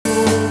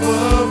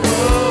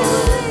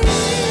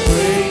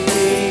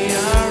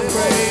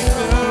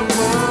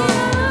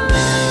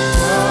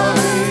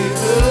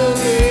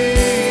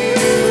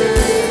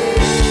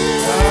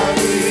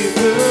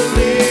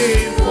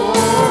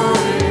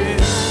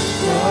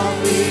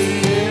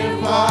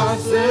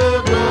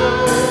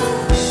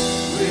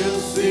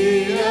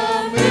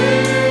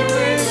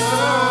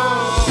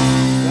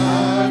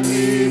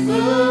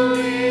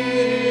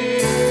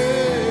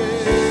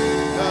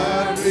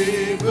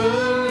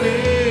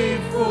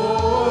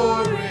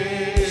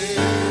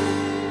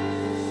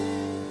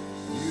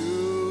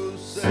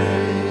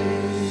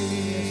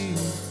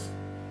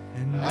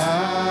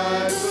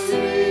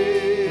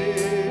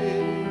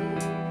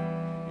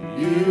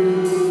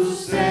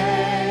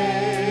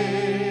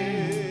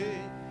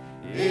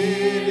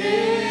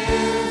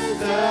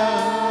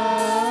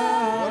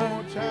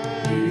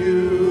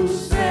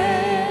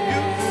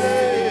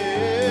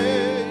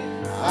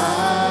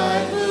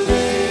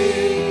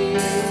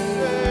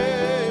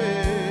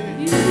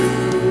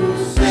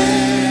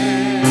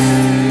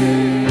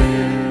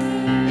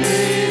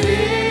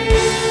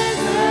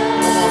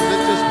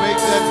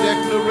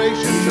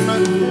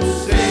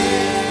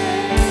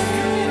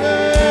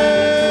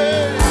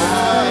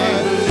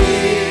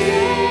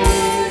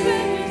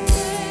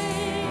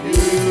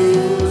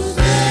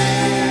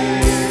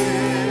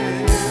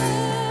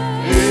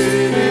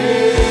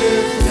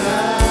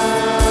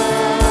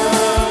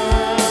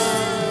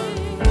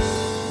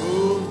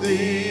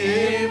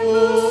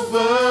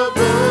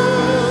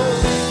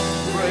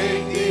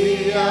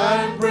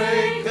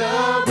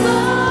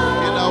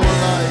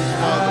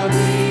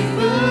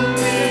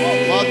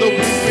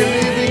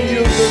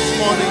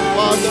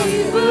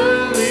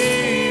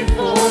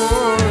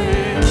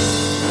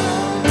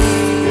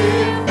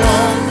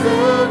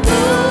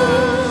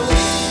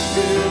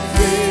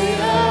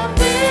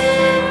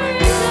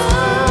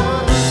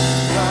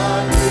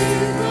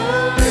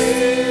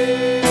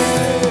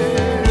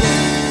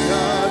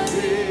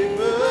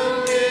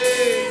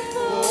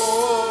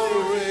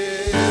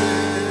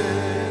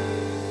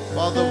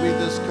Father, we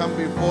just come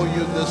before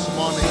you this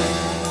morning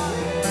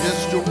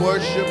just to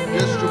worship,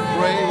 just to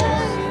praise,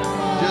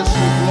 just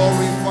to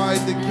glorify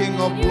the King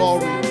of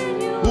glory.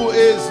 Who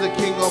is the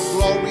King of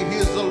glory? He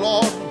is the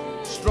Lord,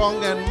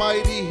 strong and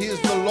mighty. He is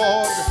the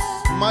Lord,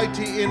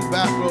 mighty in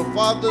battle.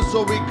 Father,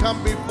 so we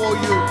come before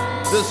you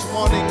this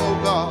morning, oh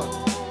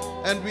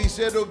God. And we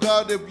said, oh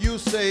God, if you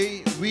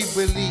say, we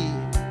believe.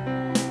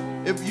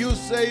 If you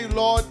say,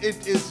 Lord,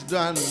 it is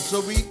done.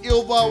 So we,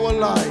 over our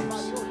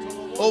lives,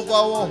 over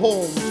our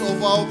homes,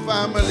 over our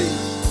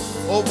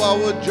families, over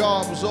our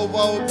jobs, over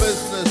our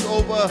business,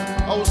 over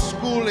our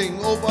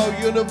schooling, over our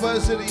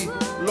university.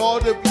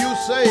 Lord, if you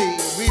say,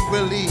 we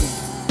believe.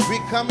 We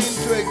come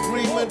into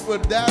agreement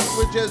with that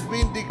which has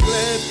been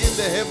declared in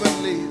the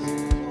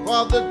heavenlies.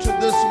 Father, to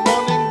this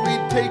morning we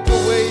take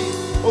away,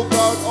 oh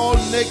God, all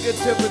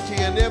negativity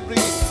and every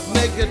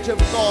negative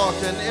thought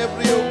and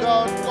every, oh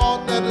God,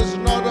 thought that is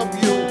not of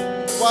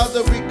you.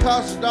 Father, we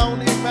cast down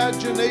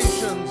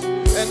imaginations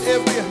and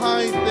every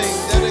high thing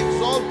that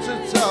exalts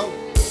itself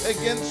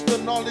against the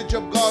knowledge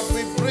of God.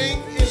 We bring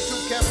into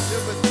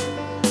captivity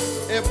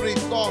every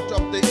thought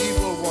of the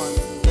evil one.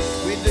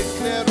 We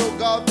declare, oh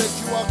God, that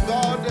you are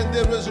God and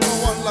there is no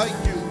one like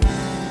you.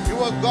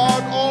 You are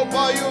God all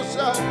by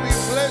yourself. We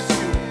bless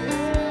you.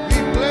 We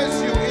bless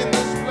you in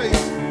this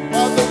place.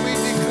 Father, we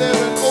declare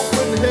an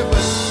open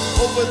heaven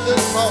over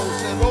this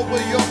house and over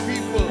your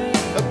people.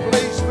 A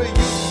place where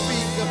you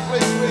speak, a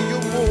place where you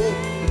move,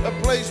 a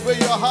place where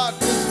your heart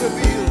is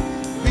revealed.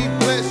 We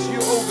bless you,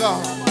 oh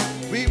God.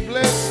 We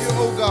bless you,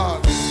 oh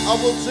God. I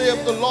will say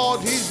of the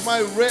Lord, he's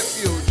my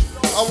refuge.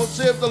 I will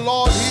say of the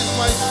Lord, he's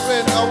my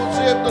strength. I will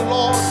say of the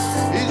Lord,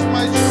 he's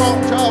my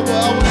strong tower.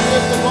 I will say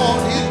of the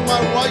Lord, he's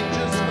my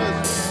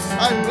righteousness.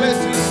 I bless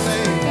his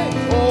name.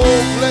 Oh,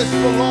 bless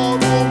the Lord,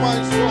 oh my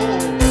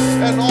soul,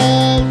 and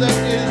all that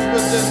is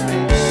within me.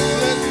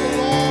 Bless the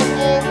Lord,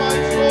 oh my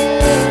soul,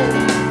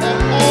 and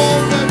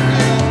all that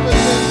is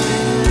within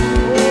me.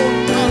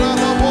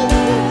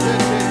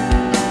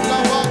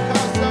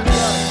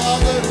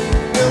 Father,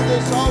 fill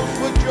this house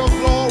with your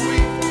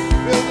glory.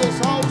 Fill this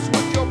house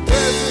with your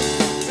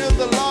presence. Fill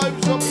the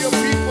lives of your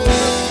people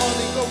this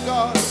morning, oh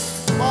God.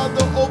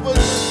 Father, over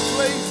this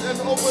place and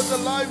over the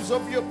lives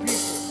of your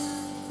people,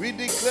 we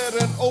declare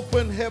an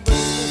open heaven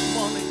this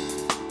morning.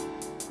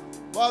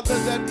 Father,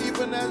 that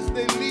even as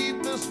they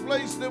leave this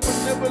place, they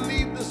would never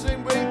leave the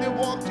same way they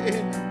walked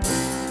in.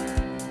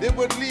 They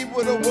would leave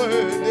with a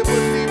word. They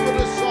would leave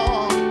with a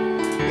song.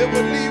 They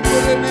would leave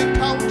with an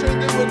encounter.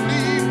 They would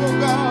leave, oh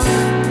God,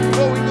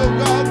 knowing, oh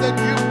God, that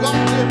you've got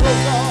them, oh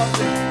God.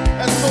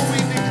 And so we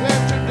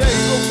declare today,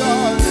 oh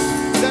God,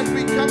 that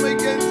we come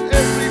against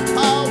every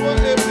power,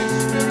 every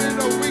spirit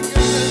of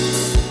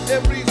wickedness,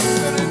 every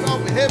spirit of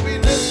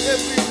heaviness,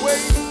 every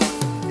weight,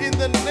 in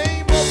the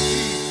name of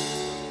Jesus.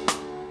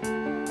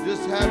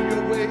 Just have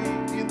your way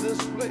in this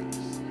place.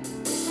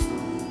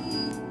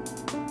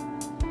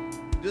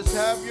 Just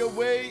have your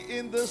way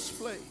in this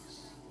place.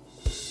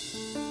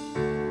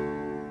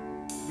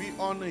 We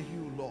honor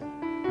you, Lord.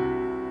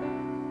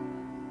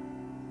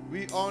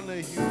 We honor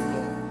you,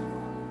 Lord.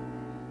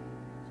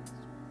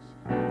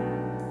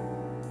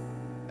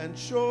 And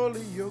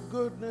surely your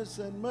goodness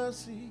and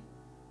mercy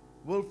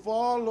will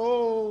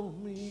follow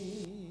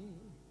me.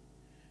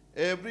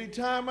 Every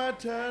time I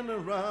turn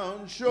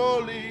around,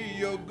 surely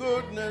your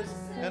goodness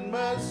and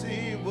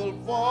mercy will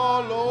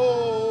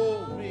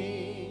follow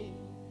me.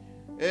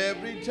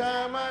 Every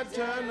time I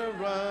turn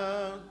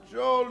around,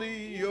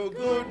 surely your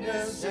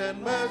goodness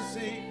and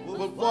mercy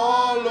will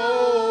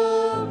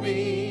follow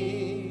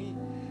me.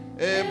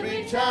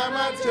 Every time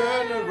I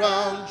turn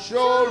around,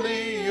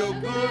 surely your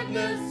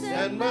goodness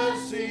and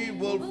mercy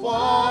will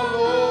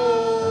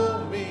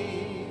follow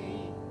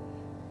me.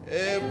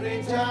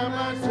 Every time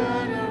I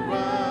turn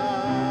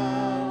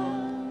around,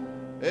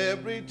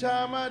 every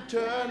time I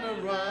turn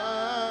around,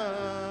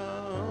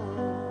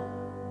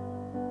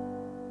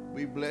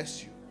 we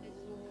bless you.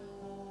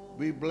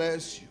 We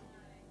bless you.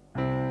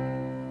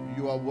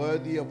 You are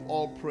worthy of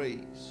all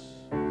praise.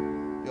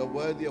 You're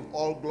worthy of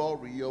all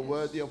glory. You're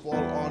worthy of all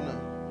honor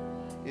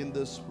in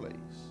this place.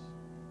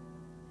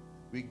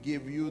 We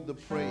give you the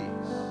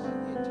praise.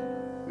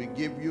 We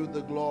give you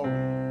the glory.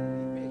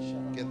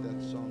 Get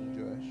that song,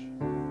 Joash.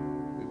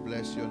 We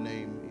bless your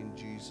name in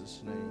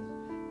Jesus'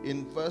 name.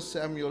 In 1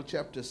 Samuel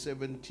chapter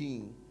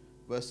 17,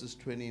 verses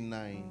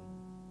 29.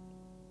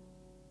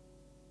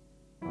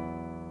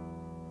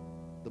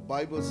 The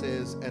Bible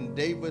says, and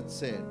David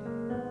said,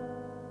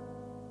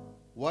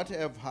 what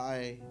have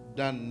I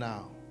done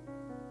now?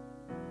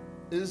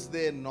 Is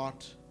there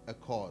not a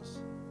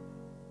cause?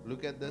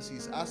 Look at this.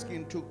 He's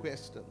asking two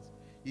questions.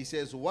 He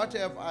says, what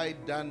have I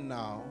done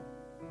now?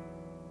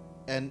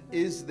 And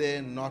is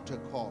there not a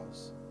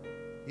cause?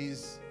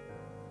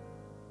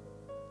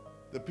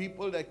 The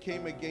people that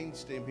came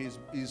against him,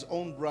 his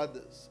own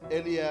brothers,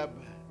 Eliab,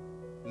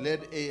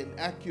 led an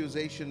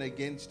accusation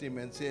against him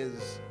and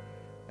says,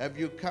 have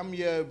you come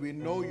here? We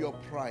know your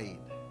pride.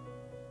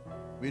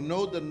 We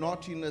know the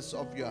naughtiness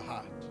of your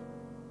heart.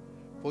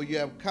 For you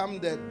have come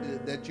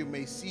that you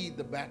may see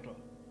the battle.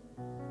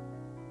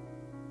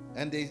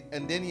 And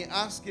then he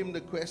asked him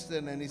the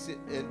question, and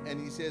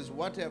he says,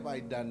 what have I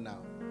done now?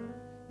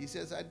 He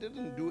says, I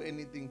didn't do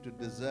anything to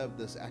deserve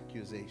this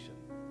accusation.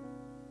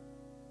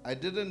 I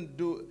didn't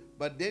do,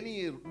 but then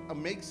he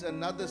makes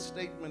another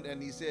statement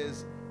and he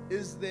says,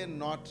 is there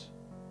not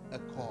a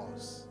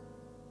cause?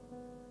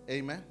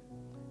 Amen.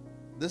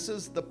 This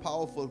is the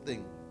powerful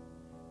thing.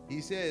 He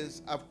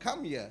says, I've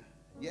come here.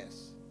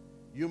 Yes.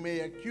 You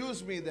may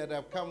accuse me that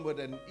I've come with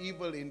an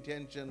evil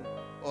intention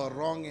or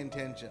wrong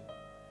intention.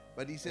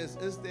 But he says,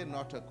 is there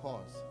not a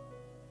cause?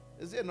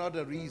 Is there not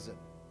a reason?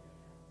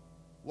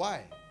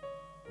 Why?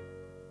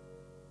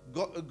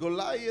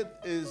 Goliath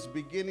is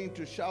beginning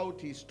to shout,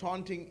 he's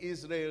taunting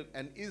Israel,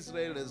 and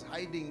Israel is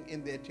hiding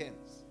in their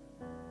tents.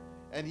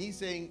 And he's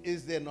saying,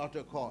 is there not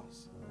a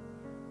cause?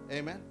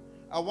 Amen.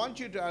 I want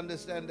you to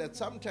understand that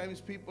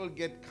sometimes people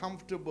get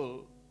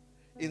comfortable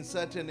in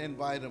certain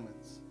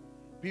environments.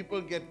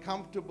 People get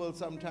comfortable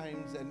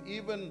sometimes, and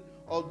even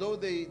although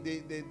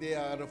they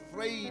are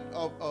afraid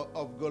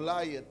of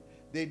Goliath,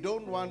 they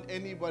don't want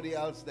anybody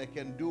else that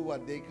can do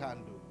what they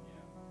can't do.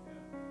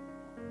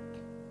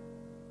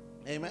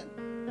 Amen.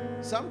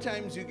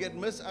 Sometimes you get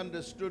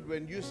misunderstood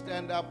when you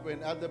stand up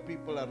when other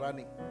people are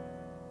running.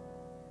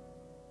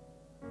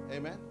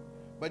 Amen.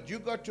 But you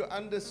got to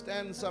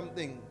understand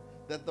something,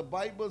 that the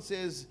Bible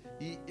says,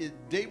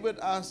 David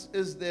asked,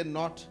 is there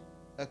not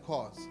a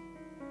cause?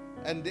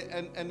 And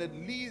it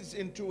leads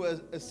into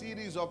a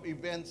series of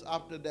events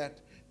after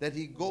that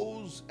he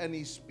goes and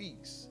he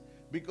speaks.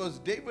 Because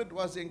David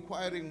was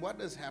inquiring, what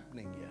is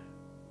happening here?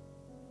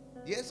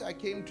 Yes, I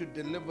came to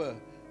deliver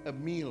a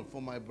meal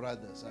for my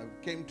brothers. I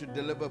came to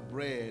deliver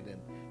bread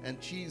and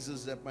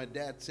cheeses that my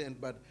dad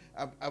sent, but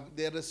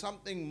there is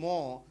something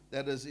more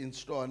that is in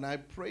store. And I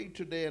pray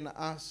today and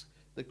ask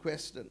the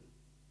question,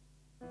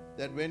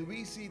 that when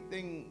we see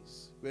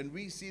things, when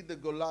we see the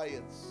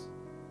Goliaths,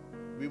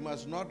 we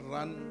must not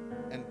run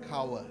and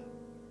cower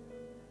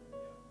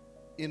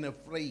in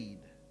afraid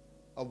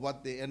of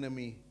what the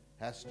enemy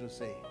has to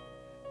say,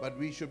 but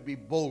we should be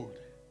bold.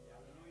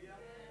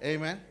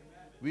 Amen.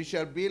 We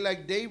shall be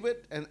like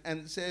David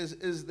and says,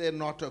 is there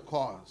not a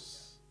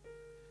cause?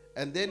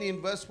 And then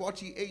in verse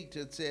 48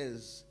 it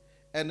says,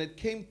 and it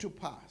came to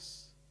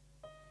pass,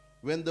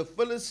 when the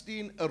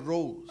Philistine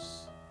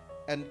arose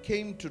and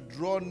came to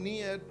draw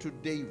near to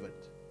David,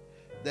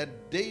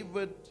 that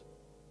David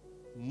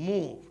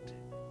moved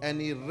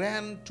and he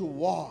ran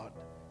toward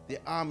the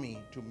army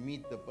to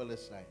meet the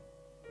Philistine.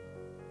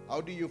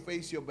 How do you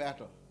face your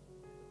battle?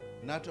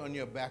 Not on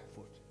your back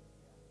foot.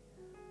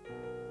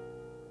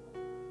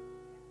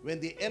 When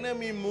the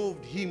enemy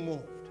moved, he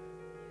moved.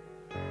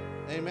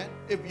 Amen.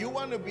 If you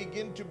want to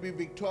begin to be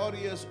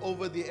victorious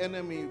over the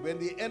enemy, when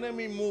the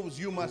enemy moves,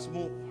 you must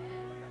move.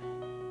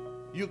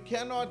 You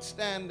cannot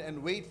stand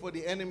and wait for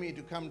the enemy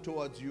to come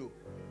towards you.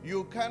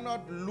 You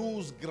cannot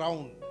lose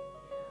ground.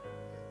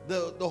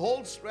 The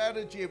whole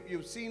strategy, if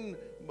you've seen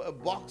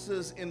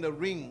boxers in the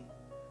ring,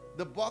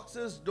 the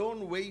boxers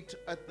don't wait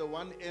at the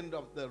one end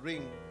of the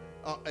ring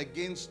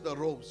against the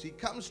ropes. He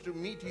comes to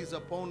meet his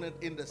opponent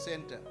in the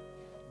center,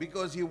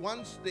 because he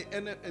wants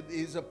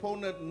his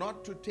opponent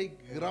not to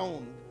take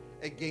ground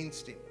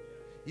against him.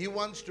 He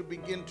wants to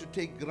begin to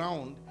take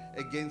ground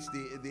against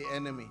the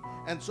enemy.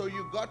 And so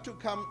you got to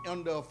come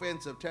on the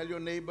offensive. Tell your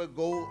neighbor,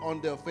 go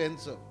on the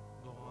offensive.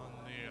 Go on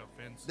the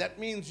offensive. That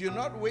means you're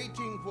not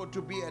waiting for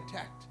to be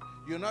attacked.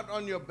 You're not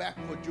on your back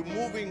foot. You're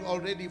moving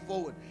already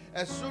forward.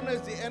 As soon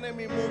as the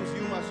enemy moves,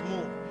 you must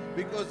move.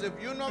 Because if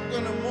you're not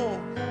going to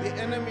move, the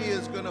enemy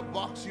is going to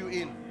box you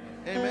in.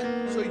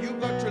 Amen. So you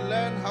got to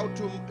learn how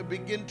to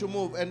begin to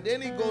move. And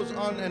then he goes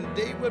on, and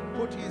David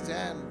put his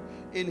hand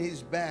in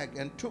his bag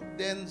and took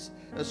thence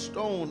a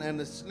stone and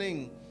a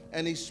sling,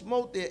 and he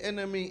smote the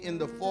enemy in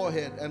the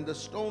forehead, and the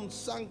stone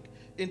sunk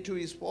into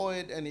his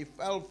forehead, and he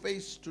fell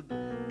face to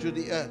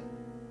the earth.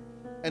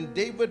 And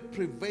David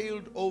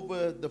prevailed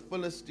over the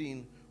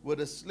Philistine with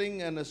a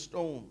sling and a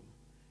stone,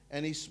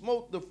 and he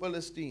smote the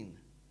Philistine,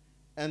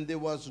 and there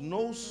was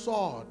no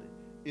sword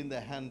in the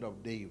hand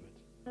of David.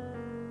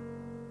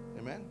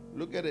 Amen.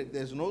 Look at it.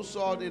 There's no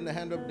sword in the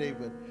hand of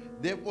David.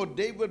 Therefore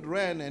David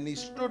ran, and he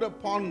stood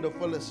upon the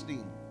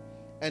Philistine,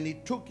 and he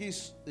took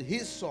his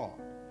sword,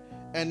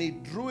 and he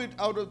drew it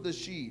out of the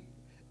sheath,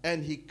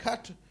 and he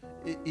cut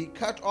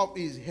off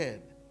his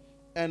head.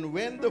 And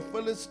when the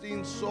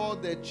Philistines saw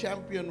their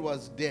champion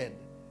was dead,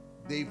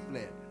 they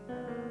fled.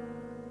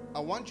 I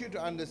want you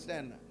to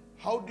understand,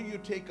 how do you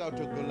take out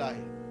a Goliath?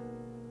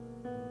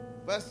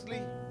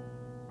 Firstly,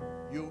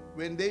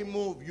 when they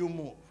move, you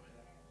move.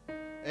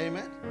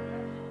 Amen.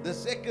 The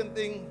second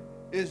thing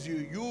is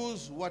you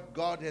use what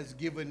God has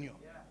given you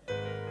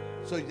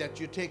so that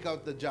you take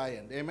out the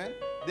giant. Amen.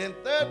 Then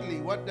thirdly,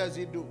 what does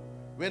he do?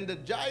 When the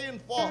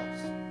giant falls,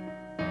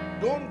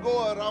 don't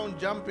go around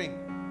jumping.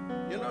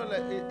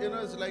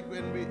 It's like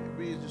when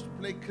we used to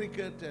play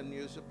cricket and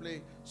you used to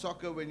play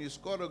soccer. When you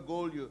score a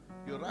goal, you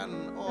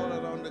run all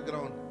around the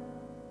ground.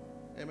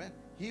 Amen.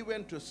 He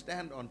went to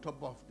stand on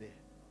top of there.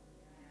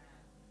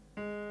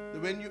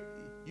 When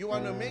you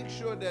want to make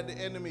sure that the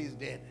enemy is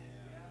dead.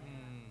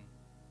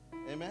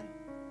 Amen.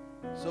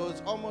 So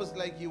it's almost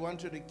like he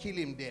wanted to kill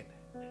him dead.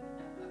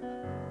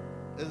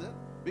 Is it?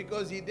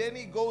 Because he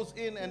goes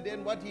in, and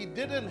then what he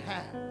didn't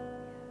have,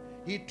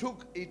 he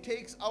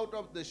takes out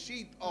of the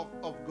sheath of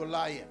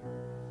Goliath.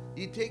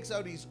 He takes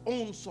out his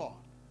own sword.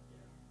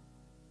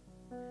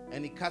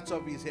 And he cuts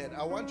off his head.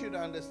 I want you to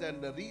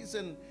understand the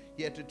reason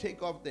he had to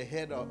take off the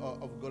head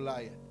of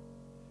Goliath.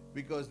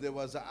 Because there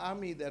was an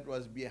army that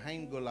was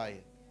behind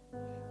Goliath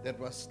that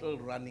was still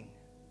running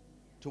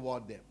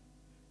toward them,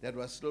 that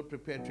was still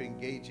prepared to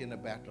engage in a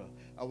battle.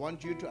 I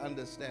want you to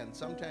understand,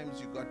 sometimes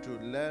you got to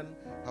learn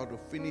how to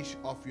finish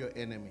off your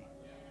enemy.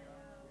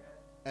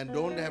 And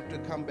don't have to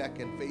come back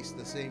and face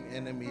the same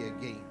enemy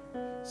again.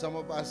 Some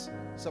of us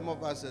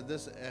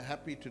are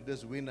happy to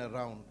just win a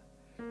round.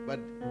 But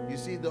you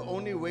see, the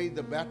only way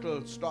the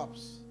battle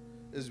stops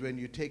is when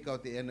you take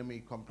out the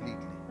enemy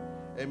completely.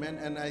 Amen.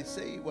 And I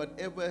say,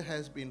 whatever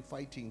has been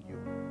fighting you,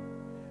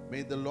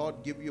 may the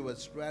Lord give you a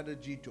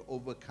strategy to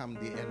overcome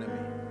the enemy.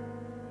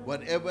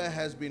 Whatever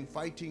has been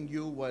fighting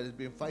you, what has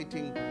been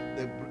fighting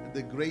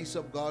the grace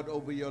of God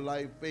over your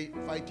life,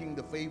 fighting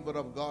the favor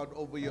of God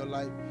over your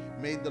life,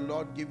 may the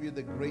Lord give you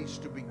the grace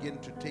to begin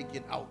to take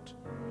it out.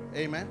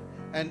 Amen.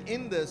 And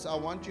in this, I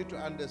want you to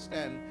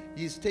understand,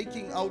 he's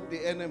taking out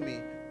the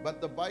enemy,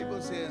 but the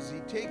Bible says he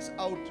takes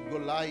out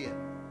Goliath,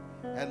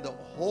 and the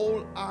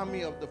whole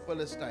army of the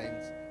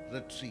Philistines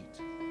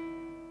retreat.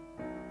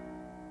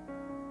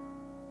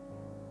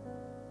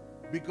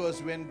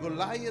 Because when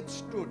Goliath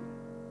stood,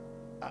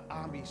 an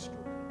army stood.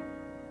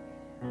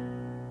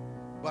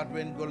 But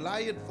when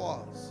Goliath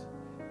falls,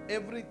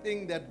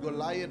 everything that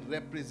Goliath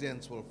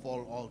represents will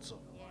fall also.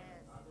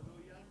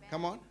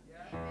 Come on.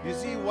 You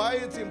see why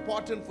it's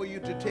important for you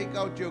to take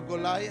out your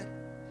Goliath?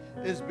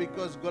 Is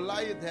because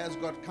Goliath has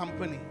got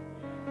company.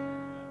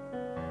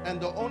 And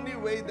the only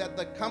way that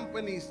the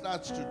company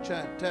starts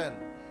to turn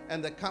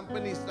and the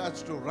company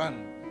starts to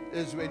run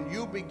is when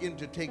you begin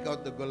to take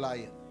out the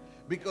Goliath.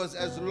 Because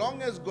as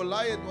long as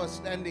Goliath was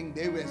standing,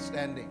 they were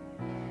standing.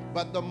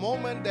 But the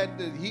moment that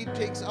he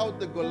takes out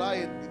the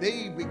Goliath,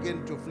 they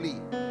begin to flee.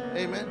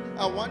 Amen.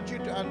 I want you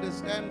to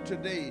understand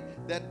today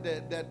that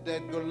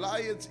that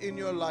Goliaths in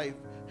your life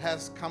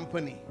has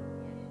company.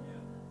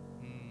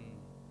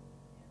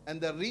 And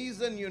the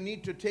reason you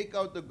need to take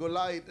out the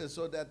Goliath is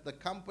so that the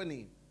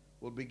company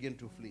will begin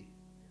to flee.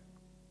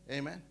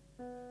 Amen.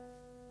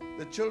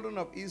 The children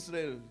of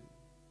Israel,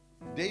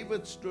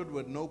 David stood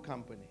with no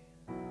company.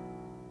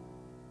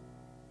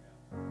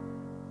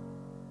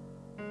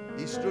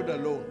 He stood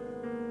alone.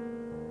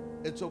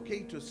 It's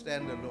okay to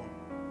stand alone.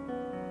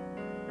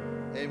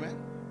 Amen.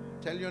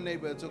 Tell your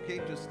neighbor it's okay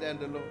to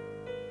stand alone.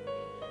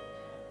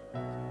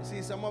 You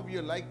see, some of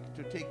you like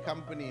to take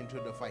company into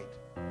the fight.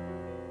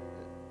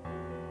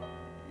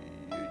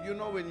 You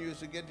know, when you used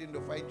to get into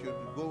a fight, you'd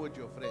go with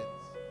your friends.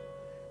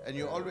 And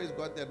you always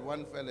got that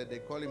one fella, they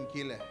call him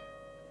Killer.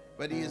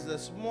 But he is the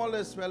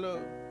smallest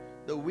fellow,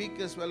 the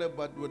weakest fellow,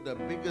 but with the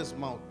biggest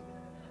mouth.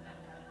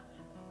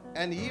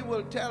 And he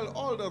will tell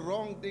all the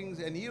wrong things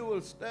and he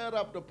will stir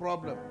up the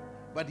problem.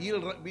 But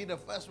he'll be the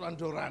first one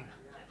to run.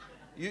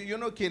 You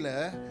know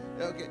Killer,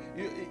 eh? Okay.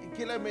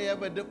 Killer may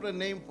have a different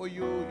name for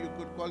you. You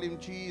could call him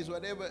Cheese,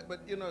 whatever.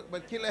 But you know,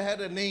 but Killer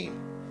had a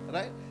name,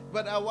 right?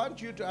 But I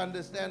want you to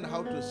understand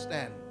how to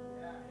stand.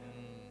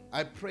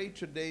 I pray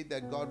today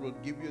that God will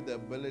give you the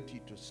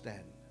ability to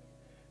stand.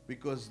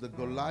 Because the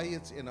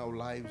Goliaths in our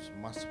lives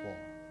must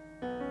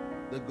fall.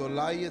 The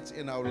Goliaths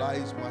in our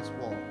lives must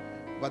fall.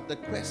 But the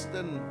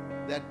question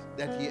that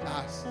he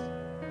asked,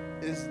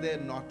 is there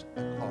not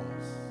a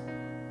cause?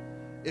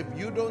 If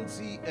you don't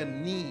see a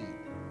need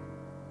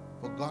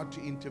for God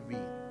to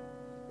intervene,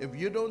 if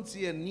you don't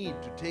see a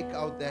need to take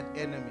out that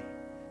enemy,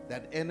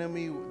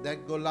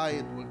 that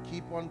Goliath will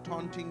keep on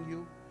taunting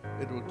you,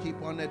 it will keep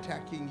on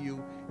attacking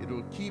you, it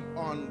will keep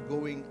on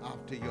going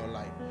after your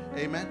life.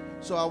 Amen.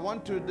 So I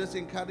want to just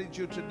encourage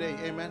you today,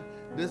 amen.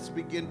 Let's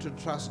begin to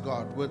trust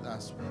God with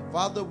us.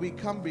 Father, we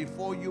come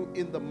before you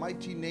in the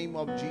mighty name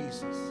of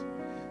Jesus.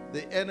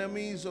 The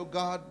enemies of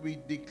God, we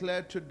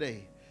declare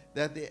today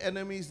that the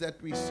enemies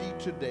that we see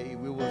today,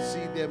 we will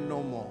see them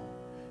no more.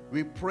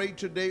 We pray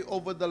today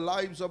over the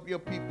lives of your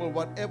people,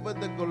 whatever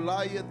the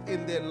Goliath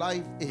in their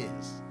life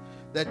is,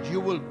 that you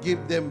will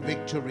give them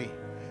victory.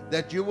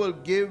 That you will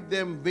give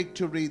them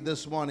victory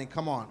this morning.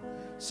 Come on.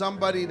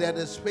 Somebody that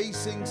is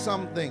facing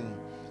something.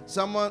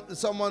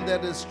 Someone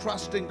that is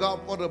trusting God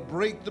for a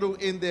breakthrough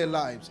in their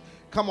lives.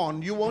 Come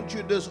on, you want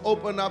you just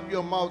open up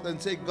your mouth and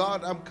say,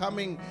 God, I'm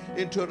coming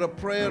into the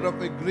prayer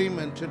of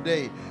agreement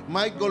today.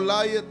 My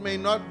Goliath may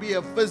not be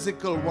a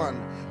physical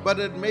one, but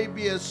it may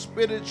be a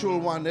spiritual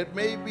one. It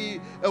may be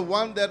a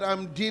one that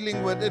I'm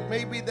dealing with. It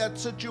may be that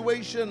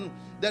situation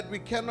that we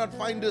cannot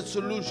find a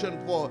solution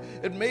for.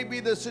 It may be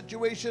the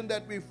situation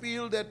that we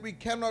feel that we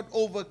cannot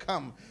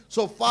overcome.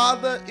 So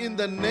Father, in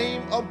the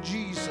name of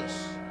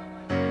Jesus,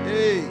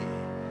 hey,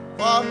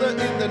 Father,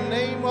 in the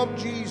name of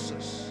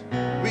Jesus,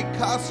 we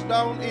cast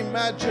down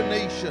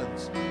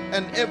imaginations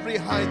and every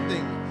high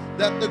thing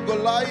that the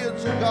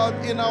Goliaths, oh God,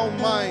 in our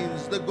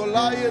minds, the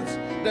Goliaths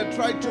that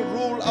try to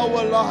rule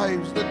our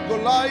lives, the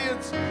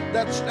Goliaths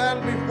that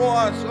stand before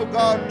us, oh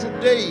God,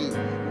 today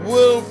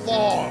will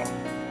fall.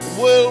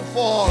 Will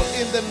fall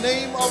in the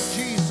name of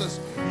Jesus.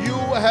 You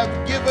have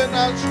given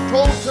us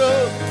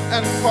total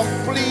and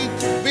complete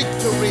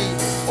victory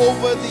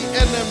over the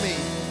enemy.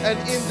 And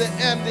in the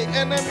end, the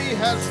enemy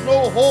has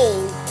no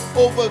hold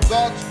over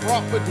God's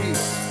property.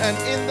 And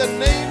in the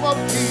name of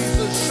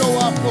Jesus, show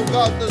up, oh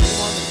God, this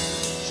morning.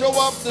 Show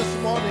up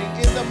this morning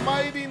in the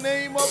mighty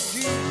name of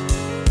Jesus.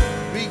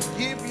 We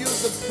give you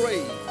the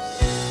praise.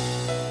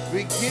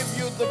 We give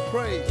you the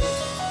praise.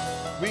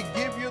 We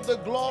give you the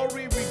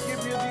glory. We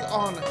give you the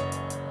honor.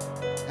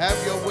 Have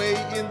your way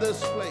in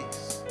this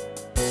place.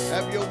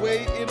 Have your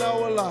way in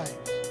our lives.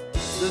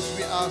 This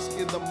we ask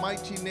in the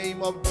mighty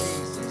name of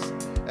Jesus.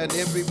 And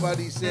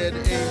everybody said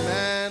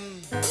amen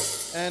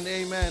and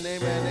amen,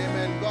 amen,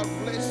 amen. God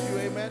bless you,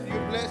 amen.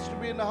 You're blessed to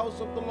be in the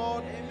house of the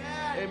Lord.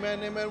 Amen,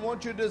 amen, amen.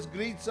 Won't you just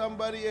greet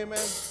somebody,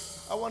 amen.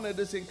 I want to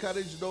just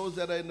encourage those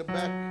that are in the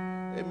back,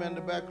 amen,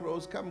 the back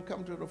rows. Come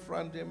to the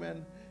front,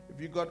 amen. If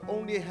you got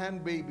only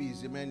hand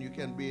babies, amen, you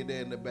can be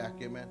there in the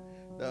back, amen.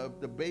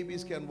 The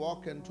babies can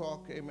walk and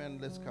talk, amen.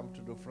 Let's come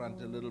to the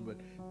front a little bit.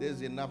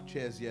 There's enough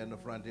chairs here in the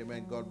front,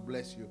 amen. God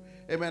bless you,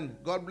 amen.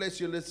 God bless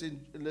you. Let's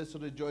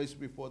rejoice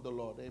before the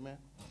Lord, amen.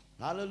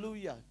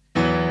 Hallelujah.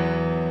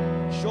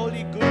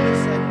 Surely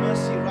goodness and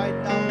mercy right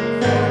now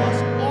will follow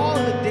us all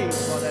the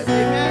days, Lord.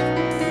 Amen.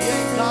 We are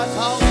in God's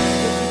house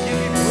just to give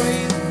Him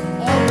praise.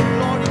 All the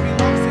glory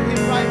belongs to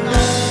Him right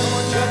now. Come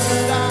on, church,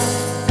 sit down.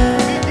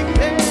 We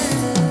declare,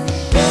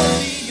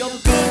 surely your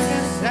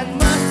goodness and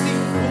mercy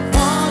will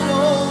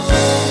follow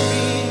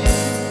me.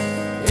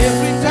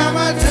 Every time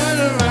I turn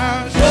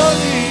around,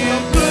 surely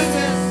your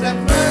goodness and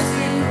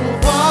mercy will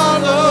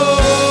follow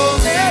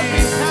me.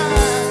 Every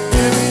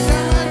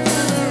time I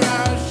turn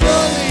around,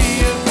 surely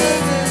your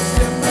goodness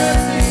and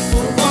mercy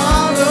will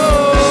follow.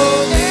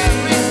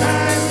 Every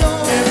time,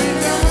 Lord, every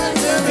time I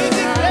turn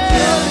around,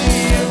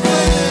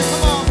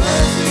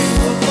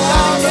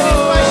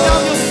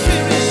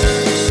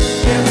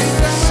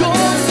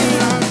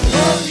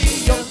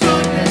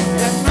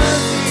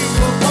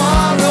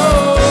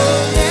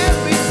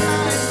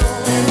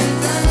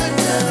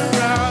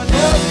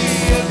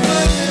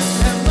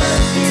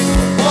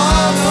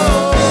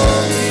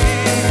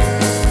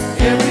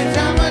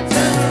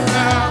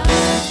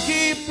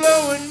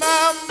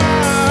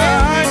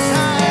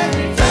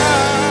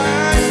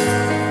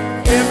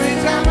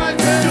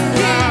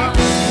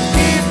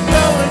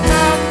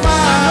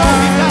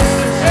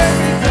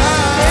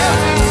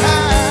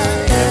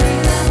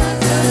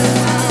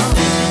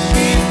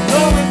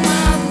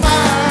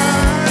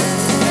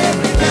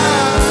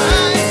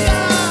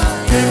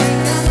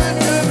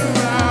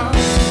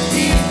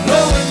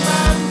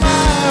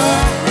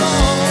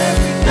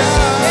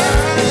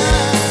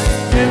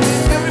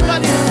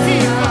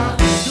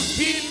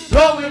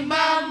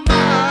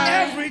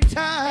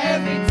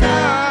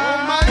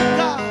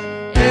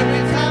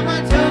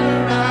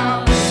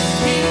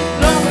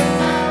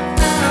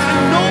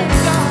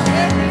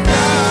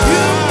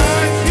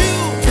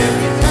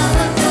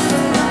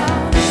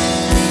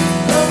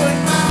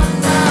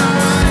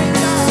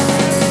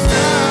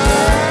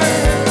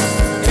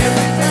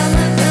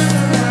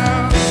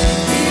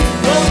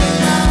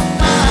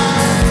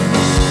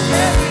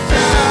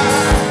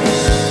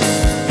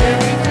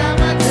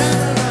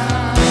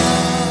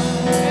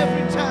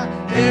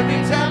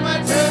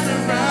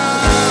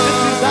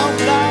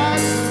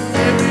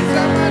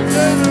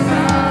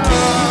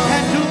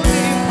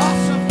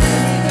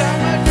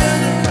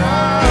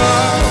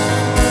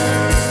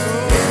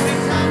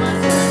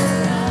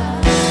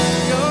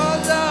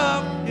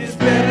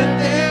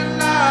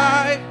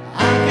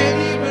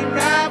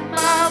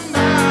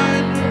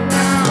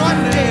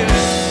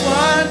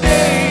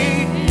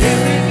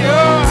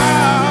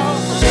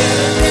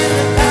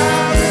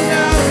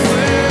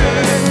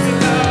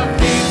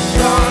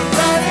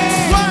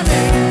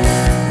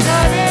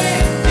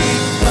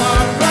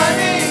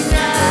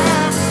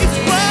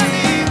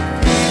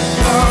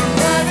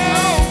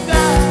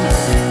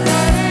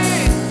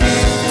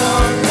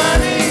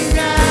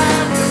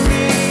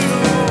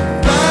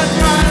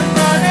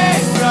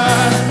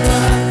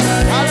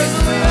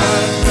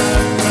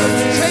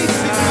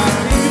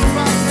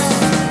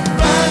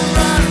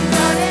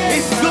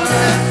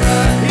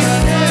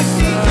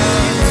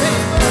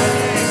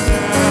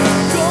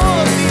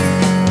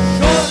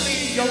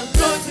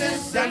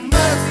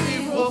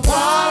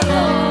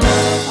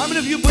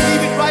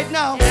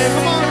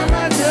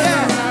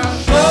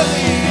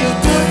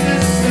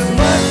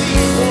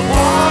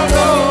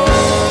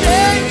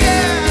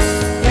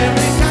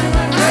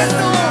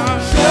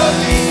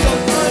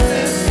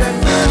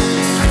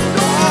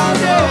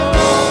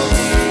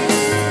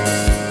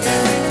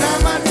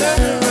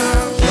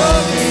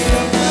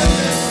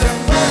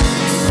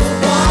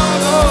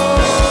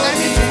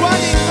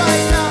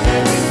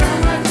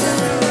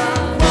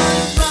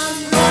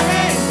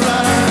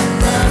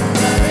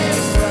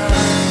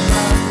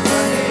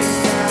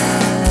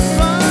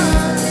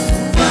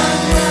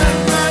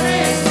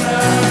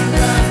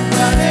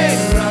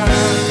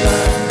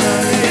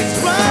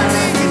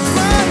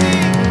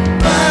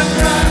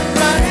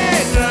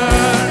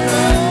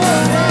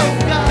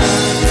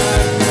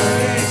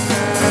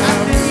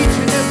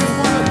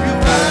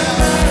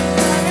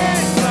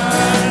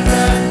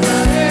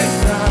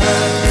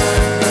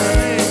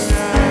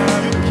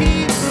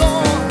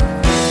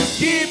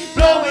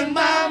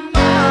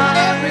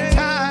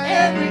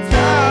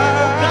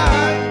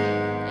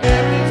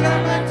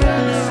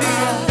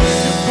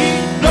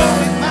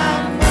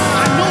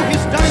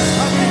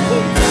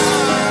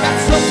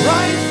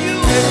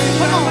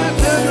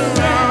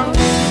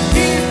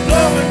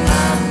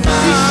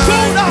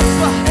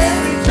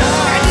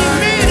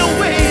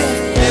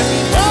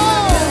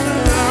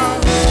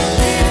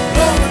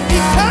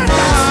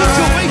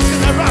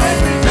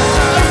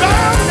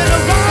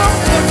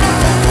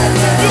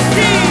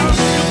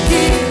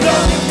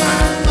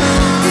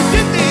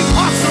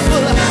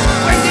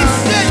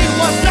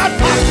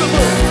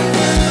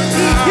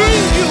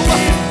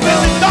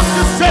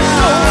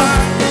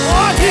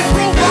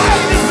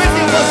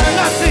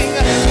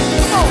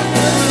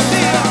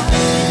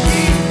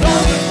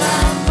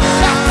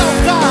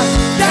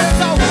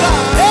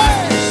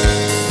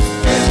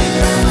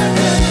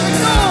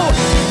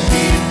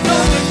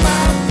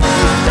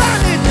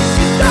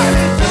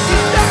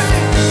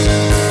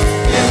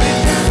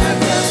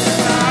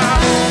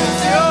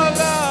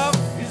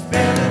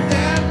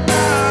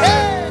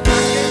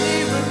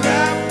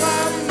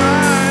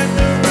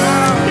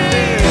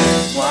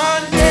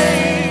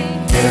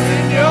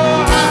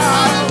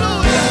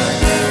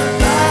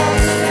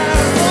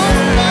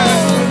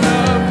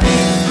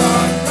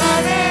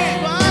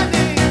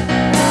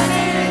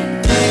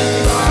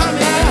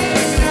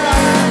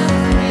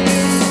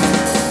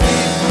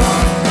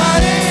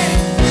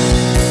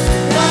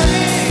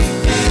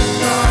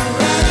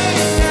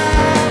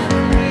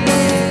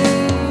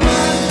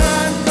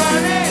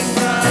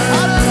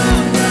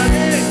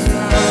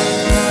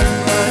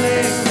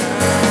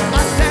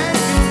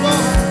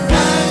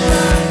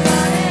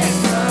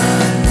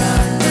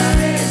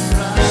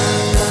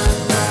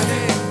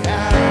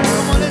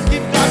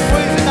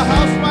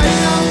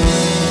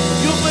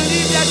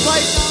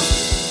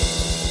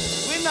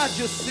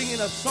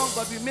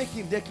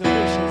 making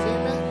declarations.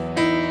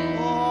 Amen.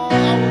 Oh,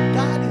 our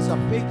God is a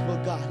faithful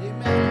God.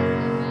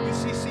 Amen. You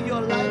see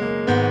your life.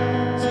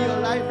 See your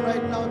life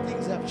right now.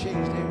 Things have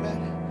changed. Amen.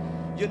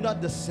 You're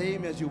not the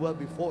same as you were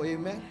before.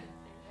 Amen.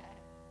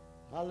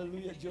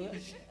 Hallelujah,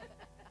 George.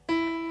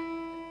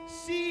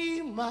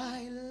 See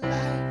my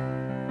life.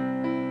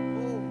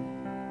 Oh.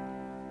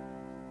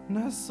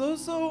 Not so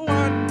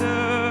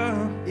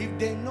wonder If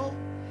they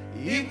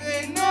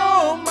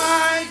know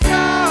my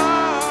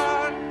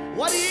God,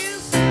 what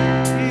is,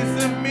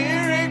 He's a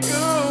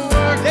miracle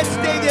worker. let's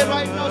stay there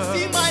right now.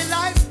 See my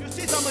life. You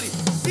see somebody.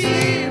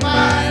 See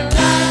my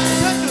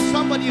life. Turn to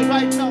somebody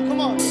right now.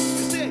 Come on. You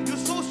say it. You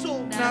so.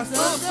 Not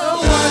so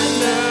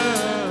wonder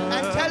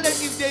And tell them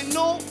if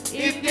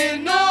they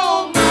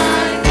know my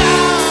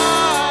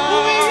who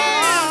He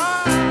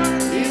God,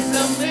 is. He's a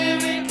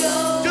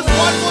miracle. Just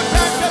one more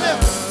time. Tell them.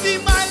 See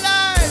my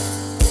life.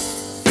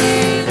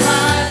 See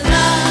my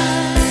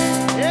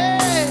life.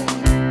 Yeah.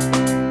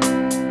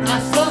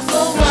 Not so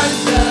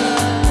wonder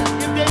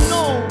If they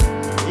know.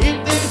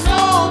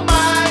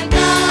 my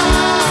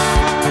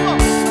God, Come on.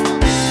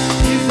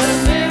 He's a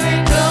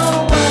miracle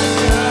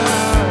worker.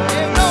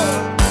 They know.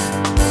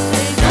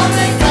 They know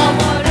they come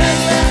on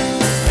regular.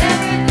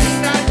 Everything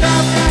I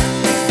love,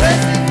 His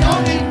blessings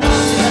only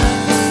from you.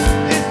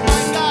 It's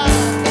my God.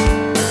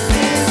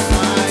 It's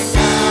my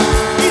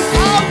God. He's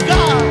our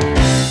God.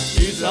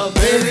 He's a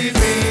very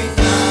big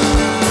God.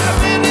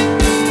 Everything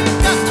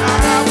I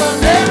have a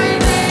very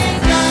big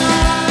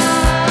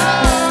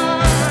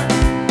God.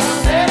 A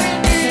very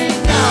big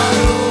God.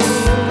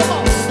 Come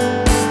on.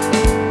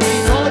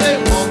 He's always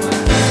on my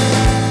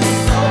side.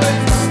 He's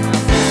always on my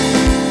side.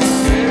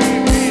 Very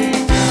big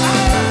God.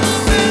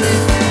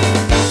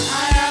 I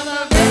have a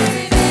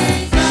very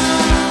big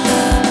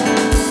God.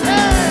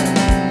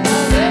 Yeah. A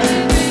very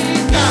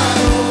big God.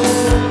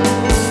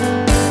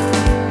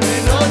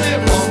 He's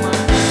always on my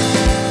side.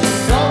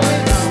 He's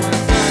always on my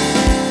side. A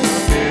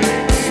very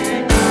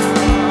big God.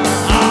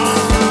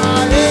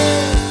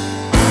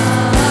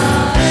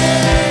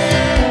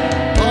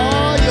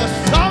 Oh, you're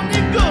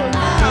sounding good. Oh,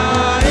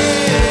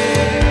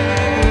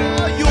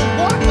 you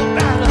won the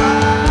battle.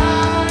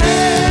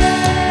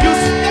 You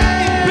stand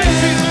in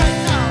victory right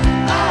now.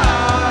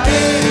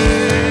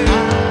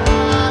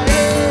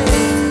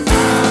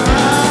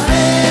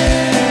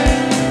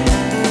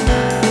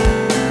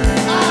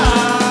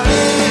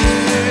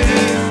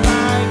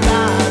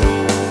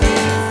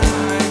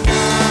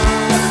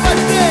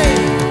 Everybody say,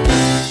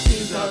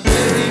 He's a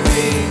very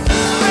big I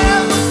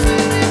have a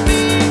very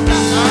big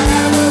God. I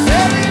have a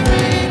very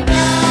big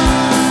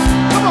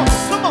God. Come on,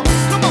 come on,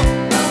 come on.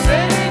 A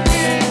very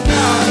big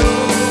God.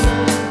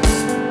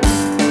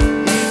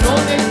 He's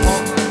always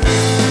on my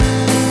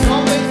side. He's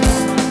always on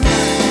my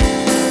side.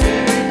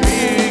 Very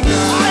big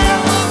God. I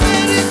have a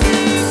very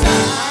big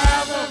God. I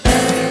have a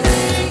very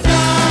big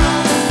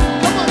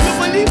God. Come on, you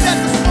believe that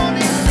this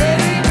morning?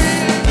 Very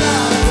big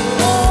God.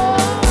 Oh,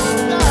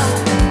 God.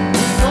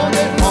 He's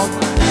always on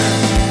my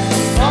side.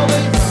 He's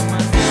always on my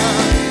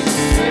side.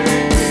 Very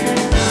big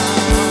God.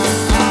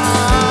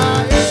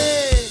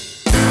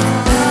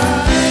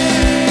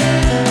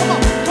 Come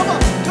on,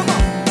 come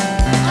on.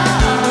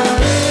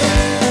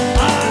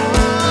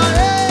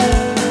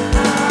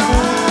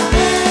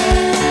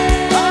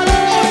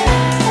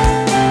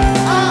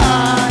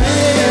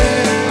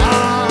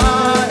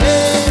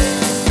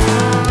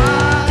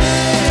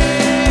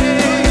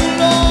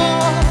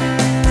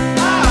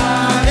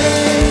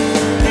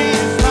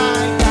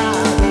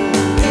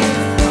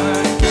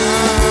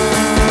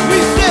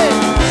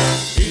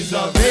 He's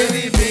a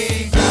very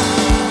big God.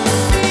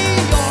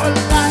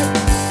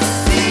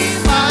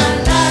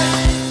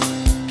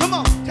 Come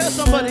on, tell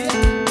somebody.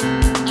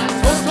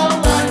 So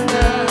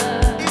wonder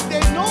If they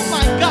know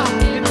my God,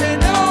 if they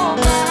know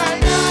my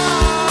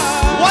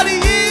God. what He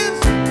is,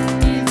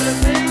 He's a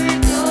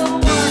miracle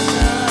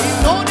worker.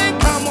 know they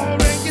come on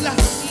regular.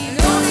 He's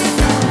only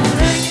come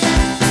regular.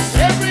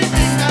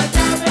 Everything I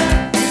got,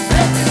 His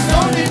blessings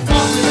only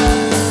from you.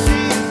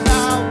 He's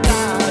our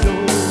God, oh.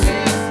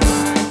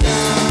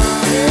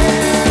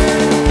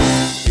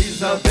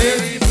 He's a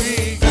very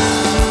big God.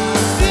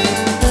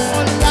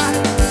 Your life,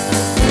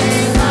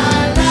 See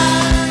my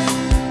life.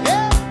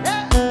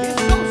 yeah,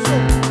 it's so.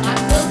 I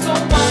so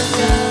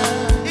wonder.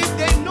 If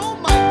they know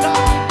my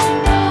God,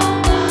 Oh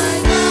my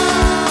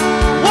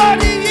God. what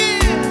He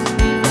is,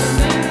 He's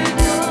a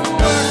miracle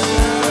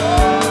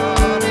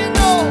worker. they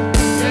know.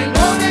 They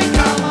know they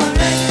come on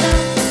regular.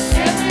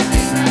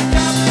 Everything I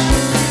got,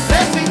 His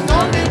blessings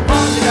only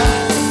from you.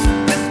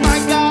 It's my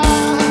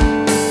God,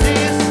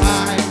 it's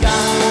my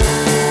God.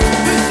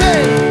 We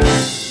say,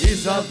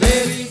 He's a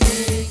very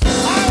big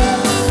God. I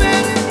have a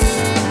very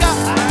big God.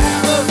 I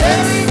have a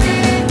very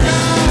big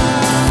God.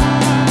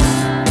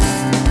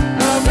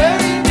 A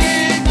very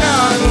big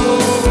God.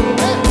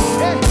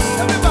 Hey,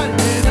 everybody.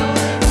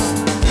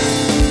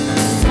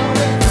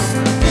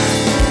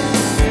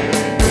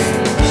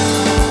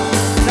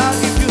 Now,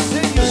 if you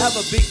say you have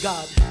a big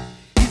God,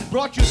 He's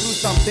brought you through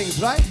some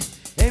things, right?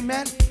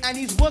 Amen. And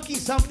He's working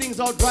some things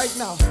out right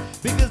now.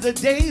 Because the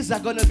days are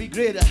going to be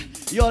greater.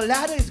 Your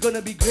ladder is going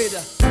to be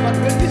greater. But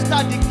when we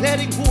start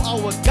declaring who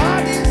our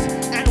God is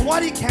and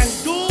what He can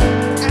do,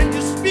 and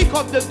you speak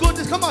of the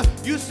goodness, come on,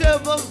 you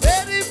serve a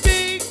very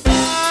big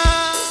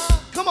God.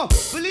 Come on,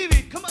 believe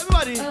it. Come on,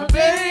 everybody. A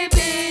very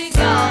big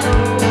God.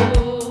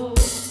 Oh,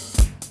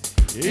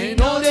 He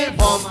knows it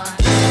for my,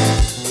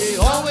 He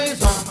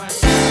always on my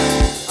side.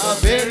 A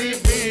very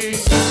big,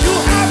 you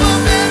have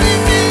a very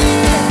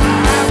big, I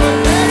have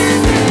a very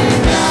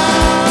big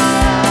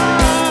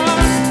God.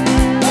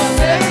 A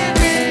very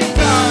big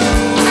God.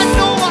 I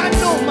know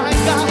my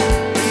God.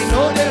 He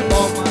knows it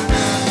for my,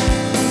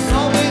 He's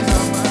always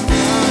on my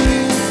side.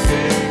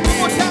 One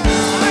more time. I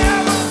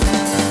have a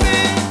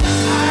big,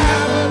 I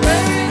have a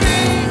very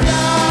big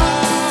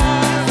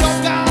God. your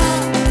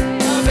God.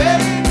 A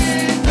very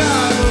big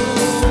God.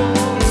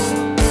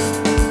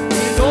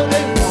 He knows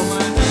it for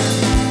my,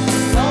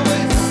 He's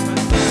always on my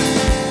side.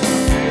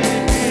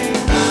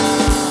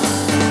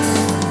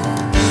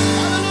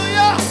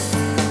 Hallelujah.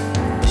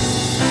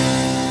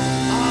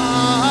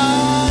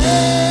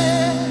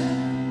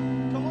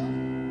 Come on.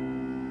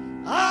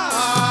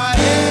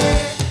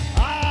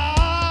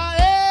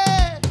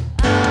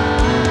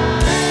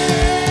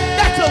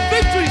 That's a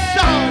victory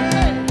sound.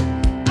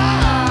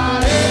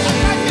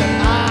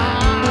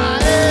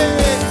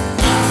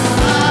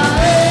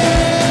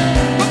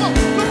 Come on,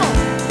 come on.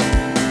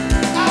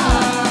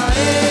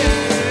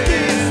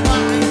 He's my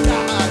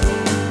God.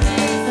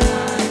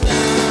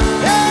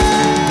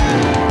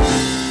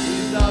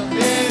 He's a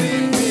very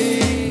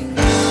big.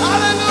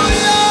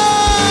 Hallelujah.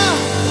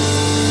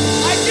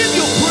 I give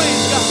you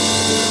praise, God.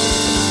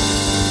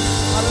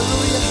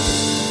 Hallelujah.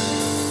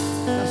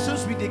 Now,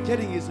 since we're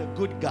declaring He's a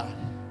good God,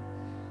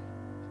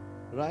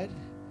 right?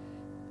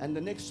 And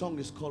the next song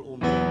is called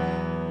Omega.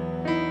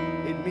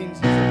 It means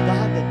He's a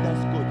God that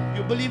does good.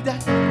 You believe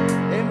that?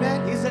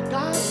 Amen. He's a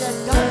God that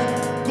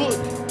does good.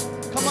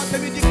 Come on,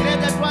 can we declare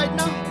that right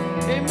now?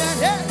 Amen.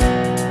 Hey.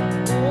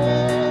 Oh.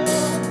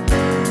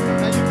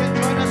 Now you can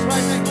join us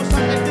right now. Go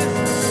something like this.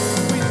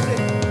 We say,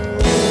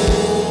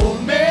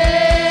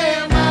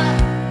 Omega.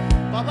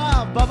 Baba,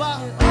 Baba.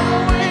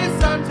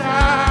 Always on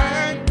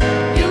time.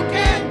 You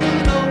can't do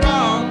no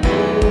wrong.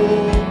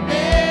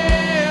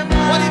 Omega.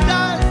 What He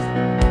does?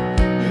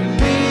 You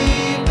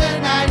leave the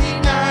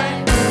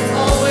 99,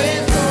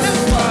 always on the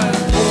one.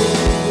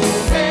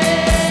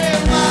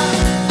 Omega.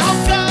 Our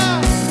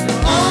God.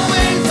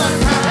 Always on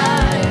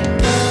time.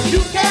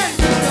 You can't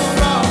do no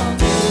wrong.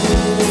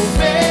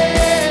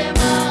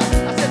 Omega.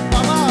 I said,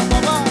 Baba,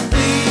 Baba.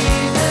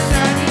 Leave the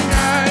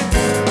 99,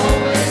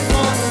 always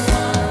on the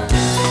one.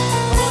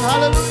 Come on,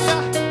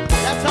 hallelujah.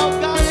 That's our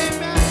God,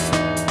 amen.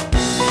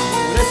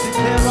 Let's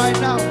declare right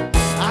now.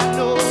 I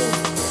know.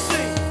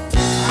 Sing.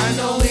 I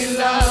know He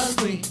loves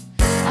me.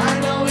 I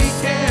know He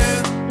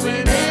cares.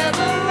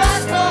 Whenever I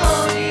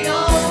call, He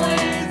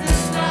always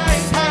is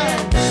right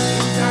hand.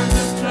 In times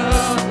of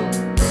trouble,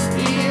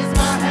 He is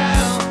my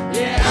help.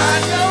 Yeah, I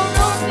know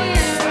no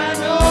fear. I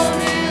know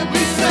He'll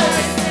be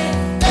safe.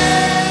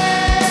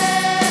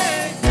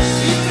 Hey,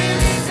 He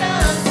really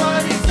does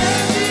what He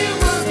says He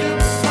will do.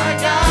 My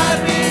God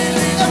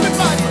really does.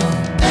 Everybody.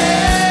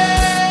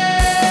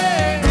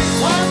 Hey,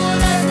 why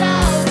would I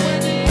doubt when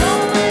He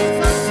always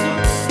comes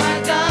through? My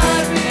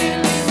God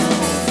really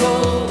moves.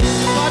 Oh,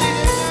 Everybody,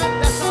 amen.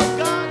 That's our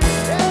God.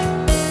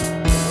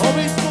 Yeah.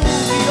 Always move.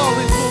 He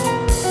always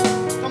moves.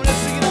 Come on,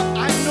 let's sing it up. I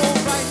know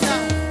right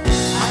now.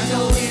 I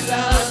know He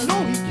loves I me.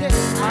 know He cares.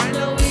 I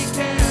know He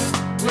cares.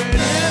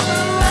 Whenever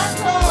I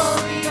call,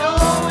 He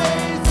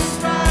always is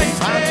right In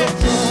times there. of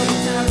trouble, In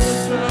times of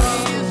trouble,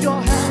 He is your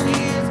help. He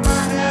is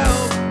my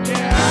help.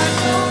 Yeah, I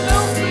know no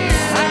fear.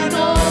 I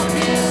know He'll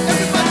be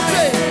Everybody right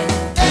say, there.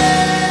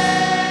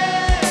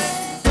 Hey,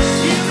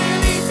 He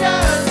really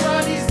does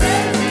what He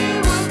says He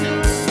will do.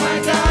 My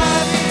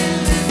God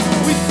really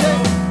moves. we say,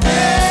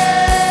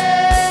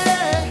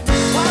 Hey,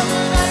 why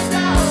would I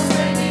doubt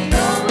when He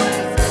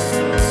always comes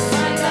through?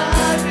 My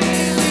God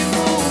really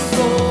moves.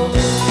 Oh,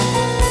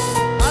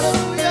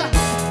 hallelujah.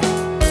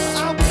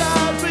 Our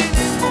God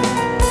really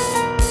moves.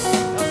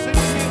 Now sing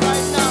with me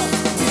right now.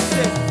 We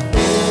say,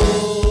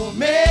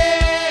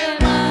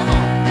 Omega.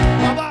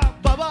 Baba,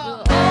 Baba.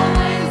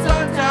 Always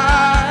on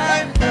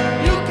time.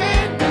 You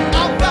can't do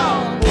no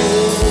wrong.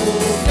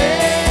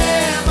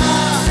 Omega.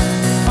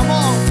 Come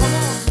on, come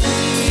on.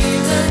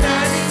 Leave the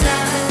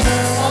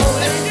 99. Always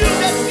Let's do,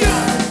 let's do.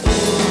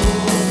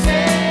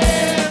 Omega.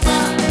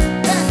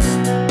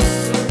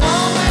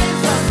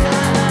 Always on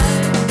time.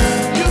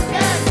 You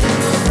can't do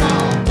no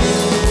wrong.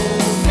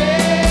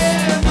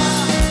 Omega.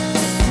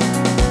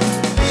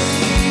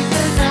 Leave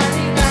the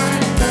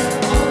 99.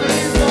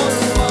 Always on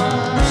the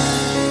one.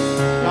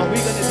 Now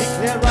we're going to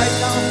declare right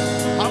now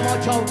how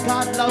much our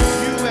God loves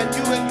you and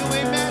you,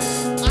 amen.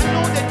 I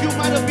know that you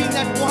might have been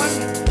that one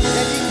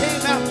that He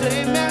came after,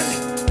 amen.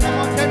 Come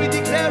on, can we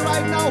declare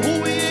right now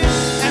who He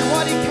is and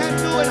what He can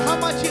do and how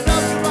much He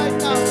loves you right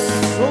now?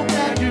 So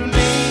glad you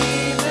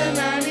Leave the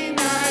 99.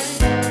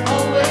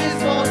 Always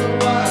for the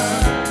one.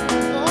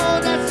 Oh,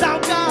 that's our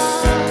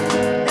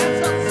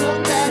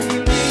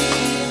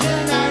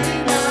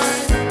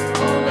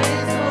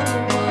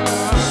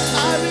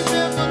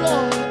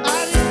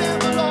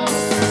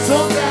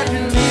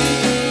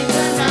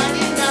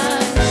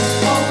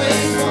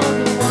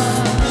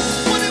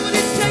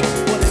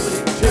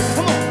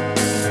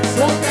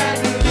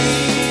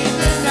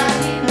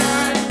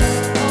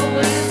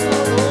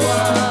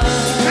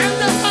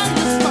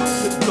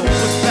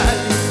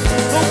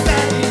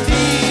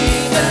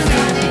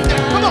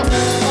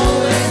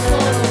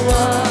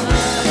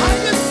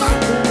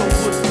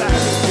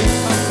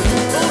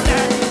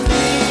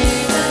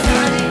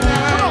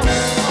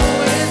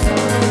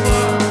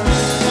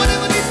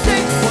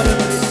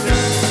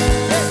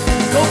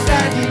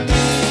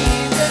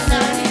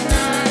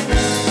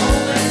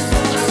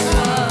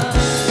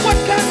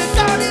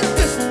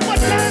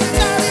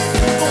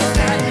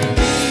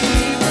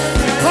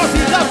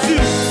He loves you.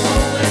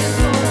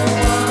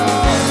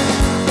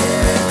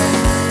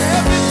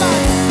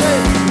 Everybody say,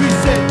 we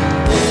say,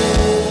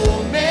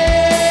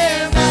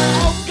 remember,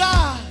 oh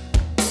God,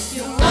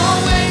 You're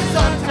always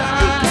on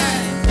time.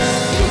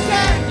 You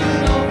can't do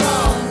no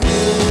wrong.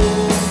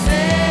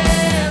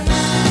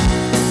 Remember,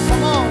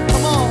 come on,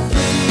 come on.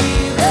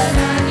 the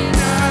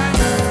 99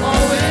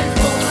 always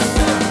on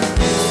time.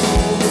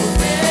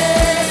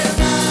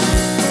 Remember,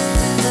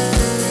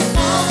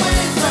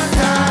 always on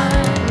time.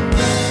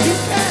 You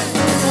can't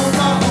do no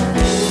wrong.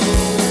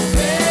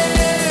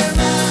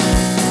 Remember,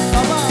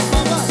 Come on,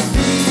 come on.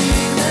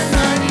 the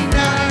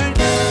 99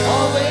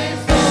 always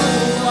on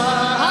the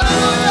one.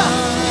 Hallelujah.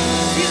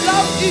 He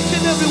loves each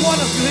and every one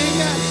of you.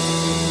 Amen.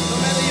 No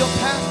matter your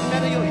past, no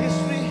matter your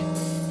history.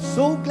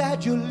 So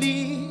glad you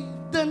leave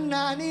the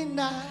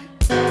 99.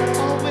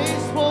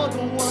 Always for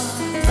the one.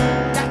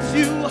 That's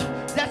you.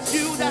 That's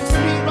you. That's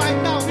me right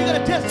now. We got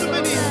a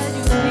testimony. You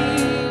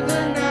leave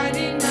the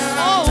 99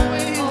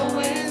 Always.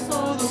 always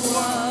for the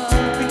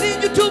one. We need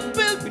you to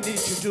build. We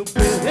need you to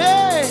build.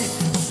 Hey.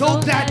 So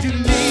glad you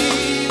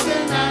leave the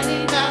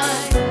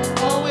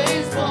 99.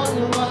 Always for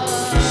the one.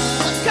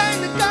 What kind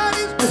of God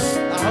is this?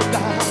 Our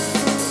God.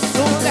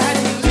 So glad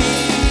you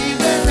leave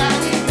the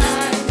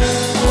 99.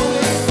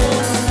 Always for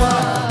the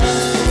one.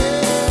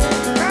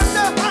 And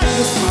the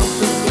highest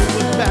mountain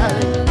over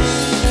valley.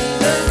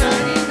 The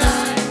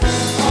 99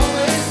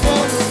 always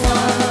for the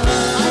one.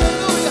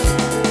 Hallelujah.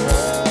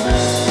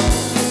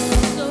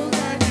 So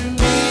that you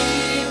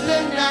leave the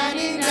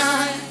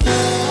 99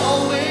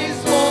 always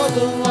for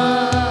the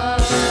one.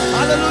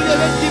 Hallelujah.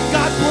 Let's give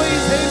God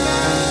praise.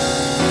 Amen.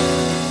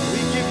 We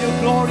give you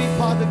glory,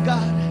 Father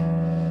God,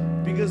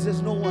 because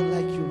there's no one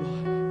like you,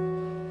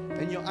 Lord.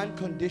 And your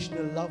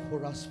unconditional love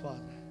for us,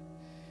 Father,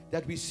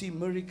 that we see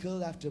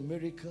miracle after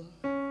miracle.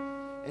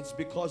 It's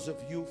because of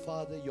you,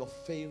 Father, your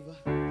favor.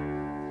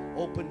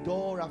 Open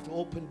door after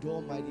open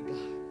door, mighty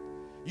God.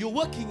 You're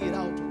working it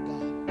out, oh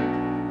God.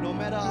 No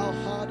matter how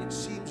hard it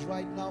seems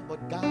right now,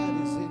 but God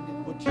is in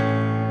it with you.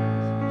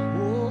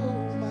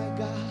 Oh my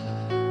God.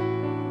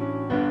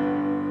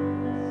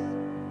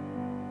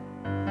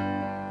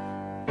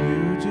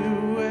 You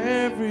do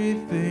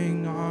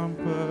everything on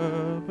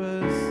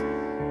purpose.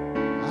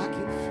 I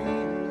can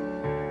feel it.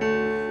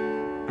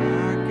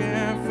 I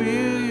can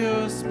feel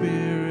your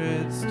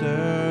spirit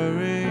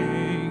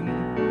stirring.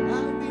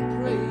 I've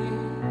been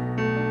praying.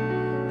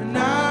 And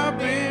I've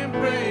been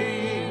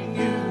praying,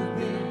 you've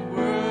been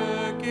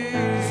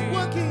He's working.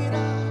 working it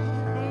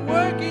out.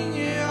 Working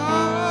it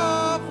all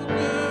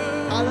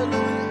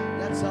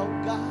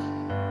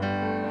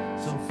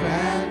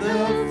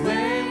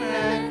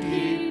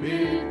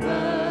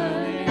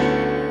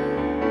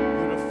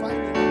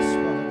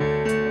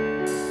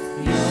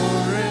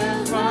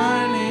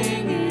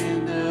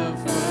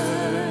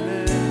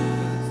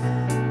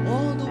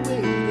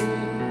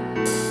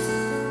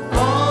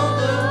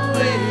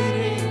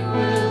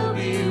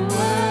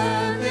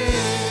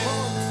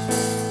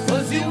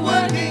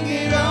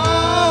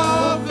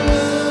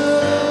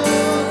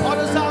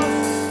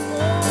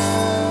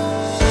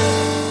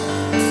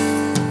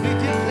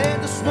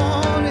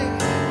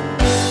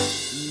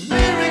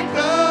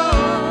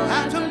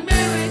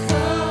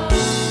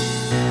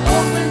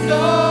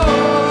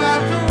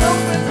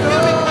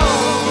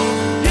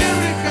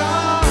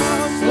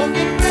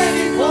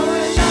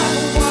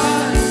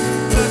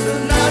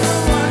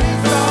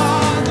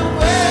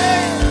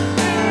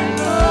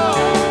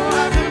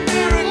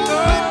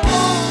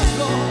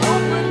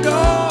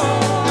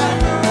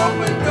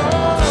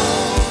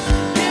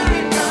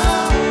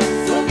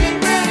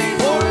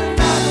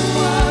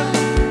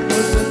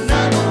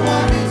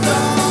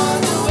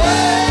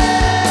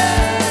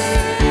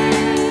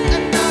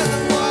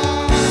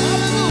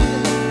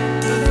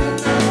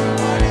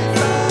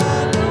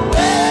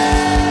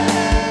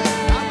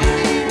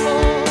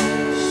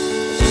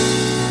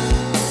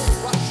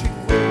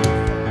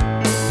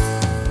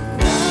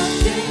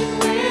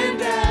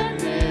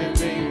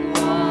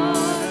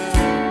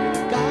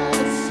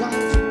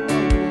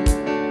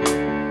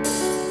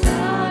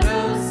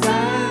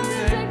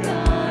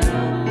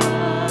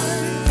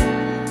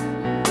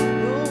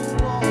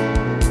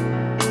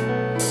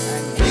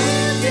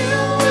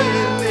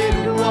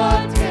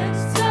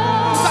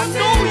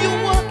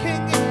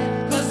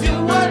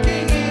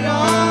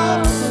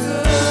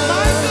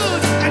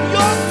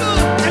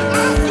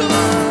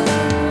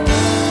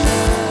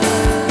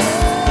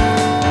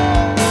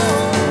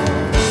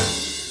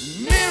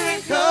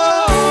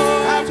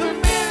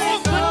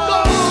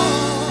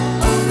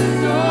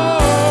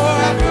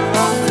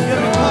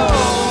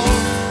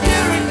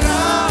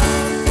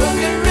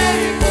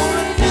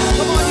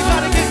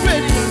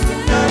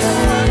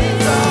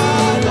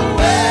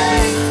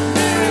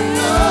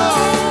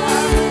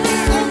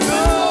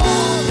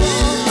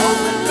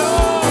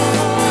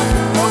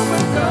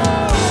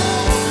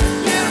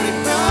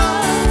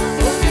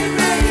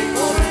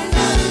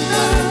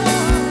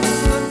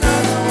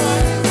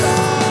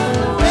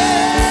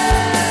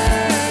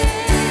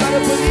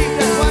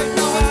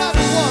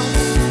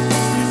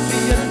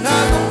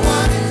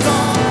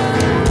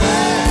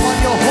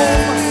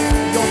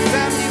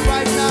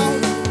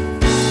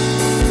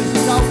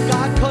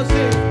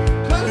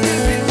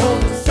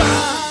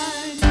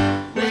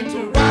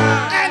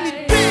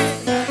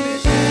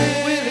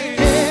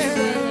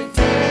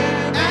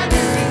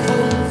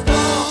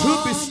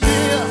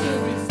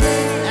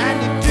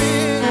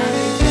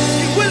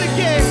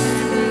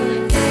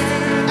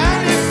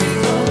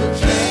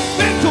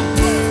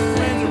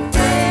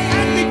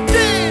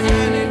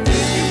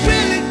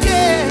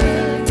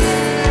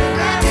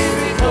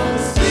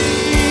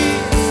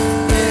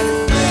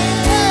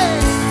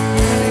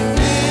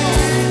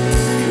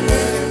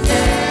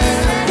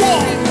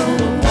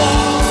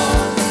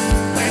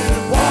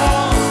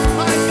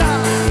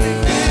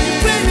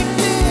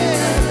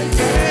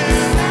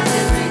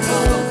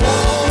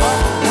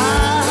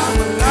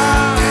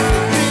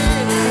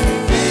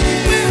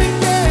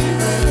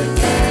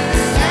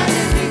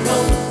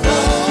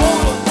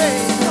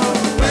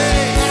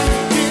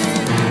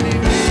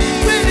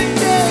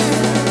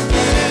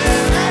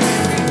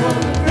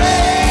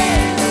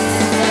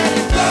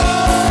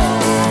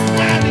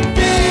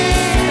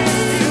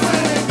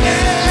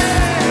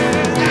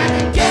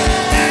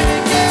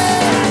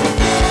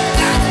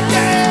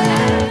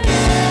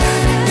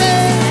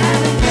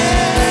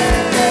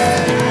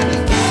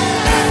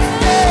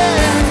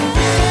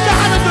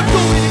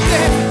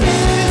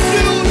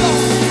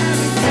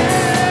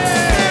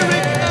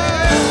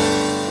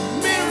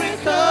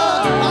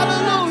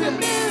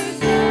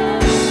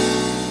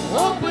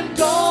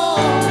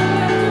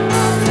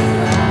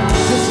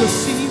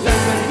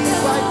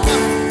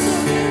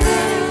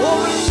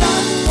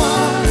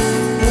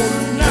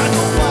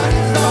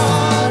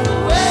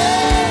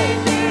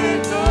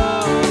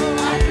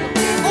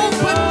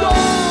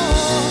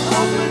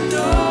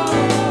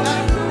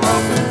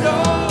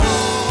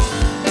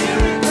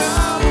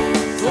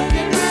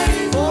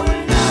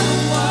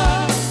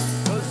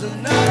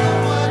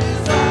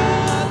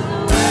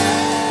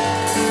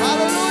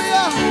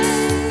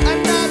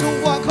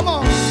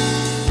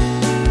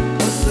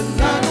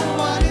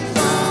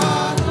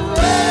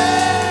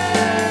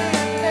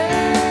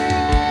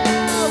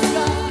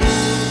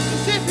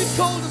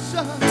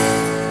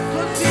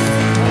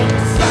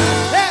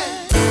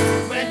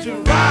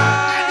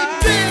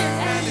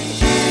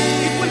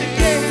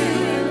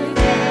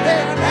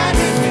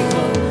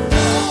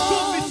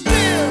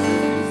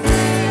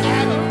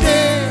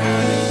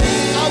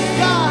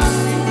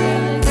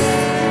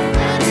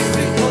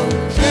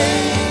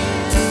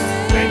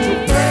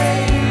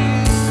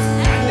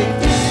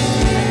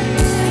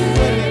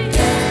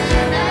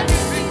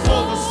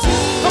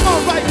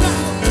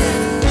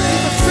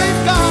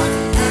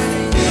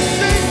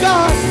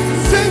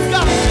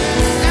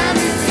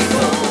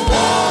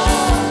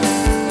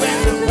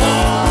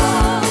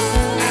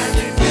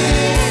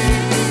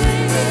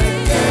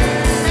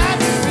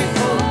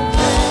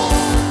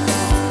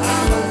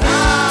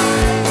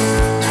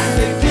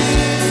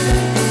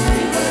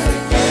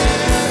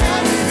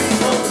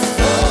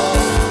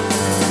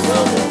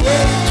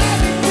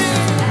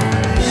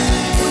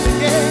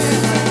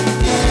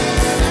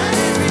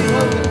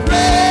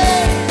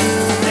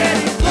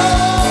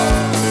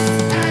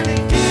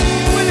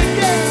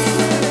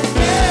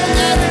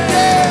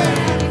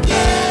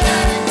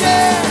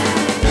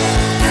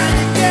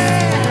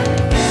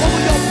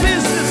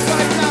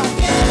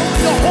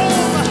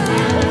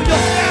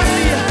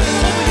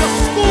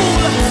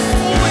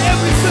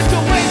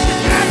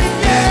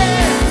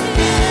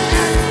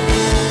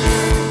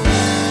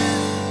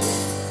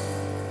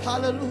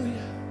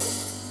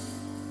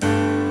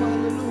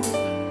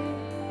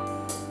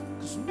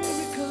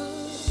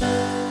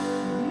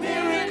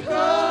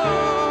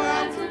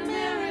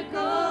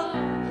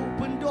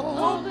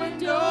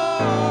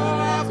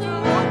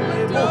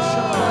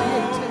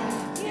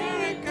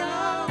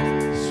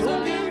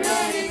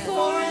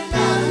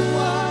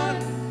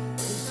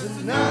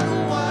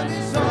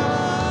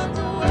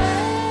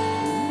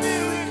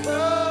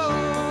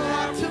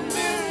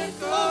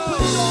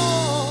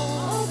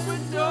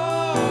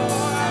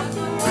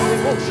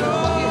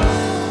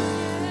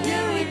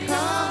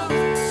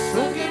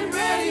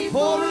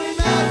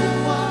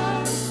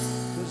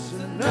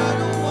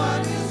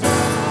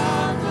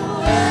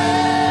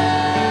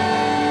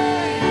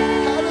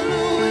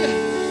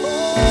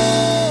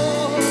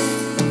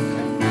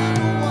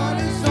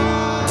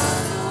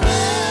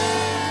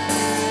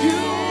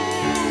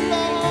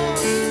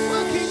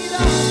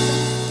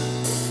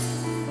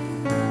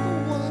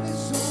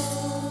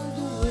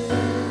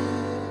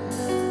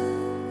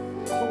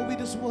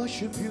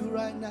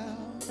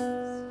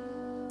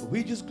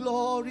We just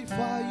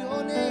glorify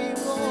your name,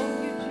 Lord.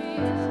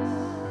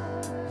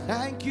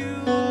 Thank you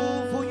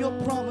for your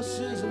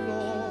promises,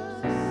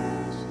 Lord.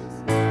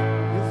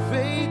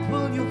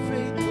 You're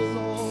faithful,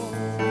 Lord.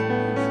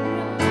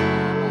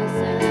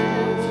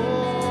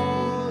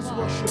 Oh, let's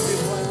worship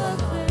him right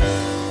now.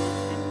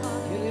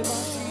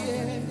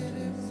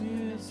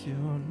 Is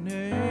your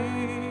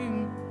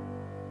name,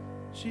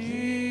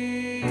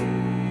 Jesus?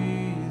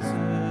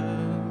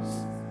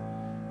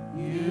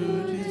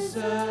 You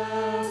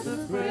deserve the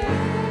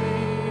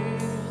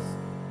praise.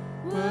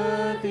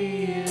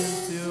 Worthy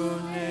is your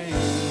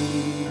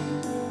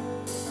name.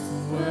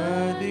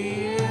 Worthy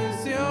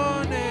is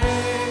your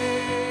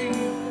name,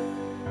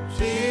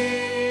 Jesus.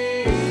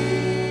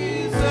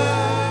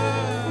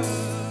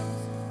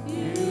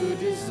 You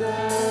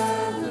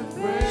deserve the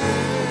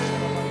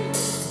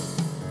praise.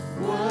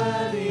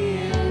 Worthy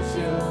is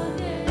your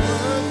name.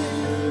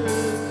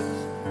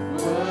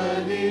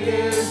 Worthy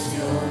is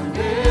your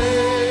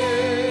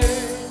name,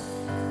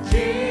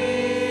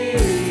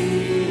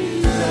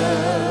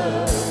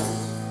 Jesus.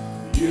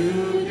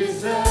 You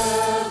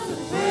deserve the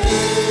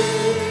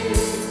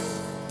praise.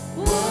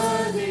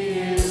 Worthy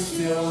is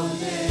your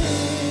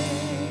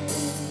name.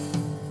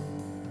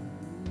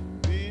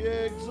 Be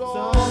exalted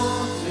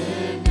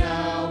Exalted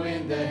now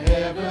in the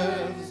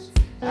heavens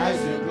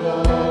as your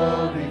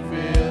glory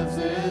fills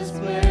this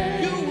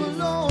place. You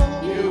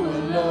alone, You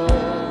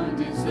alone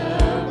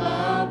deserve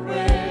our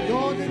praise.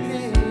 you're the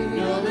name.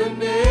 You're the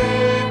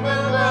name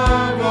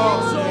above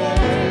all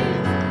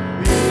names.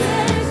 Be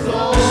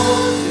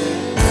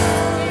exalted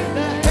now in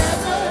the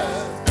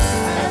heavens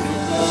as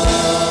your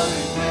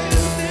glory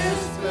fills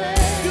this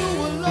place. You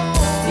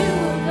alone, You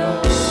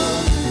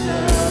alone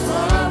deserve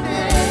our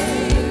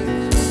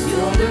praise.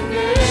 You're the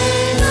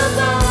name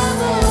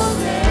above all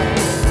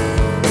names.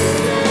 Be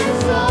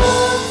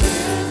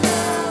exalted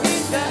now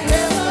in the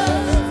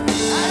heavens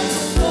as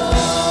your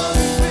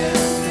glory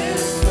fills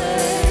this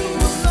place. You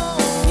alone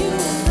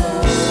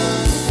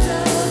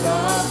deserve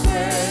our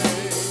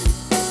praise.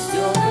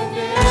 You're the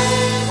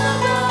name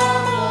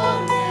above all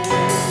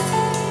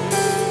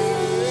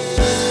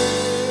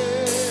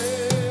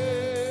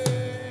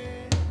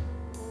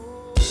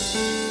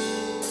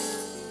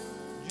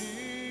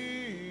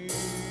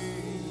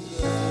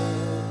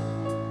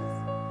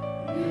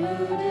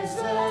You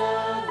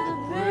deserve the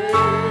praise.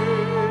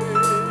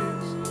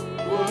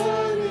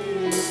 Worthy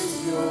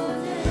is your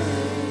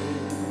name.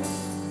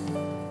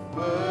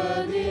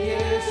 Worthy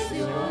is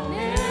your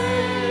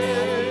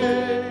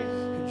name,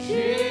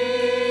 Jesus.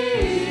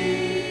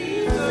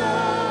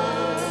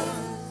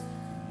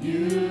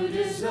 You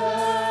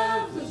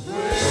deserve the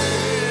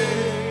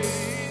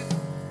praise.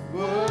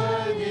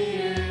 Worthy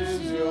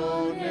is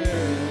your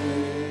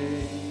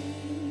name.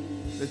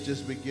 Let's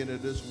just begin to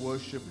just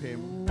worship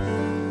him.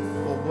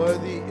 For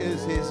worthy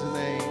is his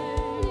name.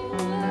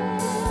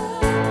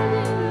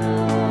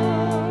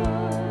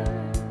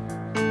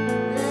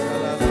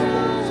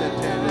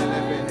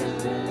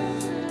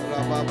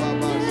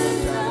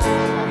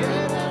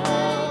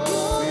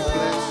 We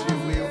bless you,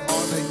 we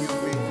honor you,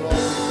 we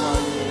glorify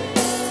your name.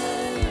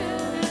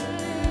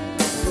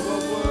 You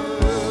are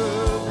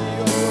worthy,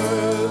 you are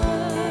worthy,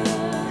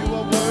 you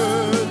are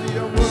worthy, you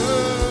are worthy, you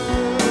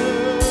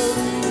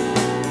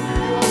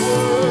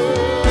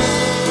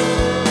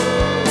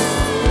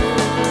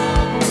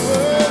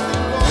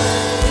are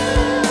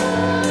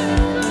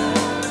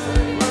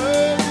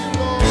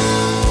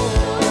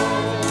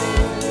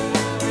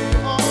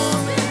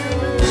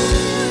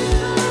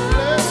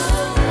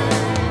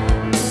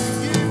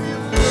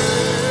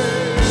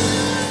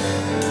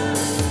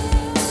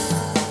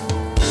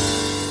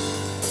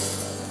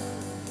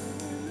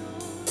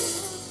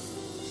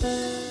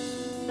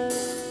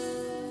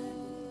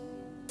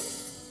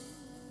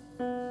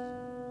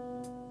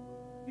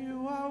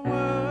You are worthy.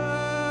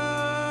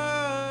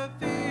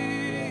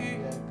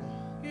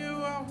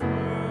 You are worthy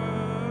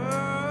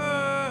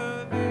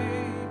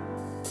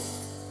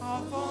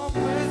of all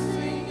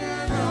blessing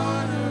and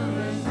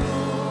honor and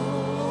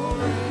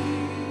glory.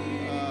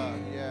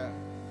 Yeah.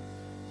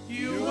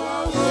 You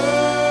are worthy.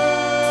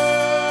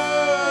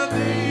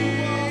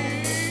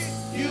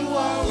 You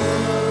are worthy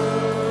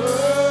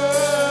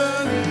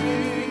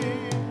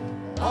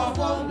of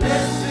all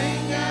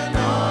blessing and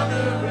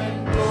honor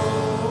and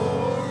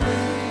glory.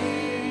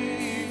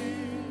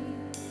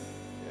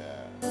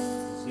 Yeah.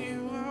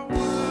 You are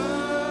worthy.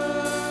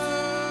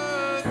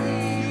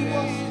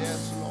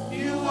 Yes, Lord.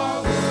 You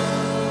are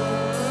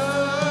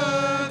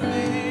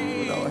worthy.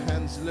 With our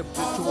hands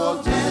lifted Of all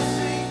towards you.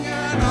 blessing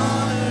and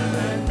honor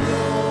and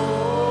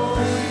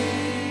glory.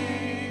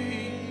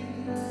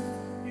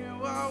 You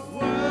are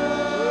worthy.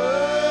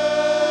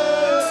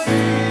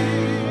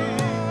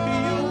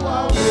 You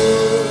are worthy.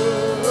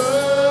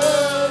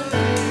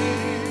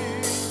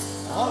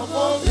 Of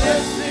all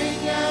blessing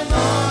and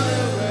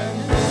honor and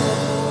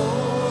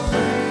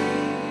glory.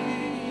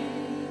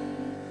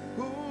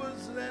 Who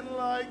is then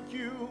like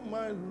you,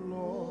 my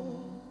Lord?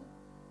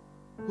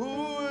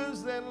 Who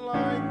is then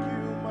like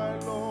you, my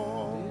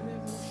Lord?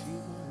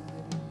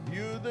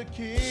 You the the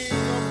King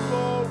of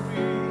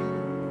glory.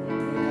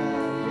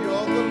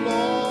 You're the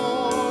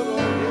Lord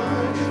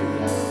Almighty.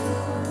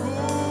 Who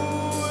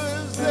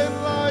is there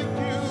like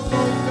you,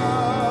 O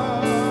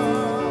God?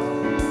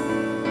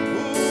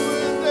 Who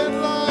is there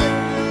like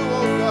you,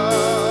 O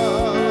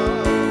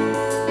God?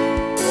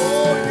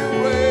 Oh, you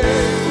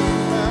reign in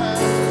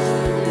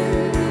majesty.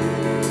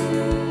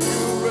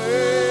 You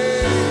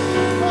reign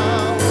in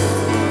power.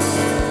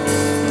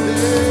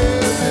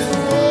 There is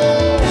no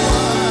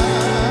one.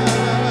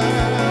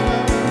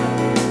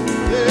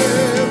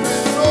 There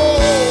is no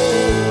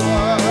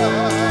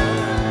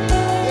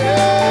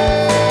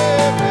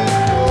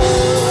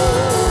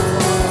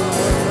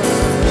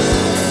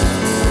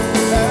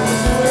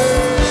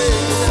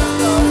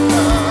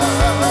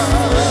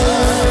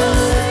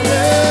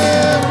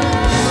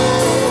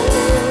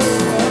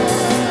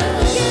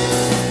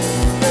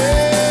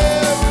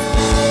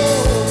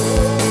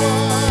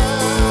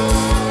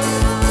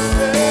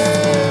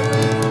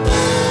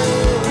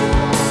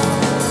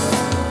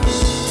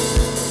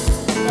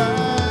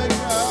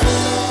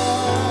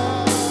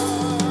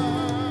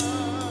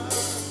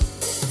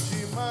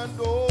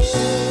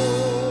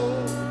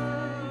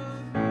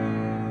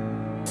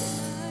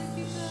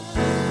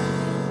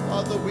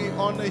Father, we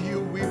honor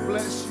you, we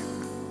bless you.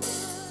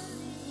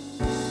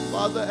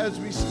 Father, as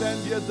we stand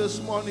here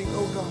this morning,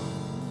 oh God,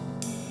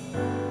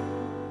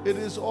 it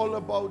is all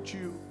about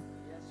you.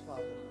 Yes,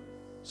 Father.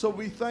 So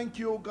we thank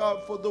you, oh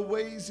God, for the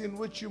ways in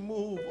which you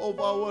move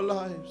over our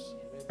lives.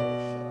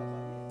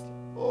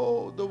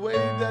 Oh, the way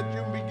that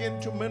you begin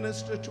to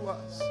minister to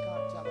us.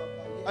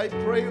 I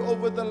pray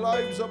over the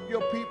lives of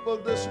your people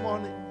this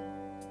morning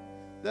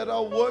that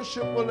our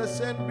worship will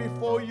ascend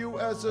before you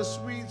as a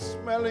sweet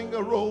smelling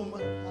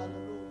aroma.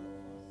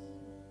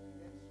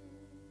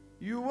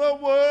 You are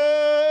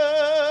worthy.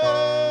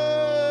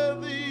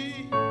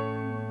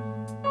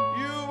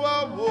 You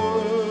are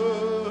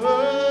worthy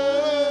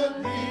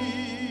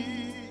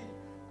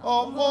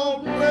of all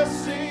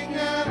blessing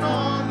and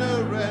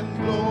honor and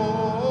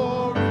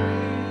glory.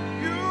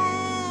 You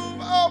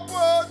are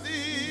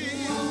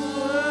worthy.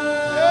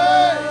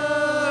 Hey.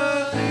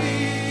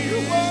 You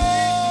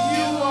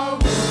are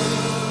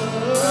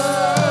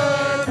worthy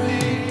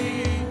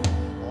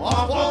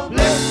of all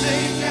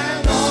blessing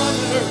and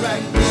honor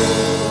and glory.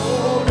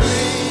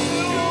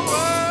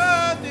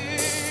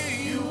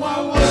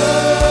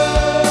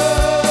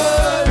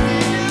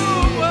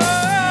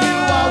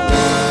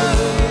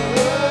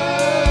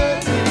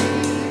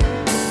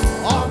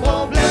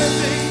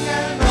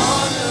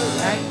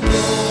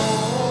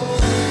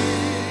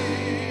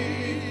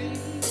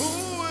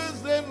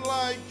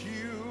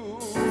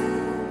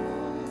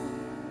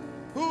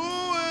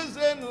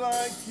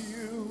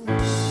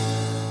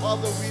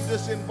 Father, we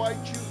just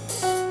invite you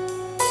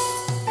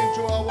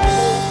into our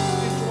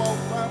homes, into our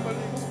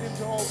families,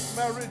 into our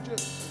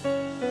marriages,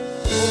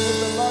 over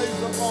the lives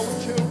of our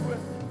children.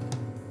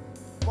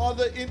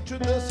 Father, into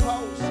this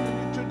house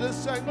and into this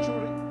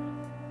sanctuary.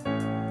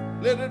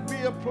 Let it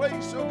be a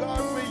place, oh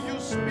God, where you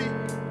speak.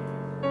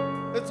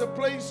 It's a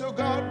place, oh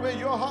God, where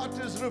your heart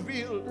is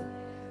revealed.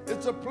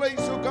 It's a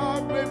place, oh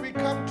God, where we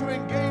come to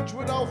engage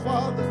with our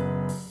Father.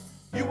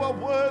 You are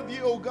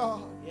worthy, oh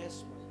God.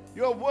 Yes,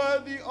 you are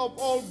worthy of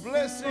all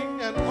blessing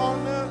and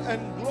honor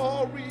and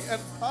glory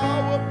and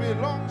power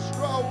belongs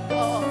to our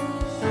God.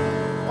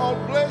 All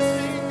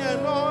blessing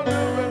and honor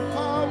and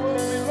power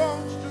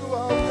belongs to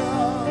our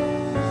God.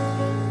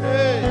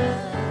 Hey,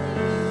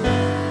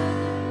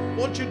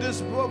 won't you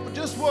just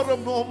for a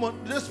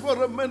moment, just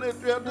for a minute,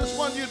 I just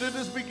want you to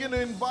just begin to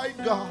invite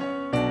God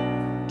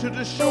to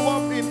just show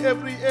up in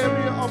every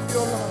area of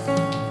your life.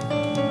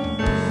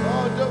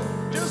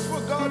 Just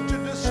for God to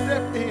just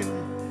step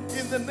in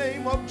the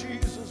name of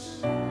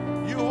Jesus.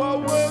 You are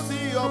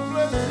worthy of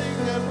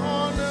blessing and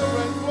honor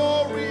and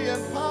glory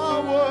and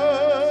power.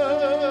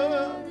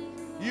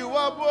 You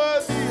are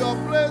worthy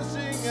of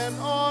blessing and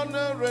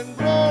honor and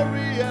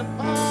glory and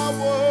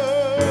power.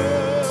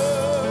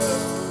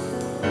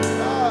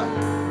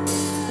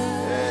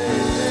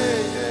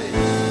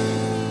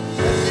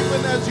 And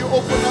even as you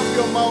open up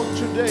your mouth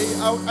today,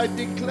 I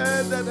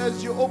declare that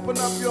as you open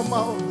up your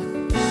mouth,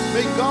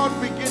 may God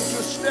begin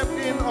to step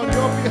in on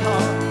your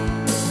behalf.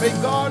 May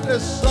God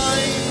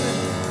assign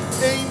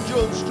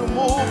angels to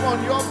move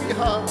on your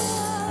behalf.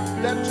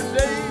 That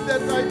today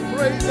that I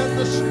pray that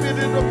the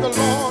Spirit of the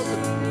Lord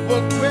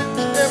will quench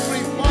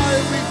every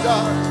fiery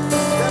dart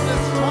that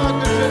is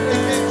targeted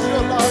against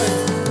your life.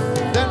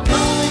 That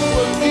nothing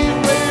will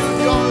derail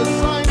your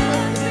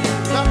assignment.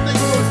 Nothing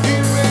will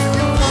derail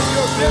you from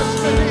your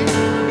destiny.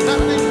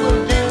 Nothing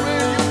will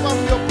derail you from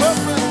your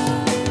purpose.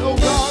 Oh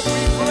God,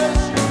 we bless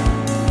you.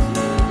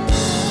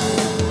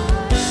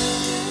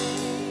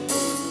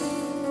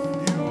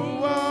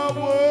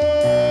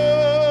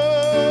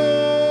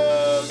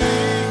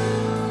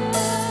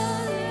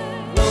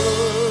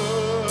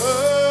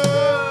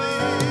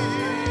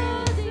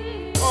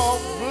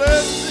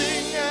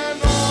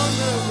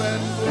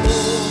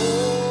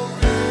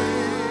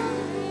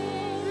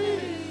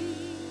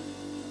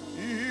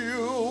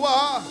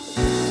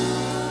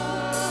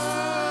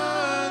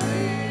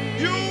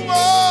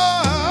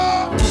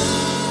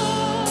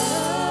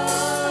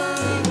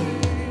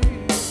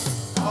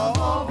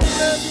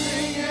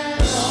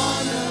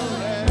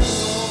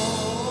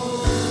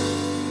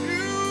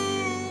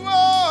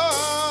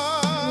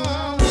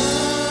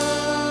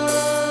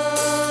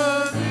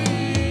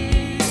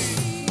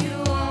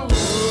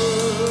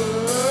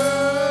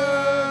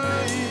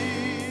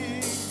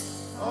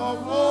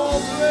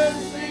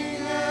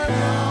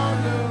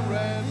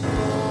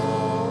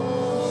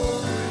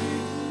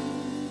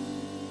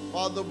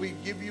 Father, we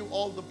give you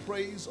all the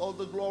praise, all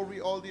the glory,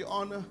 all the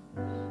honor,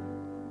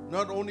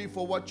 not only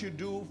for what you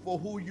do, for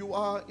who you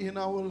are in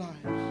our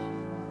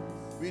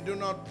lives. We do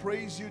not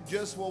praise you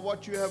just for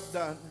what you have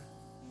done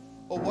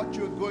or what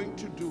you're going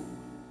to do,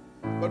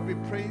 but we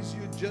praise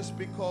you just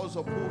because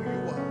of who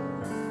you are.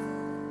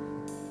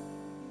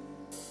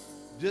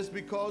 Just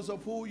because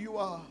of who you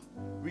are,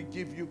 we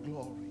give you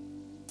glory.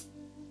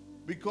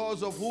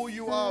 Because of who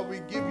you are, we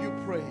give you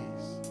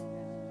praise.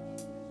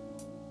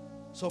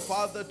 So,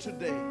 Father,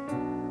 today,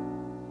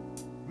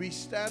 we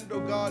stand, oh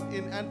God,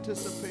 in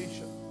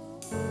anticipation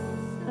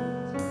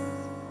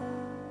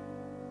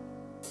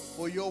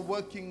for your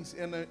workings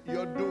and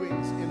your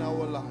doings in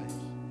our lives.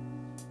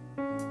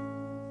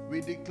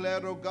 We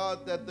declare, oh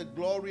God, that the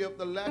glory of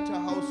the latter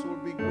house will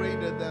be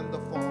greater than the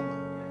former.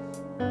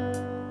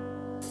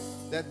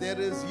 That there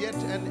is yet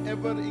an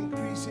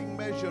ever-increasing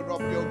measure of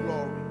your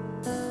glory.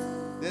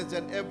 There's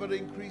an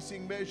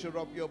ever-increasing measure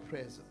of your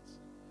presence.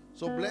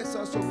 So bless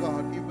us, oh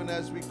God, even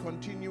as we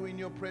continue in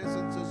your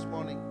presence this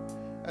morning.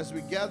 As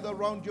we gather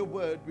around your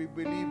word, we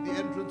believe the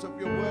entrance of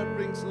your word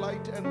brings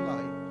light and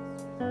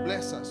life.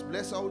 Bless us.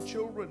 Bless our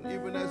children,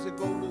 even as they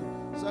go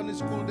to Sunday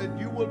school, that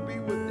you will be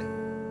with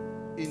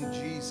them. In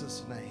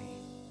Jesus' name.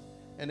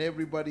 And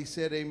everybody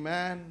said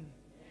amen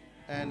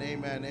and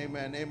amen,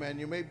 amen, amen.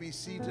 You may be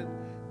seated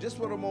just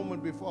for a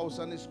moment before our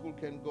Sunday school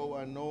can go.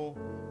 I know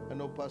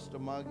Pastor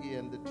Maggie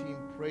and the team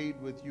prayed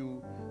with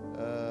you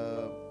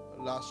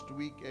last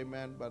week,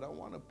 amen. But I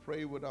want to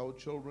pray with our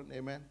children,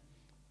 amen.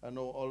 I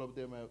know all of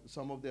them,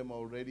 some of them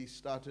already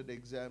started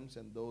exams,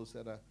 and those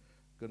that are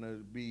going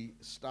to be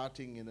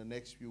starting in the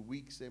next few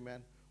weeks,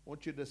 amen. I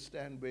want you to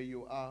stand where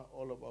you are,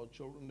 all of our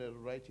children that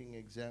are writing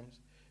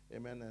exams,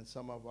 amen, and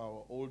some of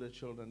our older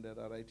children that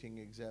are writing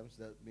exams.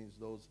 That means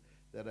those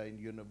that are in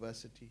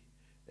university,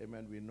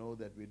 amen. We know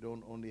that we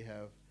don't only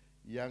have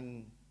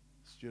young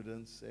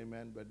students,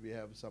 amen, but we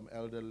have some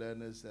elder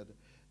learners,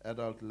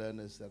 adult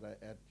learners that are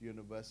at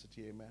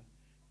university, amen,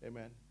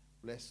 amen.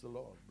 Bless the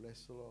Lord,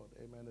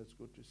 amen. It's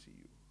good to see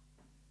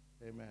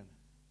you, amen.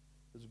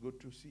 It's good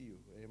to see you,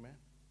 amen.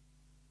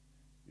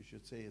 You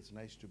should say it's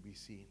nice to be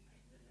seen,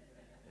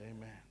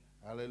 amen.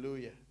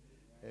 Hallelujah,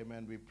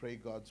 amen. We pray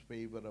God's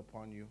favor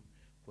upon you.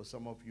 For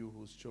some of you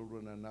whose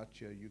children are not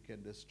here, you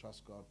can just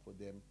trust God for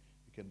them.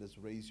 You can just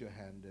raise your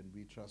hand, and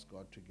we trust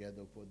God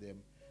together for them,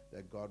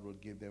 that God will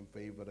give them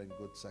favor and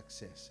good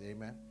success.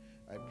 Amen.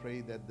 I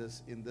pray that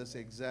in this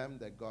exam,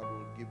 that God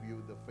will give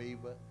you the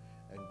favor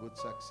and good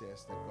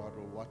success, that God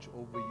will watch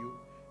over you.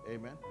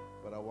 Amen.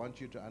 But I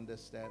want you to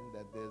understand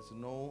that there's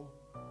no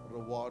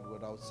reward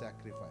without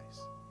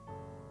sacrifice.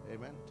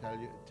 Amen.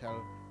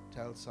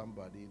 Tell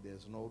somebody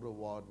there's no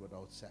reward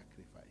without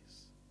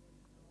sacrifice.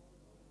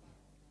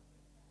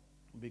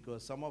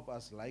 Because some of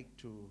us like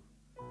to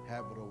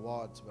have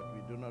rewards, but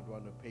we do not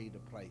want to pay the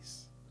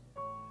price.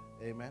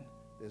 Amen.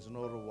 There's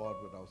no reward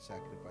without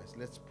sacrifice.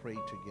 Let's pray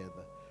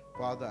together.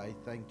 Father, I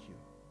thank you.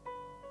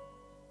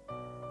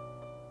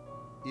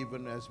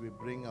 Even as we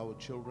bring our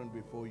children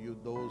before you,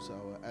 those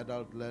our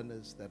adult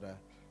learners that are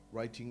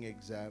writing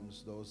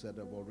exams, those that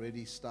have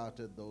already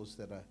started, those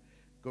that are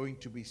going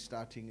to be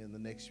starting in the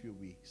next few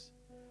weeks.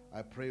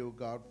 I pray, oh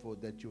God, for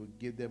that you will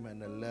give them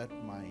an alert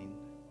mind.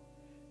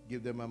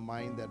 Give them a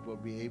mind that will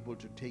be able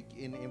to take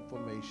in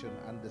information,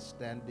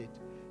 understand it,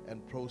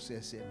 and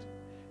process it.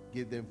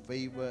 Give them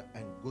favor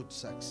and good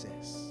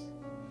success.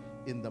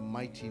 In the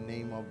mighty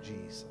name of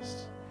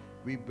Jesus.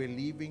 We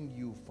believe in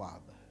you,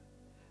 Father,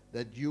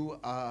 that you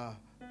are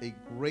a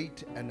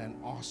great and an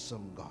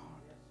awesome God.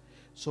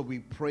 So we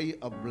pray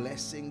a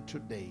blessing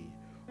today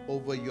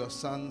over your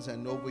sons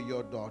and over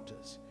your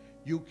daughters.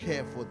 You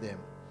care for them.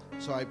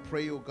 So I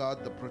pray, oh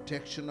God, the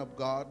protection of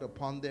God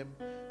upon them.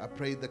 I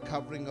pray the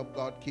covering of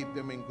God, keep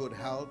them in good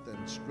health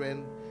and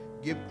strength.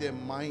 Give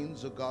them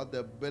minds, oh God, the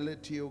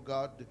ability, oh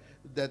God,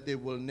 that they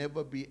will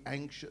never be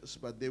anxious,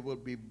 but they will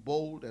be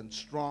bold and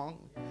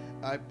strong.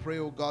 I pray,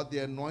 oh God, the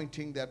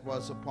anointing that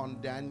was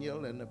upon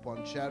Daniel and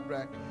upon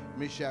Shadrach,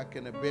 Meshach,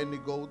 and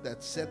Abednego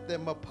that set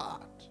them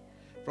apart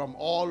from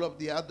all of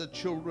the other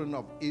children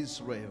of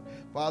Israel.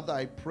 Father,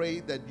 I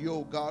pray that you,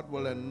 oh God,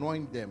 will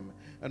anoint them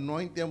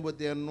with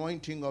the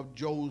anointing of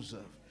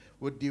Joseph,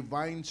 with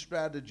divine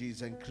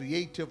strategies and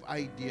creative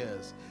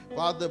ideas.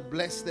 Father,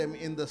 bless them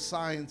in the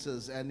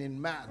sciences and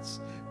in maths.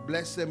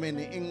 Bless them in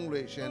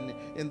English and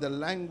in the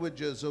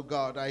languages, oh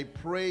God. I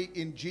pray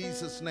in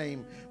Jesus'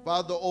 name,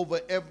 Father, over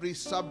every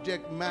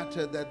subject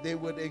matter that they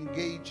would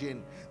engage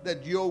in,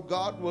 that you, oh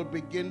God, will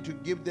begin to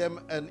give them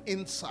an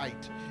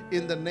insight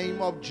in the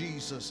name of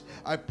Jesus.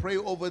 I pray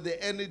over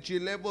the energy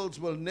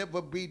levels will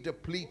never be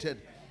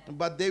depleted,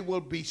 but they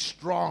will be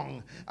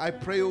strong. I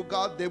pray, oh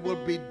God, they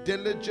will be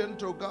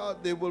diligent, oh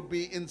God. They will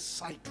be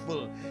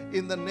insightful.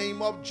 In the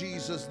name of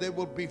Jesus, they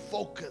will be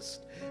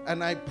focused.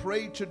 And I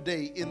pray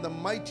today in the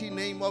mighty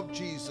name of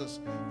Jesus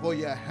for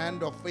your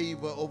hand of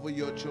favor over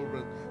your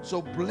children.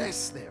 So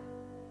bless them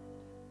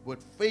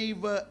with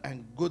favor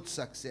and good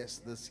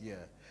success this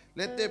year.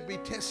 Let there be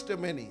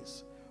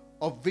testimonies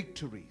of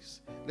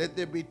victories. Let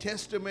there be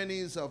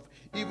testimonies of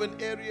even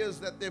areas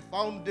that they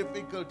found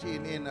difficulty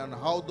in and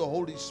how the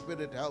Holy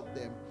Spirit helped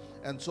them.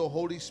 And so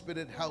Holy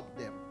Spirit, help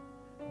them.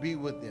 Be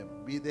with them.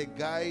 Be their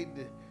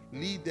guide.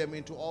 Lead them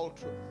into all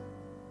truth.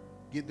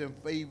 Give them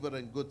favor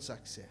and good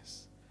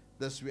success.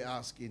 This we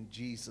ask in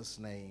Jesus'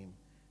 name.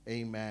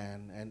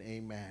 Amen and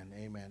amen.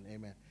 Amen.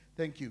 Amen.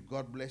 Thank you.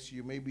 God bless you.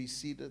 You may be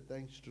seated.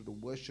 Thanks to the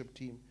worship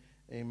team.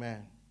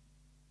 Amen.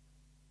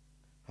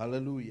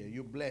 Hallelujah.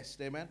 You're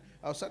blessed. Amen.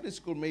 Our Sunday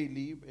school may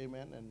leave.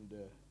 Amen. And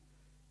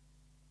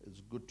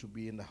it's good to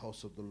be in the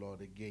house of the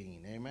Lord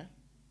again. Amen.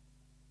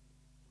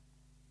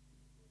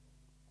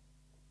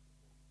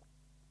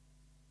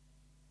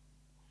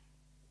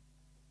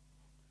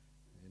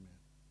 Amen.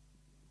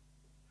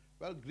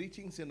 Well,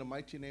 greetings in the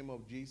mighty name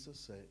of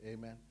Jesus.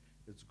 Amen.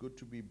 It's good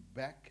to be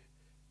back,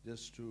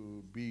 just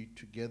to be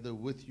together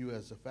with you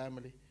as a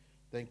family.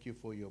 Thank you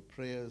for your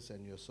prayers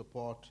and your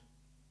support.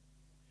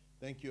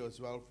 Thank you as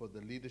well for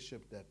the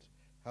leadership that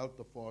held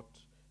the fort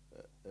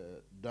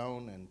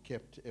down and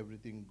kept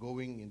everything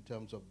going in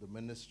terms of the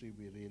ministry.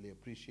 We really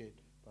appreciate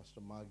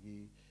Pastor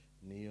Maggie,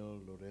 Neil,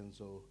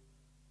 Lorenzo,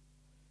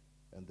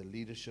 and the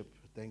leadership.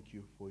 Thank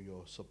you for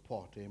your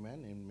support,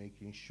 amen, in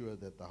making sure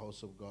that the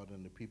house of God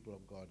and the people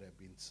of God have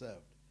been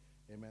served.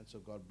 Amen. So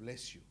God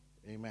bless you.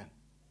 Amen.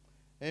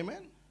 Amen.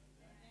 Amen.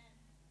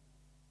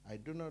 I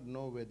do not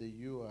know whether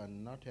you are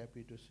not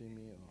happy to see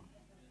me or...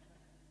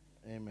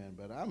 Amen.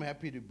 But I'm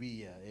happy to be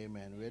here.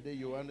 Amen. Whether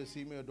you want to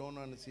see me or don't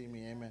want to see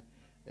me. Amen.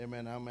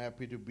 Amen. I'm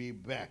happy to be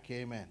back.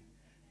 Amen.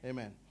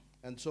 Amen.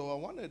 And so I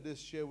wanted to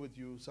share with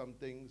you some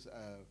things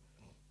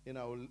in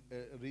our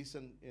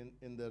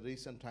in the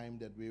recent time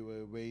that we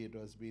were away. It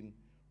has been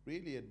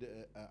really an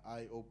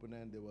eye-opener,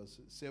 and there was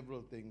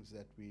several things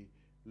that we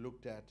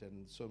looked at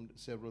and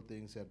several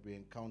things that we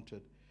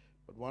encountered.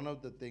 But one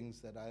of the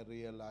things that I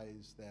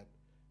realized that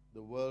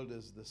the world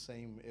is the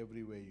same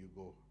everywhere you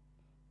go.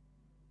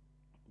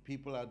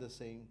 People are the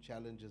same,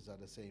 challenges are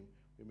the same.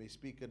 We may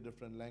speak a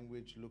different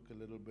language, look a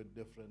little bit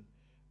different,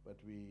 but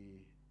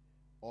we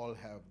all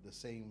have the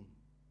same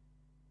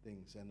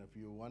things. And if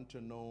you want to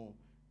know,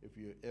 if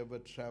you ever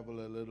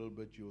travel a little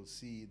bit, you'll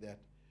see that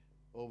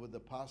over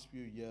the past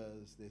few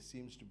years, there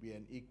seems to be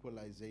an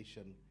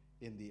equalization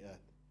in the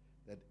earth,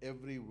 that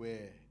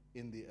everywhere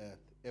in the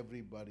earth,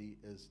 everybody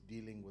is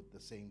dealing with the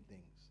same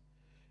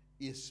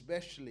things,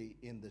 especially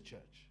in the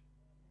church.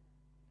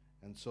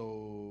 And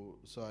so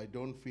I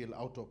don't feel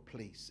out of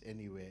place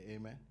anywhere,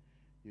 amen?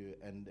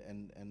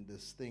 And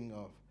this thing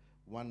of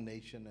one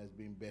nation as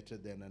being better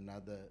than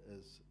another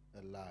is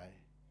a lie.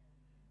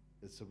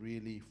 It's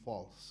really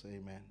false,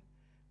 amen?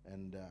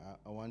 And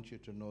I want you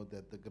to know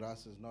that the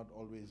grass is not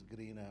always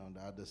greener on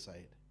the other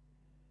side.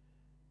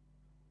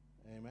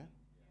 Amen?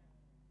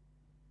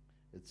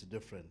 It's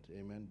different,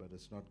 amen, but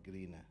it's not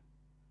greener.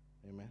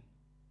 Amen?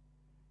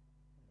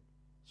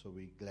 So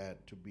we're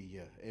glad to be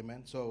here.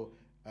 Amen? So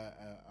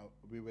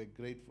we're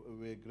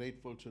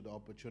grateful to the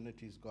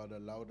opportunities God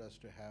allowed us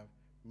to have.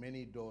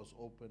 Many doors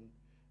opened,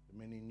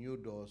 many new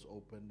doors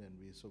opened, and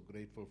we're so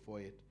grateful for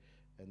it.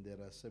 And there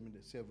are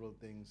several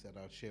things that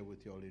I'll share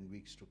with you all in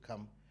weeks to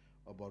come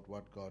about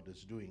what God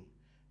is doing.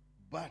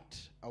 But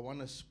I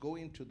want to go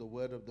into the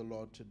word of the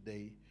Lord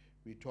today.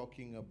 We're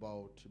talking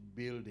about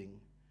building.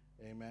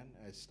 Amen.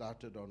 I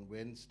started on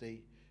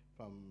Wednesday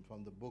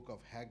from the book of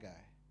Haggai.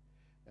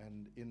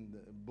 And in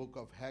the book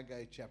of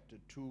Haggai, chapter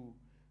 2,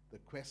 the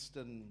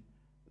question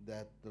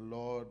that the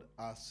Lord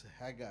asked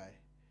Haggai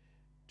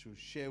to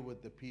share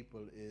with the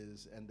people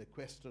is, and the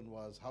question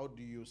was, how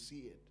do you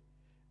see it?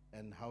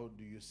 And how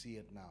do you see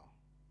it now?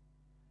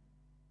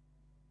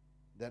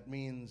 That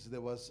means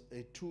there was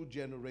two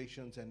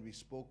generations, and we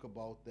spoke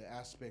about the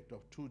aspect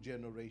of two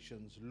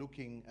generations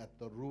looking at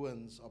the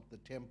ruins of the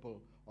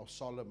temple of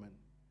Solomon.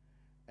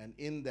 And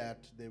in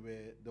that,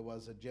 there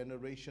was a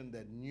generation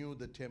that knew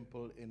the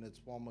temple in its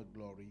former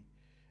glory,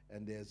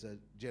 and there's a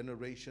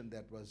generation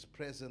that was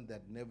present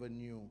that never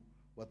knew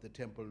what the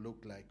temple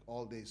looked like.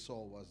 All they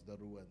saw was the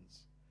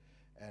ruins.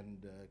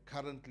 And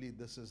currently,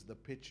 this is the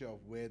picture of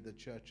where the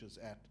church is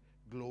at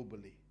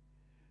globally.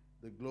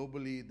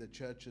 Globally, the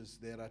churches,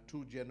 there are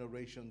two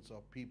generations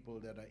of people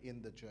that are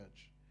in the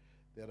church.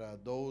 There are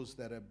those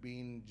that have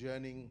been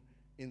journeying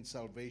in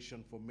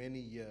salvation for many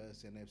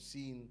years and have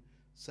seen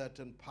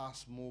certain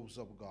past moves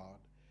of God.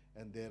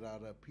 And there are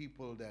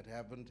people that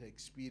haven't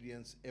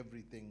experienced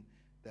everything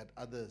that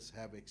others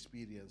have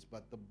experienced.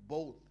 But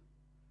both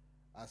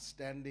are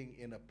standing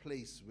in a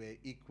place where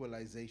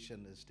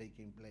equalization is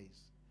taking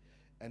place.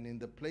 And in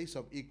the place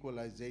of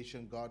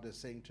equalization, God is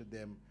saying to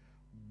them,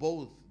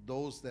 both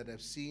those that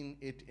have seen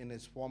it in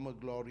its former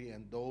glory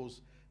and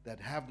those that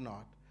have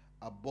not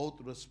are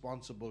both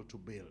responsible to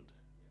build.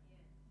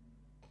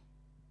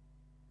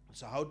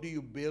 So how do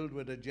you build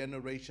with a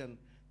generation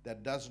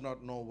that does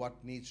not know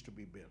what needs to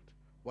be built,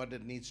 what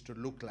it needs to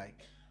look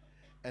like?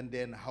 And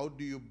then how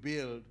do you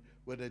build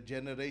with a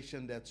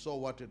generation that saw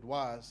what it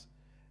was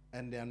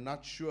and they're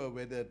not sure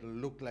whether it will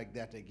look like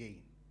that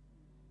again?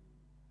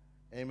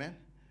 Amen?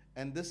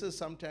 And this is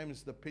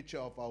sometimes the picture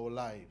of our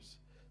lives.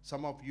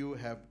 Some of you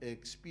have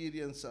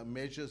experienced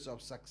measures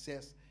of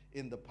success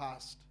in the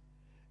past,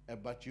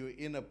 but you're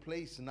in a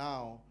place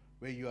now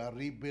where you are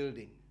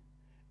rebuilding,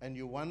 and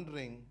you're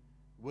wondering,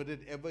 would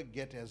it ever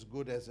get as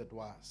good as it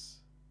was?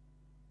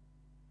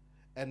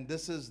 And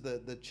this is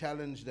the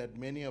challenge that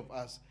many of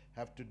us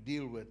have to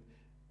deal with.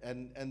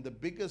 And the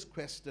biggest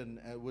question,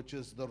 which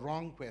is the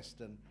wrong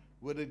question,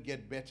 would it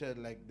get better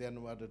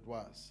than what it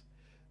was?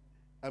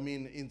 I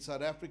mean, in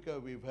South Africa,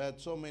 we've heard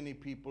so many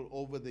people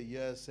over the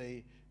years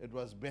say it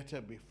was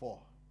better before.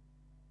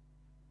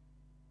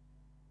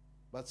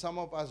 But some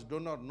of us do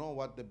not know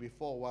what the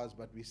before was,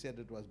 but we said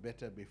it was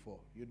better before.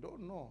 You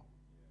don't know.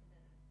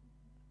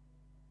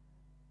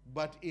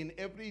 But in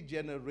every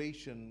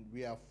generation,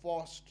 we are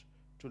forced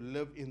to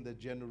live in the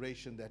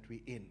generation that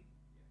we're in.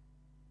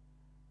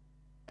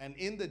 And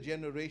in the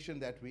generation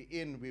that we're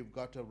in, we've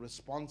got a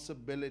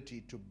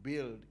responsibility to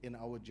build in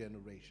our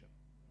generation.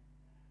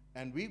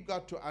 And we've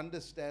got to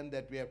understand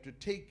that we have to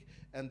take,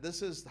 and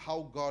this is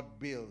how God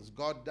builds.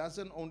 God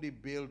doesn't only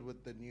build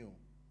with the new.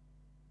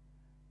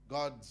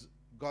 God's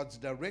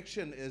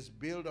direction is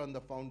build on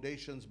the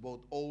foundations, both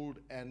old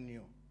and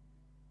new.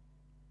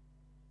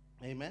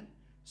 Amen?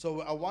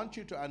 So I want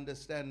you to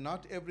understand,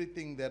 not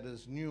everything that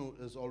is new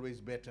is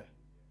always better.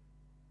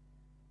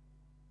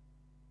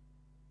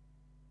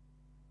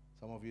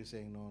 Some of you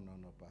saying, no,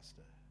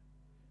 Pastor.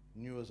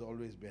 New is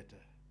always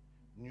better.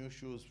 New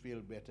shoes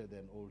feel better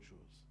than old shoes.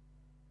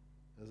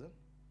 Is it?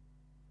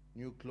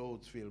 New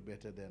clothes feel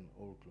better than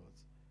old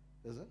clothes.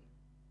 Is it?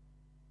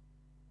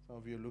 Some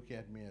of you look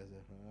at me as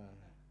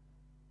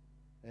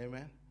if,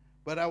 amen.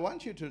 But I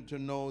want you to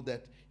know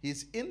that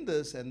He's in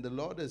this, and the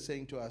Lord is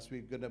saying to us,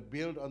 we're going to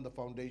build on the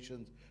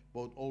foundations,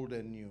 both old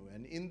and new.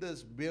 And in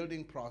this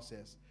building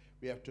process,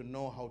 we have to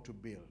know how to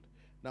build.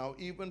 Now,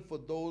 even for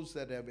those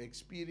that have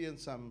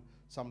experienced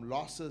some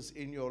losses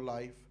in your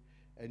life,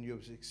 and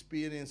you've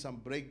experienced some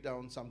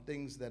breakdowns, some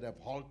things that have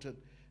halted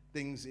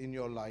things in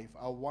your life,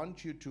 I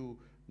want you to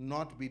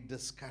not be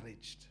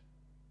discouraged,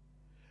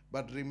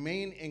 but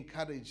remain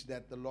encouraged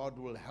that the Lord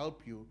will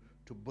help you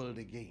to build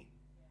again.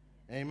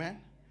 Amen?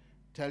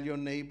 Tell your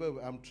neighbor,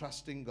 I'm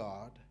trusting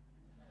God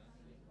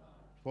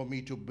for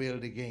me to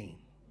build again.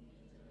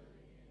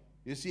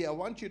 You see, I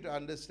want you to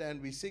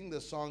understand, we sing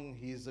the song,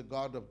 He is the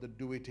God of the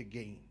do it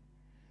again.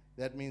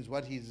 That means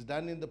what He's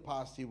done in the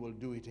past, He will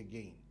do it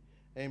again.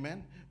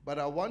 Amen? But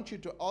I want you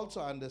to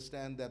also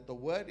understand that the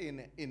word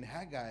in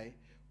Haggai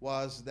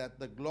was that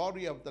the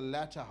glory of the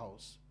latter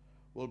house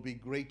will be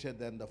greater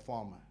than the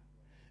former.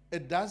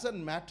 It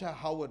doesn't matter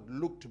how it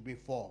looked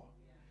before.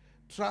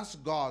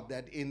 Trust God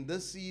that in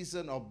this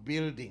season of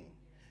building,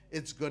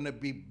 it's going to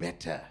be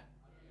better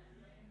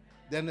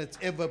than it's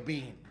ever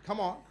been. Come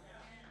on.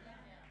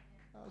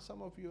 Now,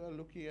 some of you are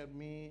looking at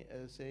me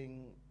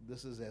saying,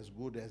 this is as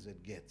good as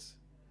it gets.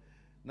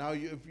 Now,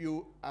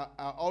 I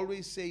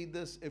always say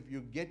this, if you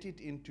get it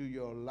into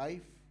your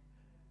life,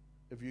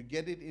 if you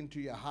get it into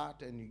your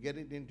heart and you get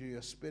it into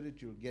your spirit,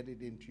 you'll get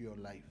it into your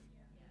life.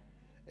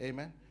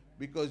 Amen?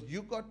 Because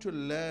you got to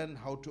learn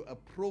how to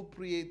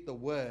appropriate the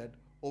word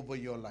over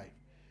your life.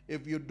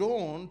 If you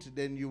don't,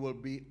 then you will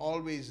be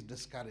always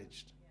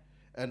discouraged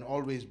and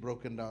always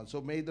broken down.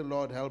 So may the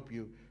Lord help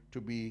you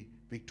to be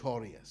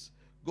victorious.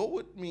 Go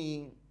with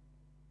me.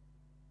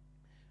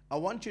 I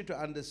want you to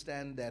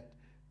understand that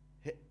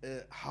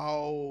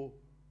how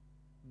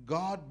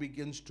God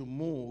begins to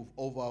move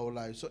over our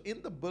lives. So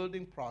in the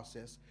building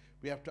process,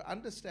 we have to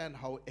understand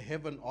how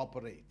heaven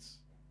operates.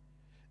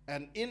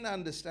 And in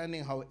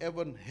understanding how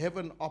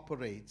heaven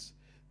operates,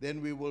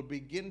 then we will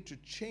begin to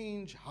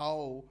change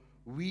how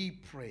we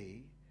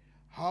pray,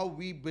 how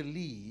we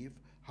believe,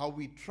 how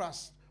we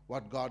trust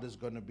what God is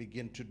going to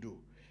begin to do.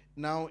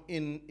 Now,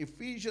 in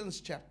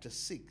Ephesians chapter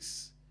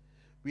 6,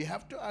 we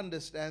have to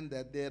understand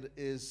that there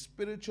is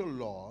spiritual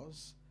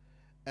laws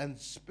and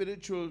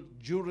spiritual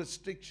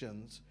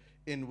jurisdictions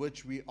in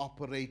which we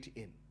operate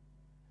in.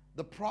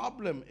 The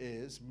problem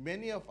is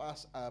many of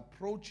us are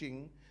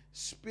approaching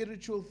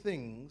spiritual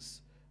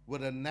things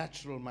with a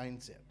natural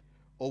mindset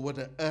or with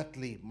an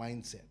earthly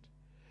mindset.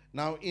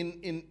 Now,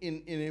 in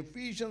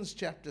Ephesians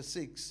chapter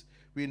 6,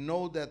 we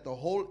know that the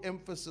whole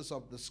emphasis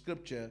of the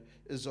scripture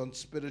is on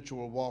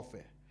spiritual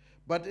warfare.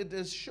 But it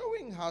is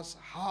showing us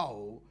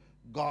how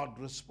God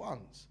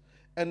responds.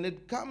 And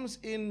it comes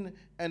in,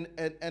 and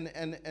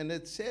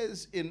it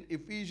says in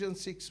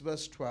Ephesians 6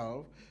 verse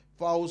 12,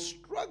 for our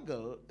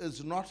struggle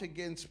is not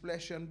against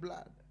flesh and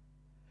blood,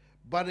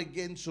 but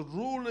against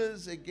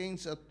rulers,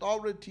 against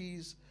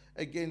authorities,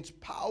 against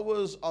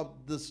powers of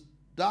this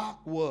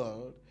dark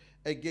world,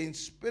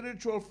 against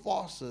spiritual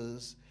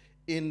forces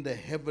in the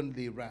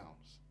heavenly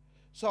realms.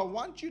 So I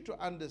want you to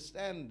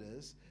understand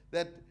this,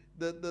 that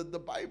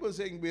the Bible is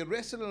saying we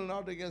wrestle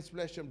not against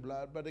flesh and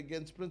blood, but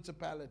against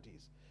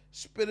principalities,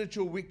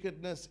 spiritual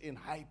wickedness in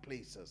high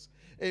places.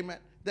 Amen.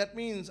 That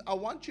means I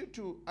want you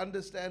to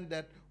understand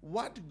that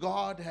what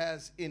God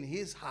has in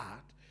His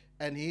heart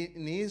and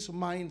in His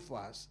mind for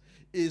us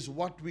is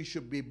what we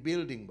should be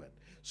building with.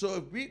 So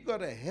if we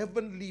got a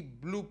heavenly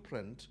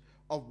blueprint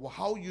of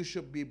how you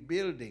should be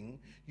building,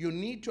 you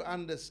need to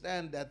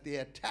understand that the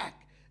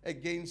attack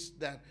against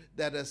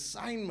that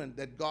assignment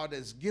that God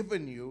has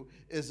given you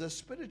is a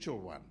spiritual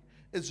one.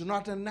 It's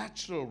not a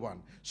natural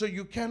one. So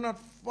you cannot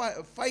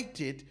fight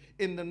it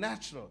in the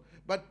natural.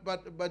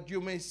 But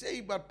you may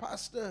say, but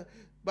Pastor,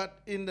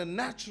 but in the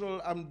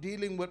natural, I'm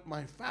dealing with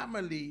my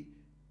family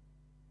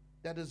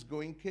that is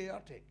going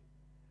chaotic.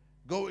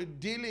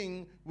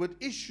 Dealing with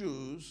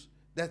issues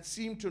that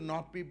seem to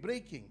not be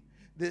breaking.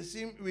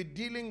 We're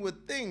dealing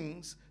with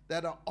things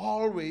that are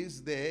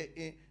always there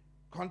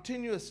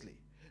continuously.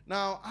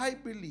 Now, I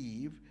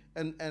believe,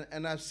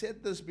 and I've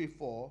said this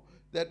before,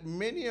 that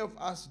many of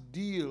us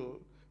deal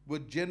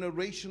with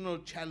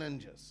generational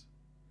challenges.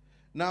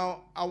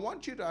 Now, I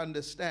want you to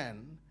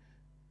understand,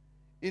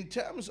 in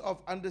terms of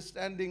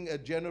understanding a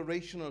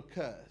generational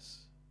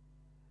curse,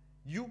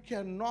 you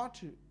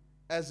cannot,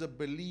 as a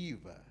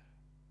believer,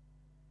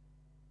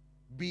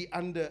 be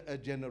under a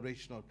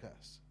generational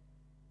curse.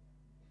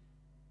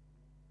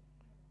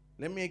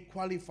 Let me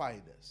qualify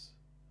this.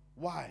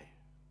 Why?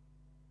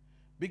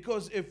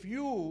 Because if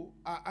you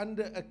are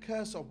under a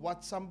curse of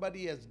what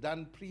somebody has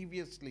done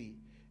previously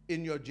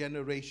in your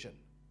generation,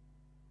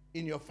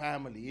 in your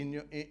family,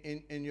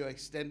 in your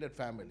extended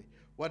family,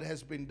 what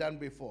has been done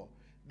before,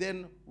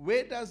 then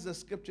where does the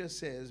scripture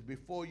says,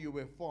 before you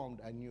were formed,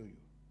 I knew you?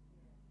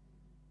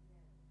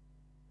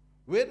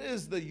 Where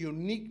is the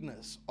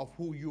uniqueness of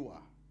who you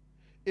are?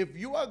 If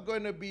you are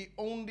going to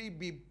only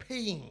be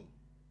paying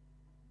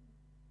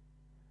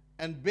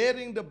and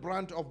bearing the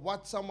brunt of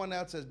what someone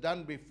else has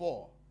done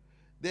before,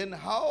 then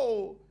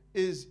how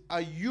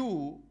are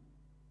you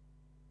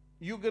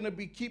going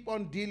to keep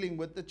on dealing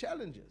with the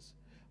challenges?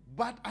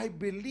 But I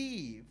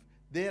believe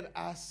there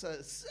are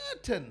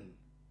certain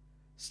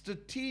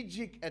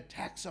strategic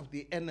attacks of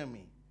the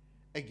enemy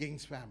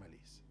against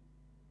families.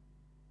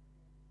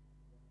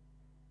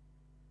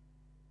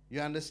 You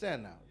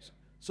understand now?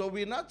 So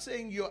we're not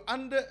saying you're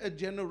under a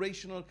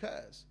generational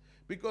curse,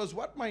 because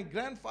what my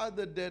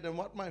grandfather did and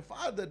what my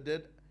father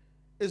did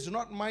is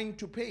not mine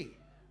to pay.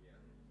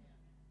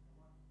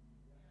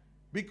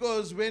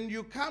 Because when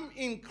you come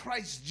in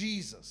Christ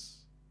Jesus,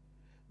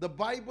 the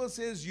Bible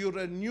says you're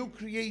a new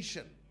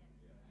creation.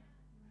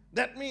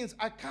 That means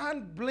I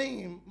can't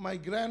blame my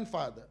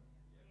grandfather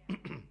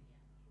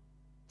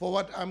for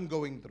what I'm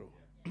going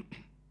through.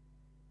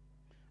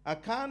 I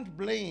can't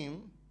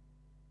blame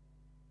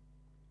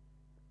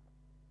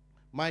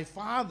my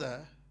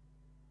father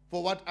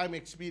for what I'm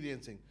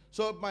experiencing.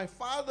 So if my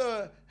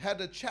father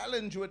had a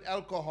challenge with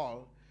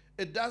alcohol,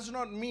 it does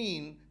not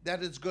mean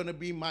that it's going to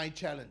be my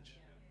challenge.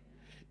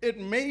 It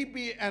may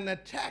be an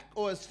attack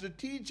or a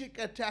strategic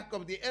attack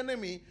of the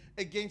enemy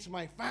against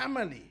my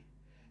family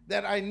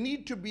that I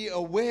need to be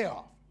aware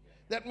of.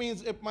 That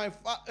means if my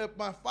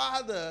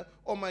father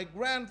or my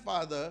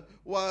grandfather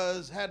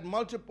had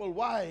multiple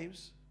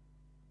wives,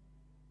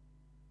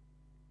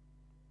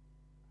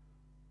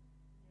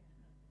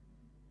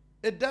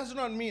 it does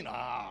not mean,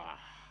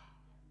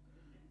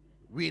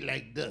 we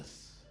like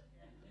this.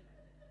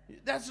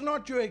 That's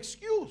not your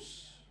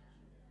excuse.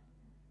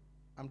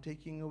 I'm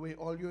taking away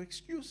all your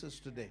excuses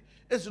today.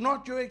 It's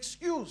not your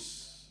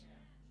excuse.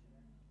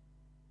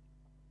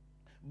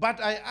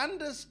 But I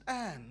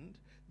understand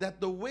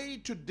that the way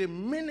to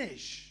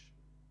diminish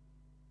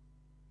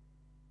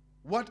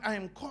what I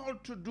am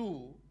called to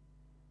do,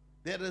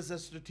 there is a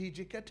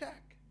strategic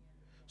attack.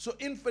 So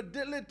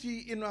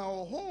infidelity in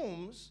our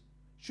homes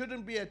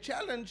shouldn't be a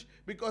challenge,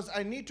 because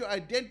I need to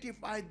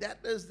identify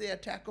that as the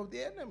attack of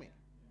the enemy.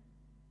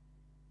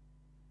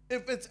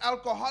 If it's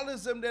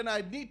alcoholism, then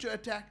I need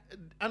to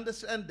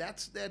understand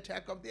that's the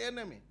attack of the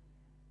enemy.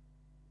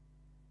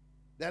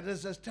 That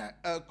is attack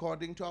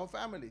according to our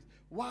families.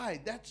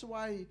 Why? That's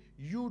why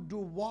you do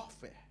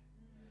warfare.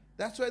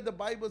 That's why the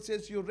Bible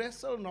says you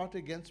wrestle not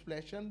against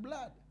flesh and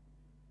blood,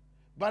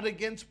 but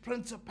against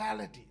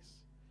principalities,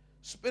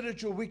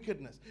 spiritual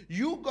wickedness.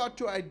 You got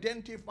to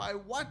identify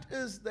what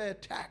is the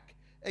attack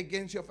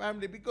against your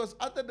family, because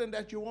other than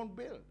that, you won't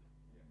build.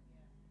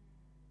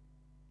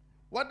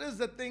 What is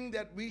the thing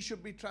that we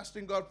should be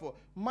trusting God for?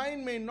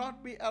 Mine may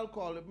not be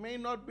alcohol, it may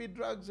not be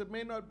drugs, it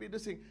may not be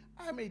this thing.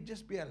 I may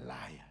just be a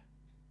liar.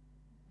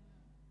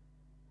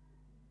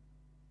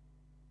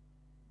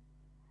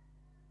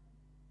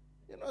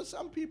 You know,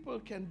 some people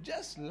can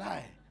just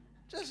lie,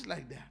 just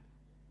like that.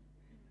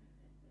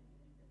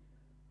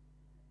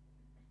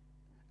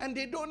 And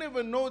they don't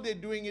even know they're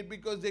doing it,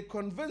 because they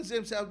convince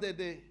themselves that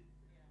they...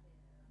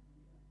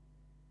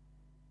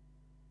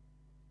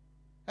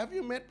 Have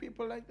you met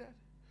people like that?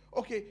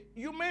 Okay,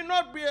 you may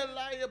not be a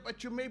liar,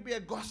 but you may be a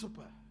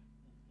gossiper.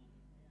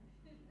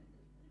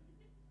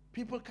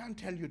 People can't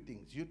tell you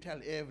things. You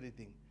tell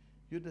everything.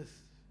 You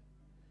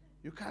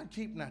can't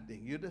keep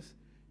nothing. You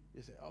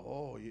say,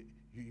 oh,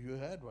 you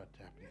heard what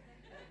happened.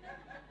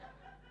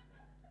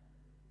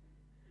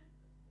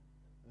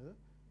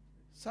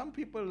 Some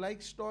people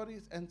like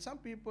stories, and some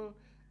people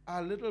are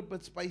a little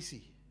bit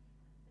spicy.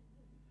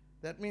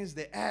 That means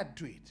they add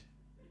to it.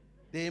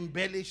 They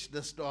embellish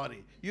the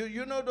story.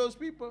 You know those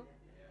people?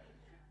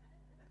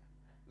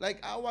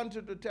 Like I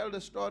wanted to tell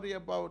the story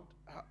about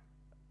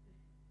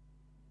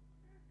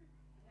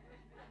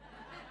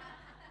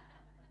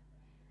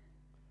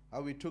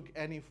how we took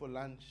Annie for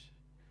lunch,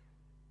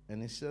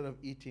 and instead of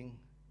eating,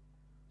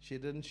 she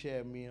didn't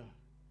share a meal.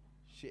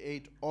 She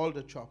ate all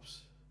the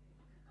chops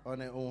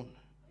on her own.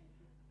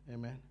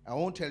 Amen. I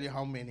won't tell you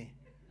how many.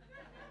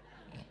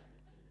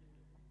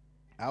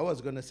 I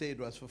was going to say it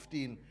was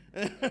 15.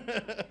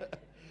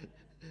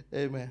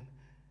 Amen.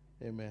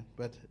 Amen.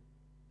 But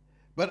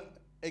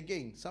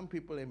again, some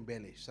people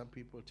embellish, some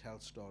people tell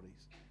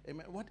stories.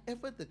 Amen.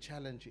 Whatever the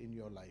challenge in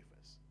your life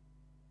is.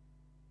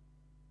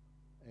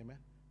 Amen.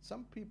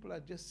 Some people are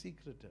just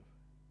secretive.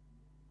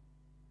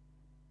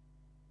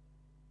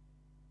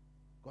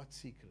 Got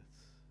secrets.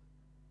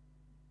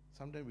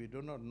 Sometimes we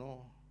do not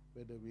know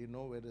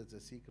whether it's a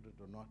secret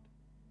or not.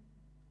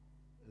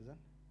 Isn't it?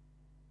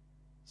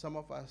 Some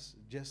of us,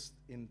 just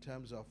in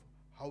terms of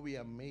how we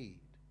are made,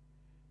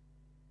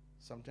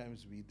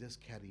 sometimes we just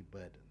carry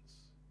burdens.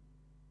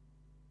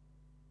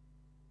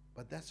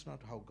 But that's not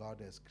how God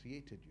has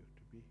created you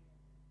to be.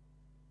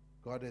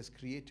 God has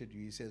created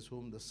you. He says,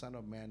 whom the Son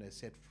of Man has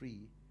set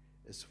free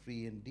is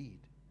free indeed.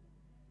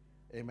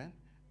 Amen?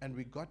 And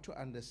we got to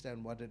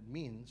understand what it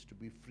means to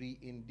be free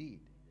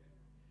indeed.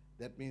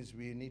 That means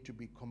we need to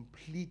be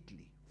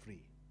completely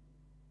free.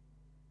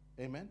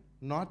 Amen?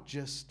 Not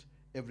just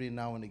every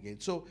now and again.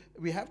 So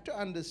we have to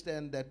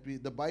understand that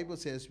the Bible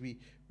says we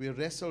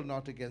wrestle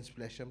not against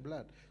flesh and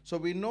blood. So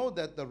we know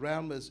that the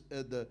realm is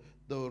the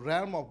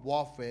realm of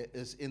warfare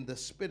is in the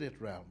spirit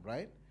realm,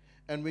 right?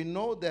 And we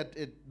know that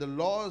the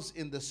laws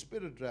in the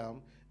spirit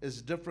realm is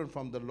different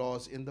from the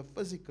laws in the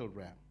physical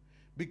realm,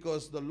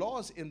 because the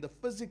laws in the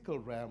physical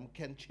realm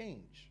can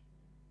change,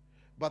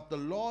 but the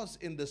laws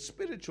in the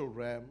spiritual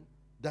realm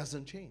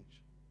doesn't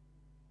change.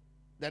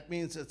 That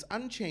means it's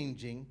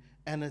unchanging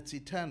and it's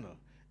eternal.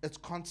 It's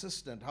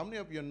consistent. How many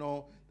of you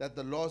know that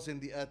the laws in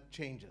the earth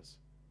changes?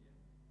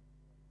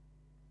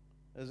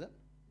 Is it?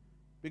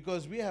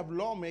 Because we have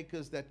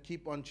lawmakers that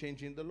keep on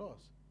changing the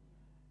laws.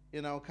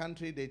 In our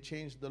country, they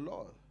changed the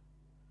law.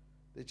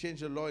 They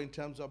changed the law in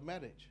terms of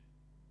marriage.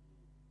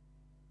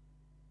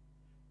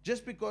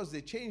 Just because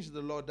they changed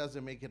the law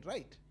doesn't make it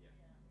right.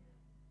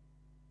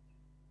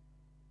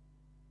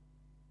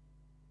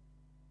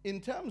 In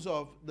terms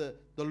of the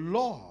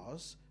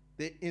laws,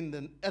 in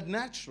the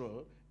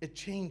natural, it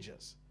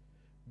changes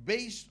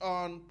based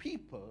on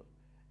people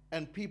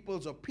and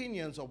people's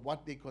opinions of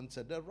what they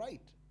consider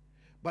right.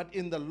 But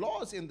in the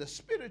laws, in the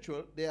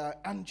spiritual, they are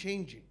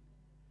unchanging.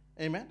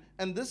 Amen?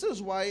 And this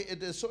is why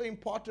it is so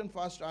important for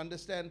us to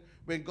understand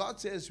when God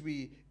says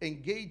we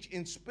engage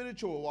in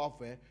spiritual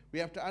warfare, we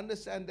have to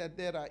understand that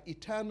there are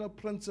eternal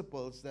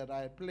principles that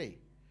are at play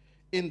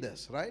in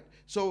this, right?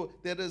 So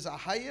there is a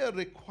higher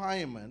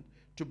requirement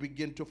to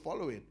begin to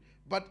follow it.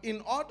 But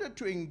in order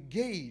to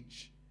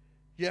engage,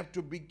 you have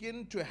to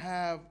begin to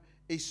have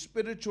a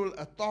spiritual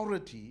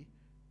authority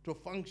to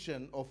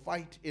function or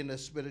fight in a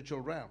spiritual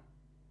realm.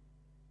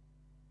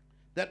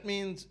 That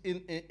means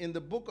in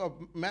the book of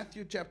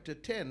Matthew chapter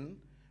 10,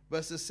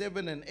 verses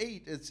 7 and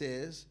 8, it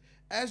says,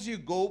 as you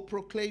go,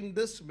 proclaim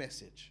this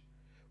message,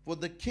 for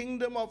the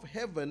kingdom of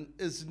heaven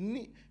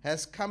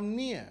has come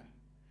near.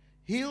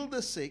 Heal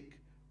the sick,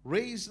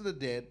 raise the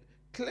dead,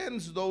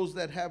 cleanse those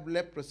that have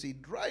leprosy,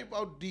 drive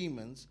out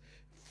demons.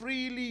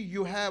 Freely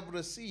you have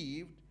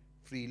received,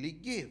 freely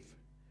give.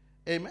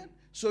 Amen?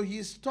 So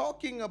he's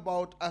talking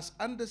about us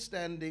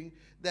understanding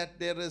that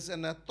there is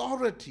an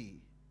authority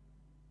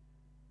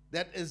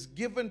that is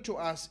given to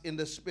us in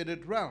the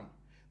spirit realm.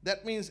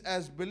 That means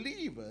as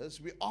believers,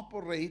 we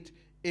operate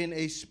in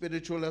a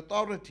spiritual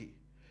authority.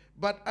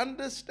 But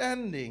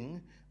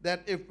understanding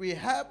that if we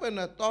have an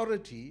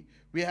authority,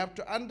 we have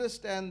to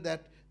understand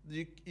that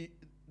the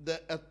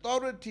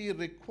authority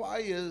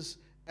requires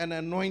an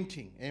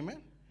anointing.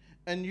 Amen?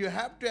 And you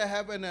have to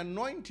have an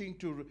anointing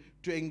to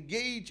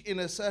engage in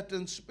a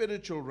certain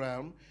spiritual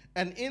realm.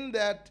 And in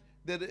that,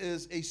 there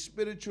is a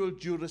spiritual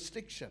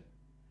jurisdiction.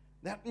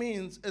 That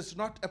means it's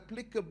not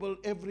applicable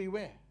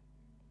everywhere.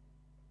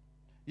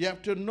 You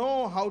have to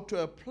know how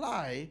to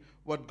apply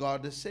what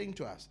God is saying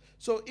to us.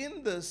 So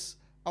in this,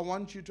 I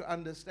want you to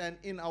understand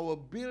in our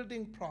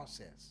building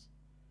process,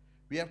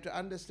 we have to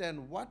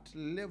understand what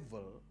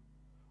level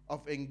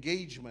of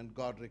engagement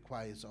God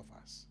requires of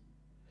us.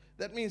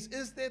 That means,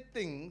 is there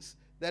things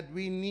that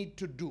we need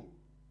to do?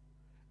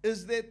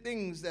 Is there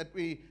things that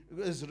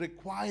is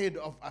required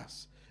of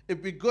us?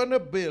 If we're going to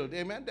build,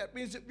 amen, that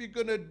means if you're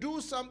going to do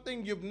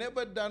something you've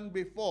never done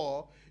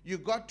before, you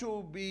got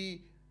to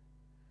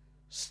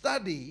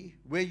study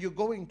where you're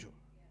going to.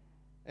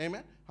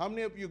 Amen? How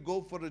many of you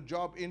go for a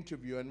job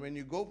interview, and when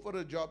you go for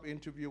a job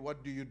interview,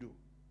 what do?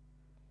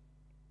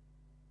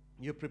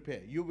 You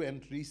prepare. You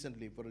went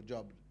recently for a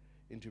job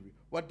interview.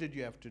 What did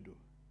you have to do?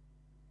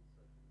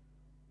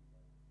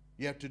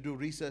 You have to do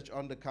research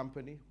on the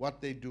company,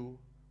 what they do,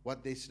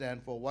 what they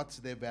stand for, what's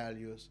their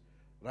values,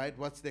 right?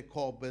 What's their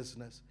core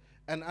business,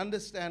 and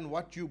understand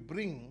what you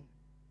bring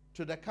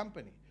to the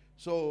company.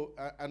 So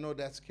I know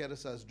that's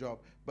Keresa's job,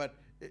 but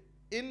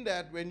in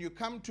that when you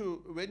come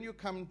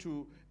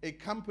to a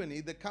company,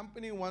 the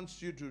company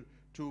wants you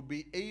to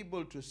be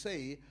able to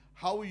say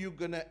how you're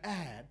going to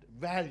add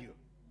value.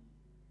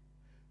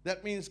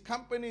 That means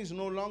companies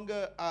no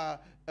longer are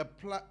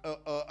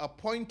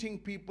appointing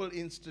people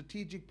in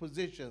strategic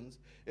positions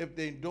if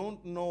they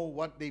don't know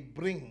what they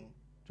bring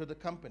to the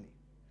company.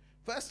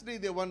 Firstly,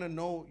 they want to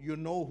know you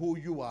know who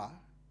you are.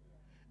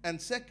 And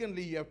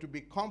secondly, you have to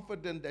be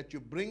confident that you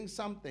bring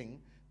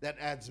something that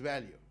adds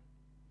value.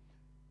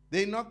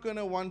 They're not going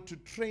to want to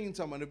train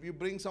someone. If you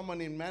bring someone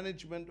in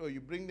management or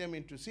you bring them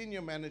into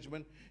senior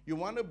management, you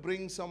want to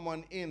bring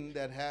someone in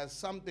that has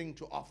something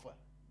to offer.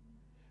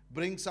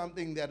 Bring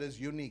something that is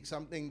unique,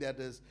 something that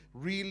is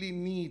really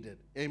needed.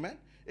 Amen?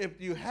 If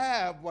you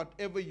have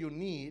whatever you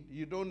need,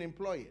 you don't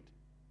employ it.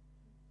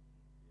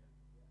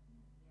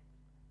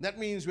 That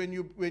means when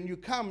you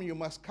come, you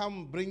must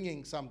come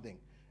bringing something.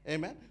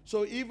 Amen?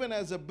 So even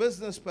as a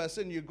business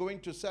person, you're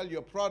going to sell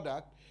your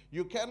product,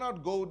 you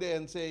cannot go there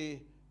and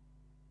say,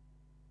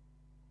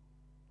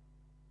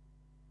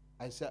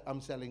 I'm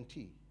selling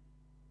tea.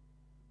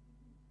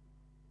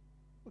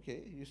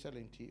 Okay, you're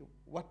selling tea.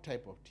 What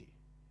type of tea?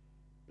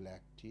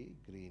 Black tea,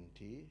 green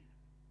tea,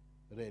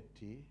 red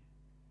tea.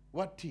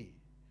 What tea?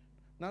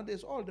 Now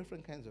there's all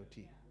different kinds of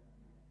tea.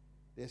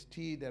 There's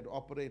tea that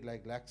operate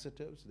like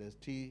laxatives. There's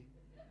tea.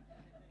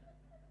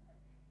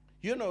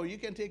 You know, you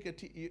can take a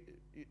tea.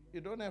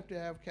 You don't have to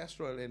have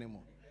castor oil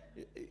anymore.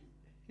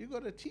 You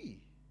got a tea.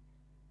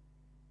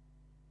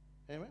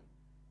 Amen?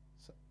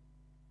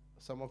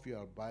 Some of you,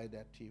 I'll buy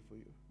that tea for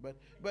you.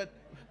 But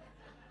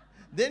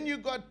then you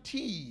got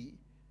tea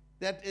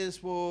that is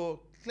for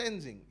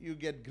cleansing. You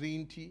get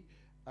green tea.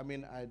 I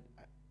mean,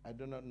 I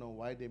do not know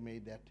why they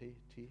made that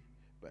tea,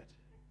 but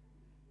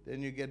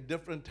then you get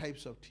different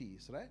types of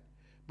teas, right?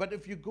 But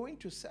if you're going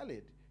to sell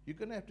it, you're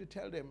going to have to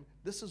tell them,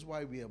 this is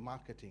why we are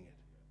marketing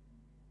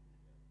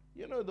it.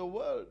 You know, the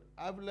world,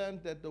 I've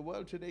learned that the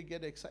world today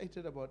get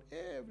excited about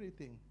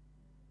everything.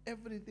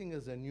 Everything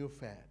is a new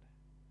fad.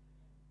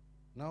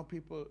 Now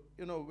people,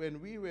 you know, when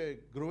we were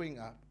growing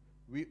up,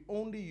 we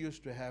only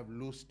used to have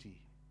loose tea.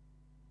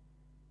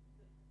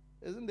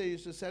 Isn't they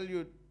used to sell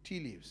you tea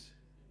leaves?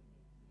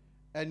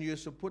 And you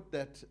used to put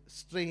that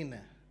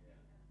strainer.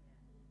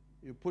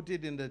 You put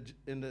it in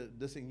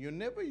this thing. You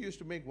never used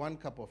to make one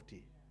cup of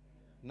tea.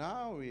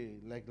 Now we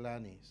like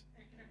Lani's.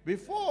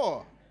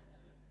 Before,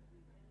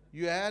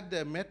 you had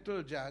the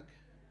metal jug.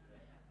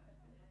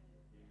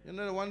 You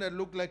know the one that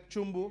looked like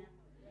chumbu?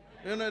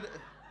 You know,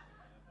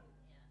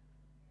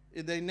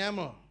 the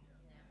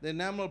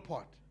enamel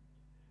pot.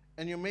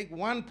 And you make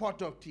one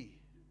pot of tea.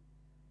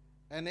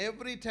 And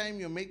every time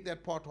you make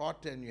that pot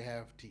hot and you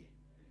have tea.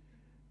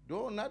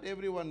 Though not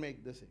everyone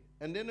make this.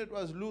 And then it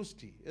was loose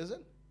tea, isn't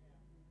it?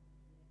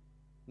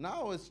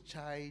 Now it's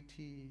chai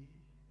tea.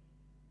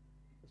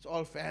 It's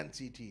all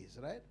fancy teas,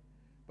 right?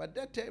 But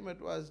that time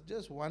it was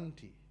just one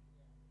tea.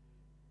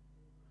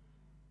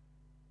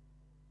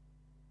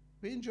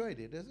 We enjoyed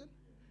it, isn't it?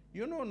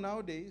 You know,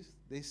 nowadays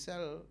they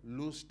sell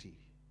loose tea.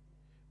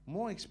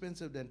 More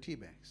expensive than tea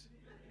bags.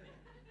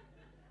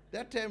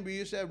 That time we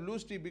used to have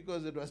loose tea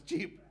because it was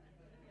cheap.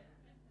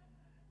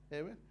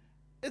 Amen?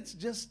 It's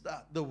just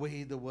the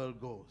way the world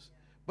goes.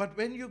 But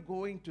when you're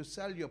going to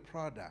sell your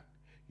product,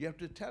 you have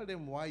to tell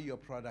them why your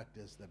product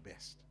is the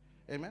best.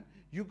 Amen?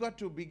 You got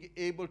to be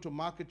able to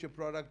market your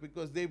product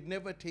because they've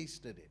never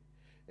tasted it.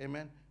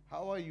 Amen?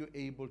 How are you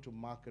able to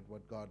market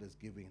what God is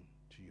giving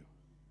to you?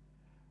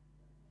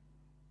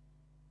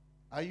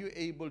 Are you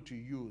able to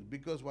use?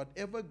 Because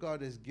whatever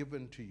God has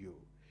given to you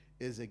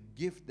is a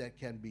gift that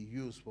can be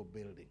used for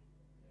building.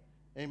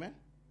 Amen?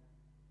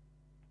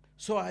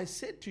 So I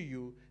said to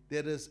you,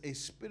 there is a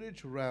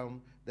spiritual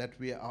realm that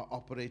we are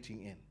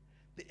operating in.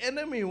 The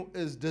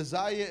enemy's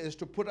desire is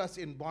to put us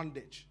in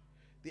bondage.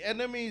 The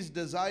enemy's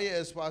desire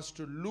is for us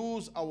to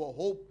lose our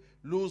hope,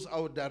 lose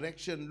our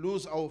direction,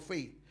 lose our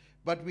faith.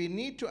 But we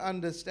need to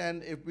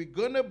understand if we're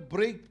going to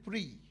break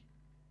free,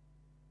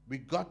 we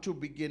got to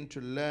begin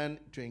to learn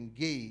to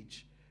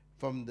engage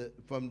from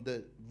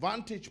the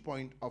vantage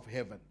point of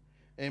heaven.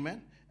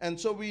 Amen? And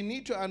so we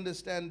need to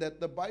understand that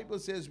the Bible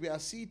says we are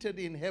seated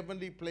in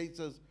heavenly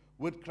places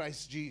with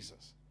Christ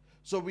Jesus.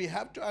 So we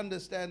have to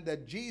understand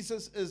that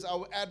Jesus is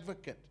our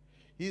advocate.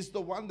 He's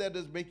the one that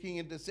is making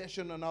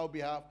intercession on our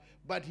behalf.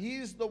 But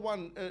he's the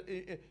one,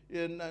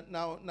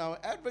 now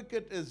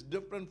advocate is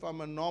different from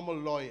a normal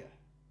lawyer.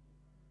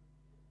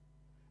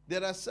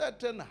 There are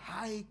certain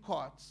high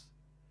courts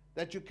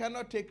that you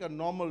cannot take a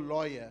normal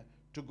lawyer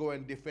to go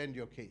and defend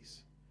your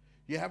case.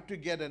 You have to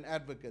get an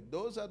advocate.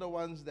 Those are the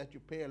ones that you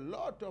pay a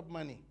lot of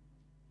money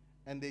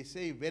and they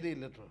say very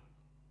little.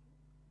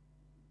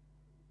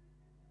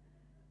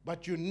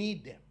 But you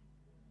need them.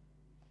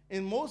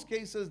 In most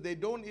cases, they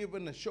don't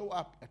even show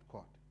up at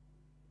court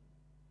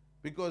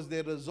because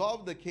they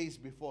resolve the case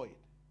before it.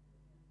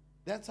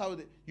 That's how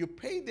you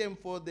pay them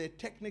for their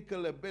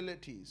technical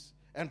abilities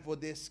and for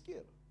their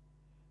skill.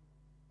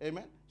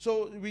 Amen?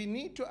 So we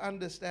need to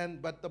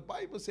understand, but the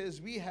Bible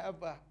says we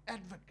have an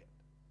advocate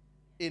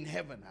in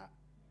heaven.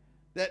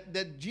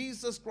 That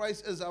Jesus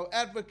Christ is our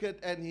advocate,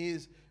 and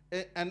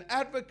an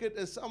advocate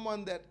is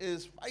someone that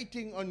is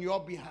fighting on your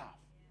behalf.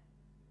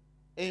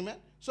 Amen.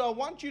 So I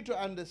want you to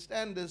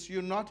understand this.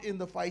 You're not in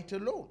the fight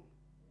alone.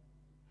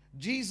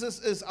 Jesus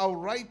is our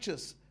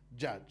righteous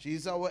judge.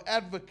 He's our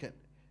advocate.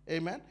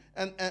 Amen.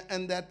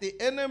 And that the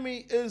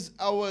enemy is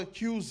our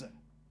accuser.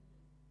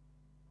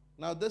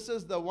 Now, this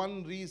is the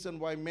one reason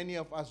why many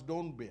of us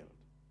don't build,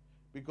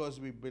 because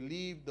we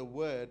believe the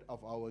word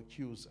of our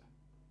accuser.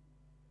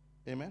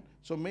 Amen.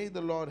 So may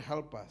the Lord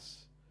help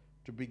us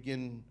to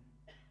begin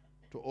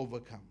to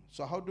overcome.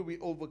 So how do we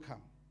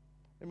overcome?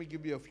 Let me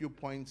give you a few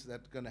points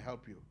that's going to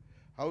help you.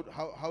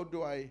 How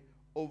do I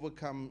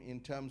overcome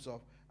in terms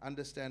of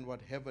understand what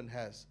heaven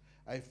has?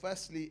 I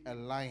firstly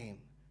align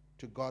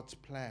to God's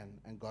plan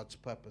and God's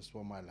purpose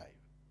for my life.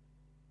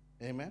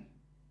 Amen.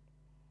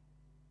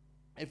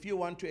 If you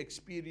want to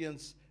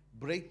experience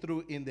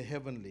breakthrough in the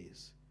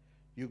heavenlies,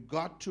 you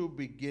got to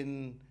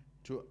begin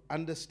to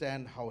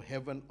understand how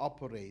heaven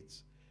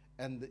operates,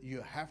 and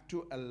you have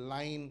to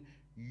align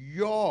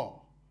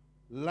your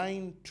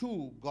line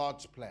to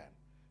God's plan,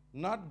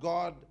 not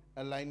God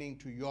aligning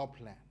to your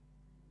plan.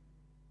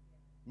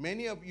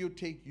 Many of you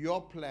take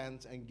your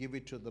plans and give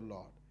it to the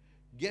Lord.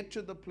 Get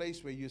to the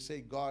place where you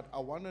say, God, I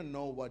want to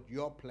know what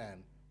your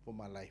plan for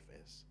my life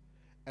is,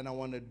 and I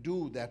want to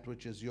do that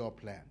which is your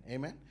plan.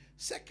 Amen.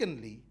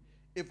 Secondly,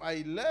 if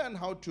I learn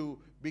how to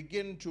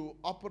begin to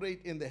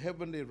operate in the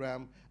heavenly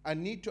realm, I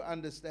need to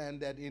understand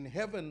that in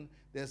heaven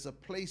there's a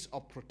place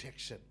of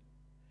protection.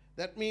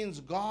 That means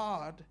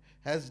God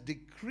has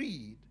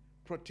decreed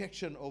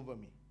protection over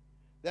me.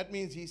 That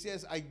means he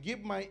says, I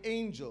give my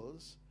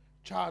angels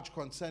charge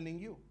concerning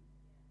you.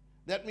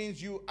 That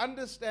means you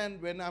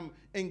understand when I'm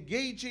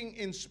engaging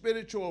in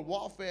spiritual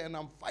warfare and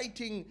I'm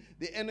fighting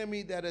the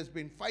enemy that has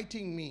been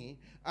fighting me,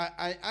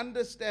 I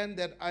understand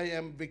that I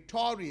am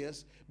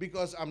victorious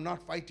because I'm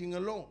not fighting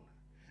alone.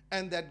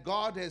 And that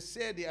God has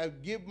said, I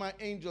give my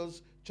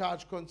angels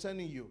charge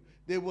concerning you.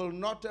 They will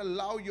not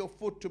allow your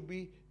foot to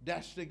be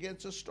dashed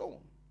against a stone.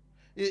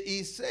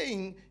 He's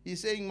saying,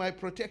 my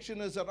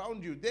protection is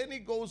around you. Then he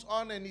goes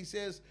on and he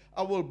says,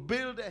 I will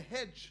build a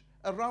hedge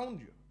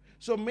around you.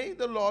 So may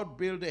the Lord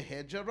build a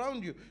hedge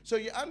around you. So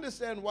you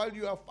understand, while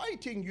you are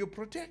fighting, you're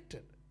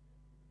protected.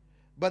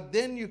 But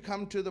then you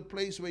come to the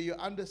place where you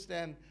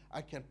understand,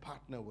 I can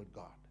partner with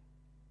God.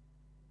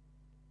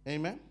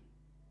 Amen?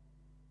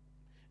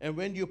 And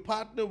when you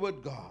partner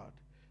with God,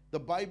 the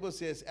Bible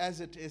says, as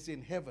it is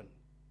in heaven,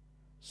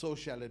 so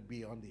shall it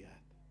be on the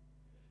earth.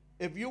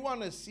 If you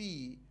want to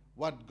see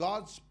what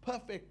God's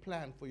perfect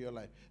plan for your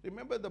life,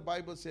 remember the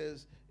Bible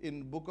says in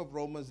the book of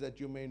Romans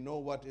that you may know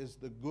what is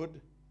the good,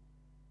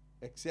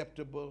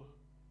 acceptable,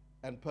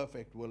 and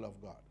perfect will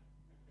of God.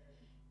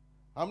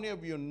 How many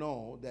of you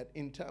know that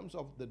in terms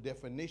of the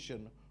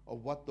definition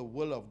of what the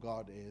will of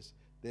God is,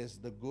 there's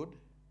the good,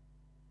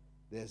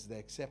 there's the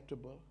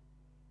acceptable,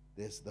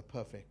 there's the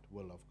perfect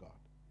will of God.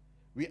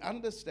 We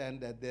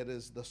understand that there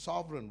is the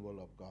sovereign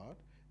will of God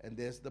and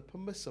there's the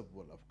permissive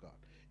will of God.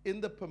 In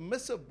the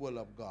permissive will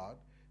of God,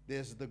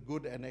 there's the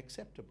good and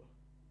acceptable.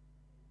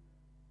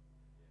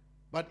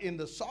 But in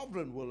the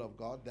sovereign will of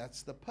God,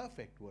 that's the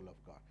perfect will of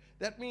God.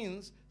 That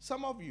means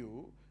some of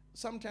you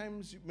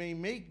sometimes may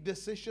make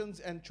decisions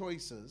and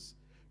choices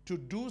to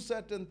do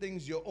certain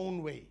things your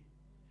own way.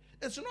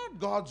 It's not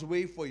God's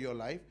way for your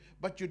life,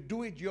 but you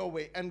do it your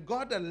way, and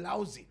God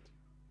allows it.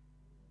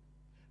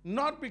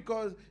 Not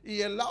because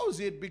he allows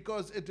it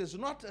because it is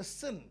not a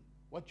sin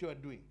what you are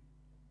doing.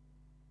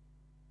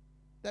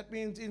 That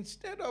means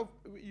instead of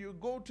you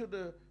go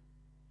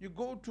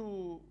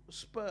to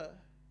Spur,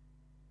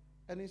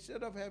 and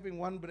instead of having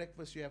one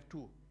breakfast, you have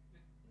two.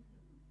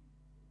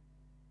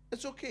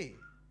 It's okay.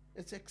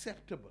 It's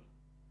acceptable.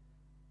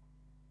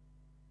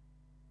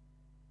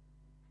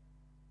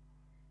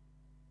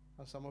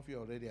 Now, some of you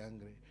are already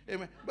hungry.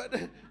 Amen.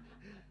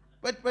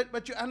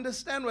 But you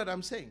understand what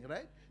I'm saying,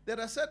 right? There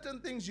are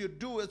certain things you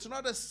do. It's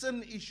not a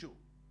sin issue.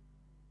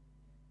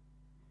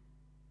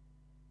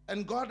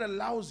 And God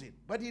allows it.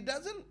 But he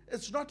doesn't,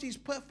 it's not his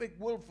perfect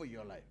will for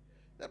your life.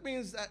 That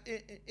means that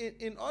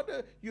in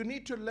order, you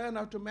need to learn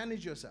how to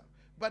manage yourself.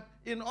 But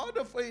in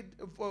order for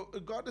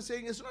God is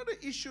saying, it's not an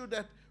issue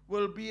that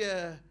will be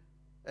a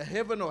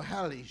heaven or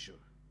hell issue.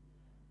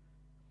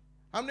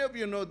 How many of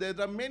you know there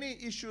are many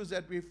issues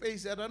that we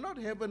face that are not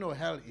heaven or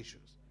hell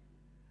issues,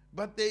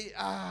 but they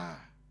are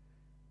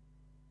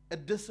a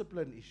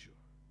discipline issue.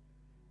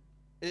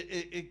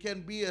 It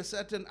can be a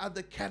certain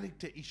other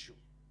character issue.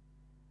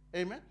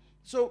 Amen?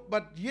 So,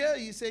 but here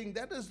he's saying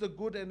that is the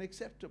good and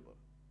acceptable.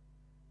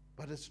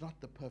 But it's not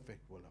the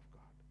perfect will of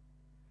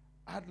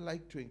God. I'd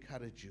like to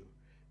encourage you,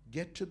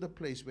 get to the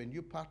place when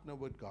you partner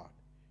with God,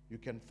 you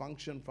can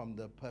function from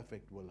the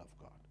perfect will of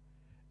God.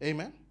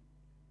 Amen?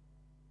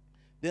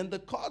 Then the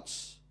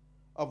courts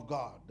of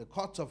God, the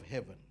courts of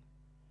heaven,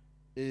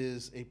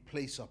 is a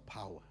place of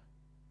power.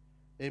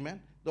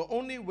 Amen? The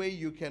only way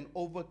you can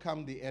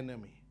overcome the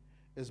enemy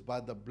is by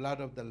the blood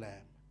of the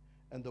Lamb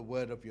and the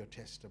word of your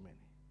testimony.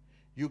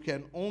 You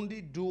can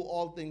only do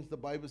all things. The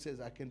Bible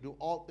says, I can do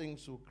all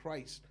things through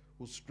Christ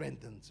who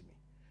strengthens me.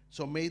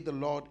 So may the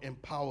Lord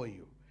empower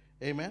you.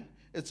 Amen.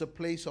 It's a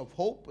place of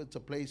hope. It's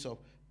a place of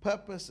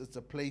purpose. It's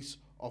a place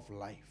of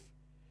life.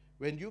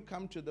 When you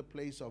come to the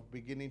place of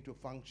beginning to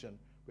function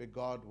where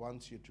God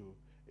wants you to,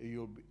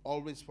 you'll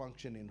always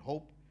function in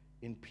hope,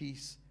 in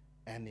peace,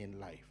 and in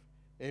life.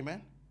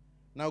 Amen.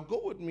 Now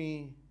go with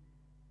me,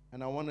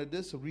 and I want to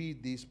just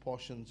read these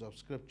portions of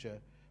scripture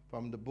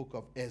from the book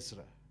of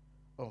Ezra.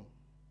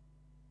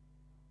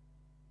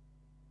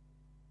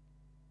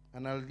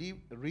 And I'll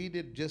read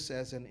it just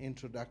as an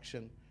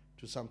introduction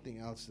to something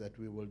else that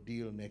we will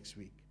deal next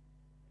week.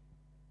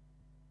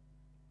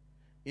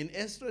 In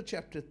Ezra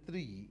chapter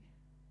 3,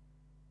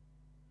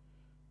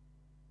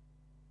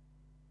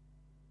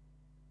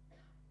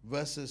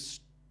 let's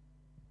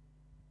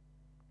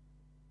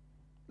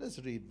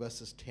read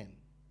verses 10.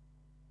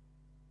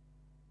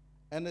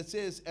 And it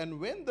says, and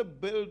when the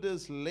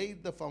builders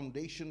laid the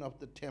foundation of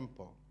the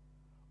temple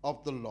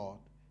of the Lord,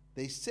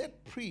 they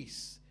set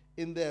priests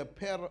in their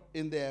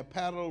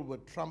apparel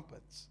with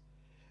trumpets,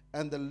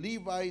 and the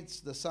Levites,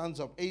 the sons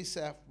of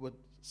Asaph, with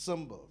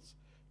cymbals,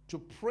 to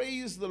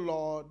praise the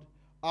Lord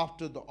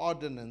after the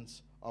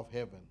ordinance of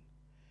heaven.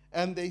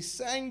 And they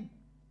sang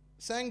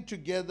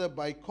together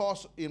by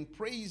course in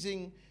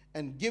praising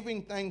and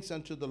giving thanks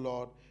unto the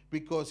Lord,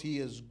 because he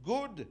is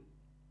good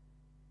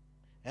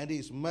and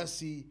his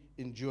mercy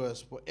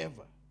endures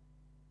forever.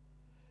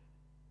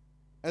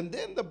 And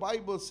then the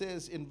Bible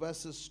says in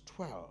verses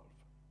 12,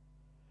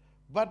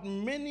 but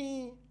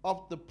many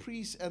of the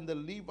priests and the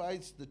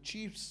Levites, the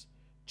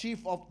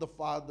chief of the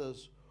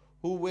fathers,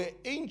 who were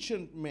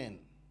ancient men,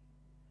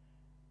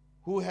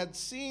 who had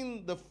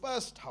seen the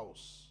first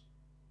house,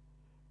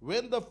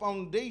 when the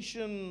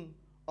foundation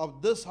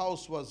of this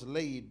house was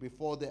laid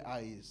before their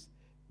eyes,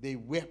 they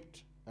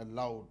wept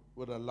aloud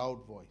with a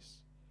loud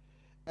voice.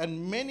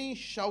 And many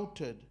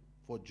shouted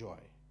for joy,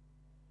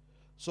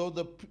 so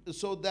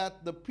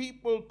that the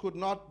people could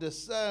not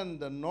discern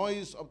the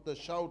noise of the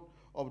shout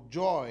of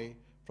joy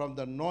from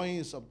the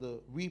noise of the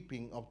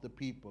weeping of the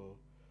people.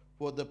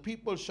 For the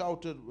people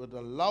shouted with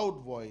a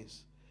loud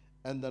voice,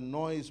 and the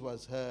noise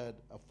was heard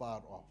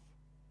afar off.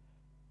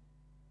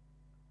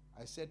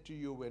 I said to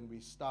you when we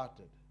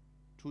started,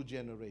 2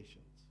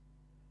 generations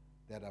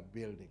that are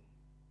building.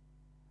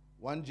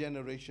 One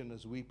generation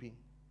is weeping,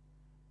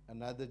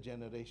 another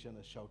generation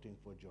is shouting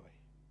for joy.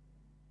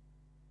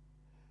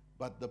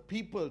 But the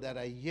people that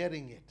are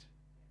hearing it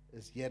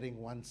is hearing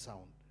one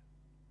sound.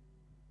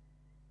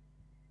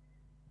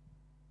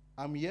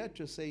 I'm here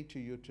to say to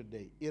you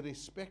today,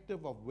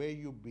 irrespective of where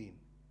you've been,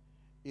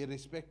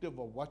 irrespective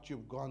of what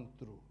you've gone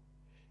through,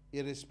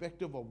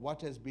 irrespective of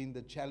what has been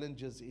the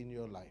challenges in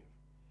your life,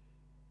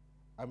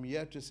 I'm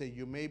here to say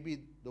you may be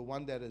the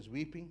one that is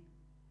weeping,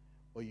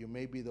 or you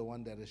may be the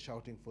one that is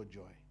shouting for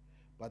joy.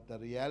 But the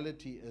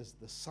reality is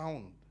the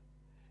sound,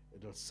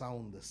 it'll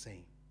sound the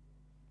same.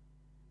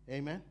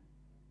 Amen?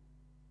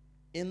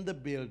 In the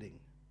building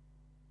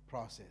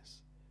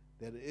process,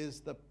 there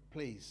is the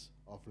place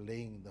of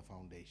laying the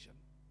foundation.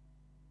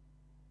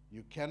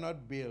 You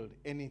cannot build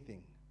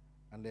anything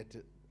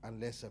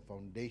unless a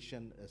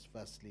foundation is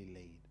firstly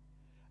laid.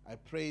 I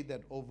pray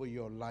that over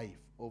your life,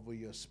 over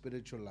your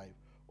spiritual life,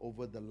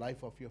 over the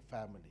life of your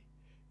family,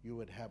 you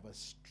would have a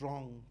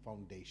strong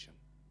foundation.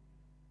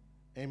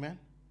 Amen?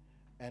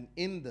 And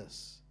in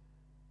this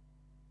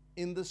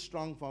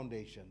strong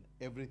foundation,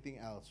 everything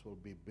else will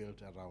be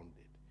built around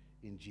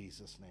it. In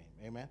Jesus'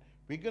 name. Amen?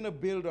 We're going to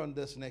build on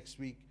this next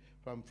week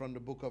from the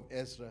book of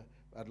Ezra.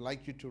 I'd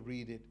like you to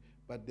read it,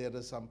 but there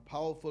are some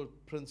powerful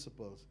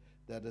principles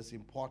that is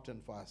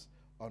important for us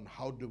on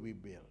how do we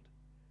build.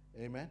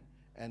 Amen?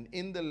 And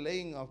in the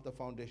laying of the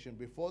foundation,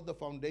 before the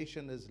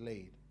foundation is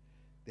laid,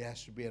 there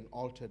has to be an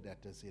altar that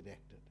is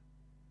erected.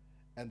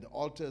 And the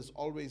altar is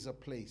always a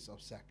place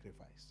of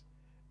sacrifice.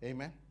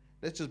 Amen?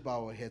 Let's just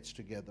bow our heads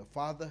together.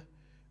 Father,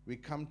 we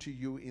come to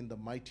you in the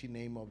mighty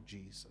name of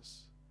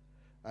Jesus.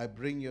 I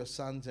bring your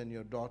sons and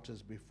your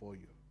daughters before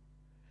you.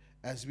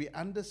 As we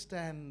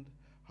understand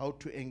how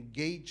to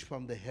engage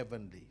from the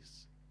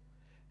heavenlies,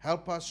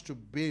 help us to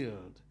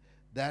build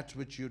that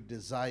which you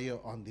desire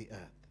on the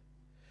earth.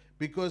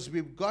 Because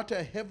we've got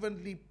a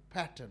heavenly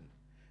pattern,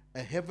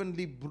 a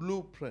heavenly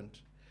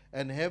blueprint,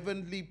 and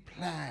heavenly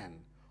plan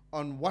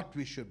on what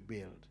we should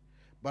build.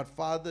 But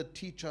Father,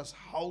 teach us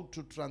how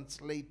to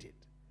translate it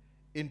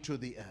into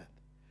the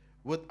earth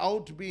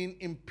without being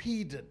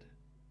impeded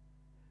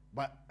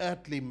by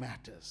earthly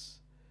matters,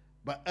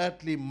 by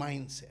earthly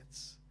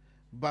mindsets,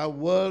 by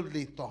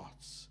worldly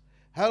thoughts.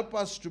 Help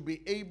us to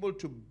be able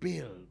to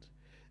build,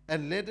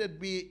 and let it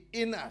be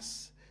in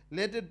us.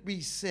 Let it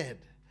be said,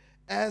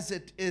 as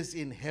it is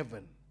in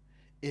heaven,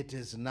 it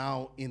is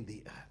now in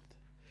the earth.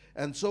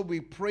 And so we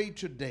pray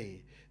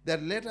today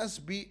that let us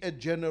be a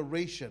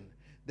generation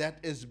that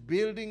is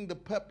building the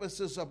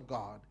purposes of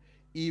God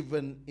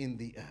even in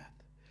the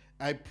earth.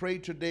 I pray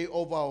today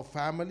over our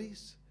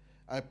families.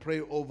 I pray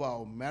over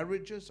our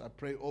marriages. I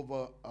pray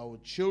over our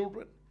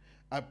children.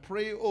 I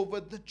pray over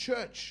the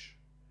church.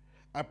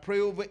 I pray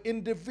over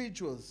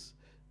individuals,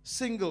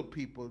 single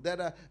people that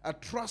are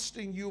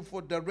trusting you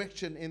for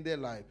direction in their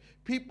life.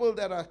 People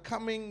that are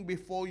coming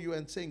before you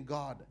and saying,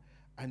 God,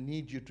 I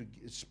need you to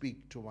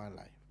speak to my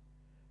life.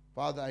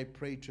 Father, I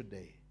pray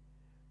today,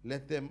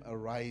 let them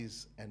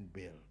arise and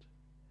build.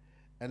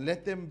 And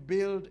let them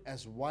build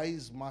as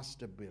wise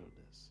master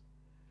builders.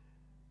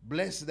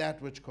 Bless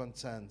that which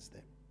concerns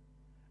them.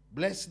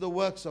 Bless the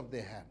works of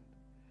their hand.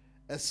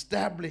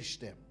 Establish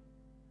them.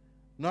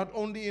 Not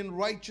only in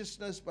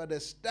righteousness, but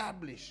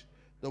establish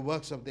the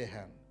works of their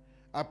hand.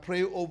 I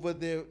pray over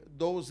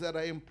those that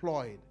are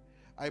employed.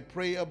 I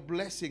pray a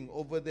blessing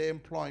over their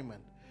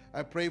employment.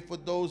 I pray for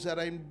those that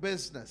are in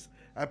business.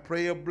 I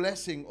pray a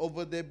blessing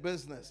over their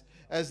business.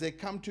 As they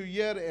come to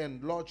year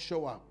end, Lord,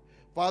 show up.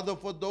 Father,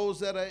 for those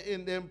that are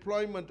in the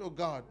employment, oh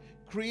God,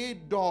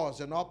 create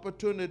doors and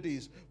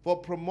opportunities for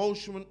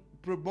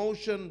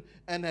promotion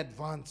and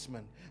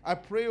advancement. I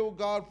pray, oh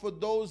God, for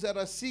those that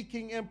are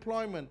seeking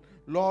employment,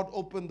 Lord,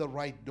 open the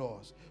right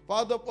doors.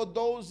 Father, for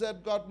those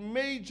that got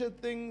major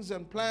things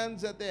and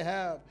plans that they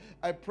have,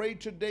 I pray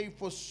today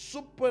for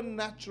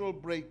supernatural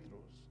breakthroughs.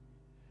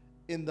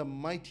 In the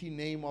mighty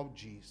name of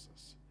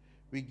Jesus,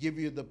 we give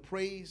you the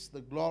praise,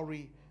 the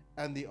glory,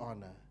 and the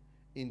honor.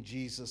 In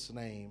Jesus'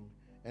 name.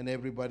 And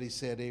everybody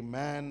said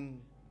amen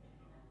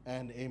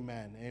and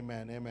amen.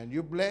 Amen. Amen.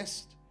 You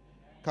blessed?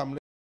 Come.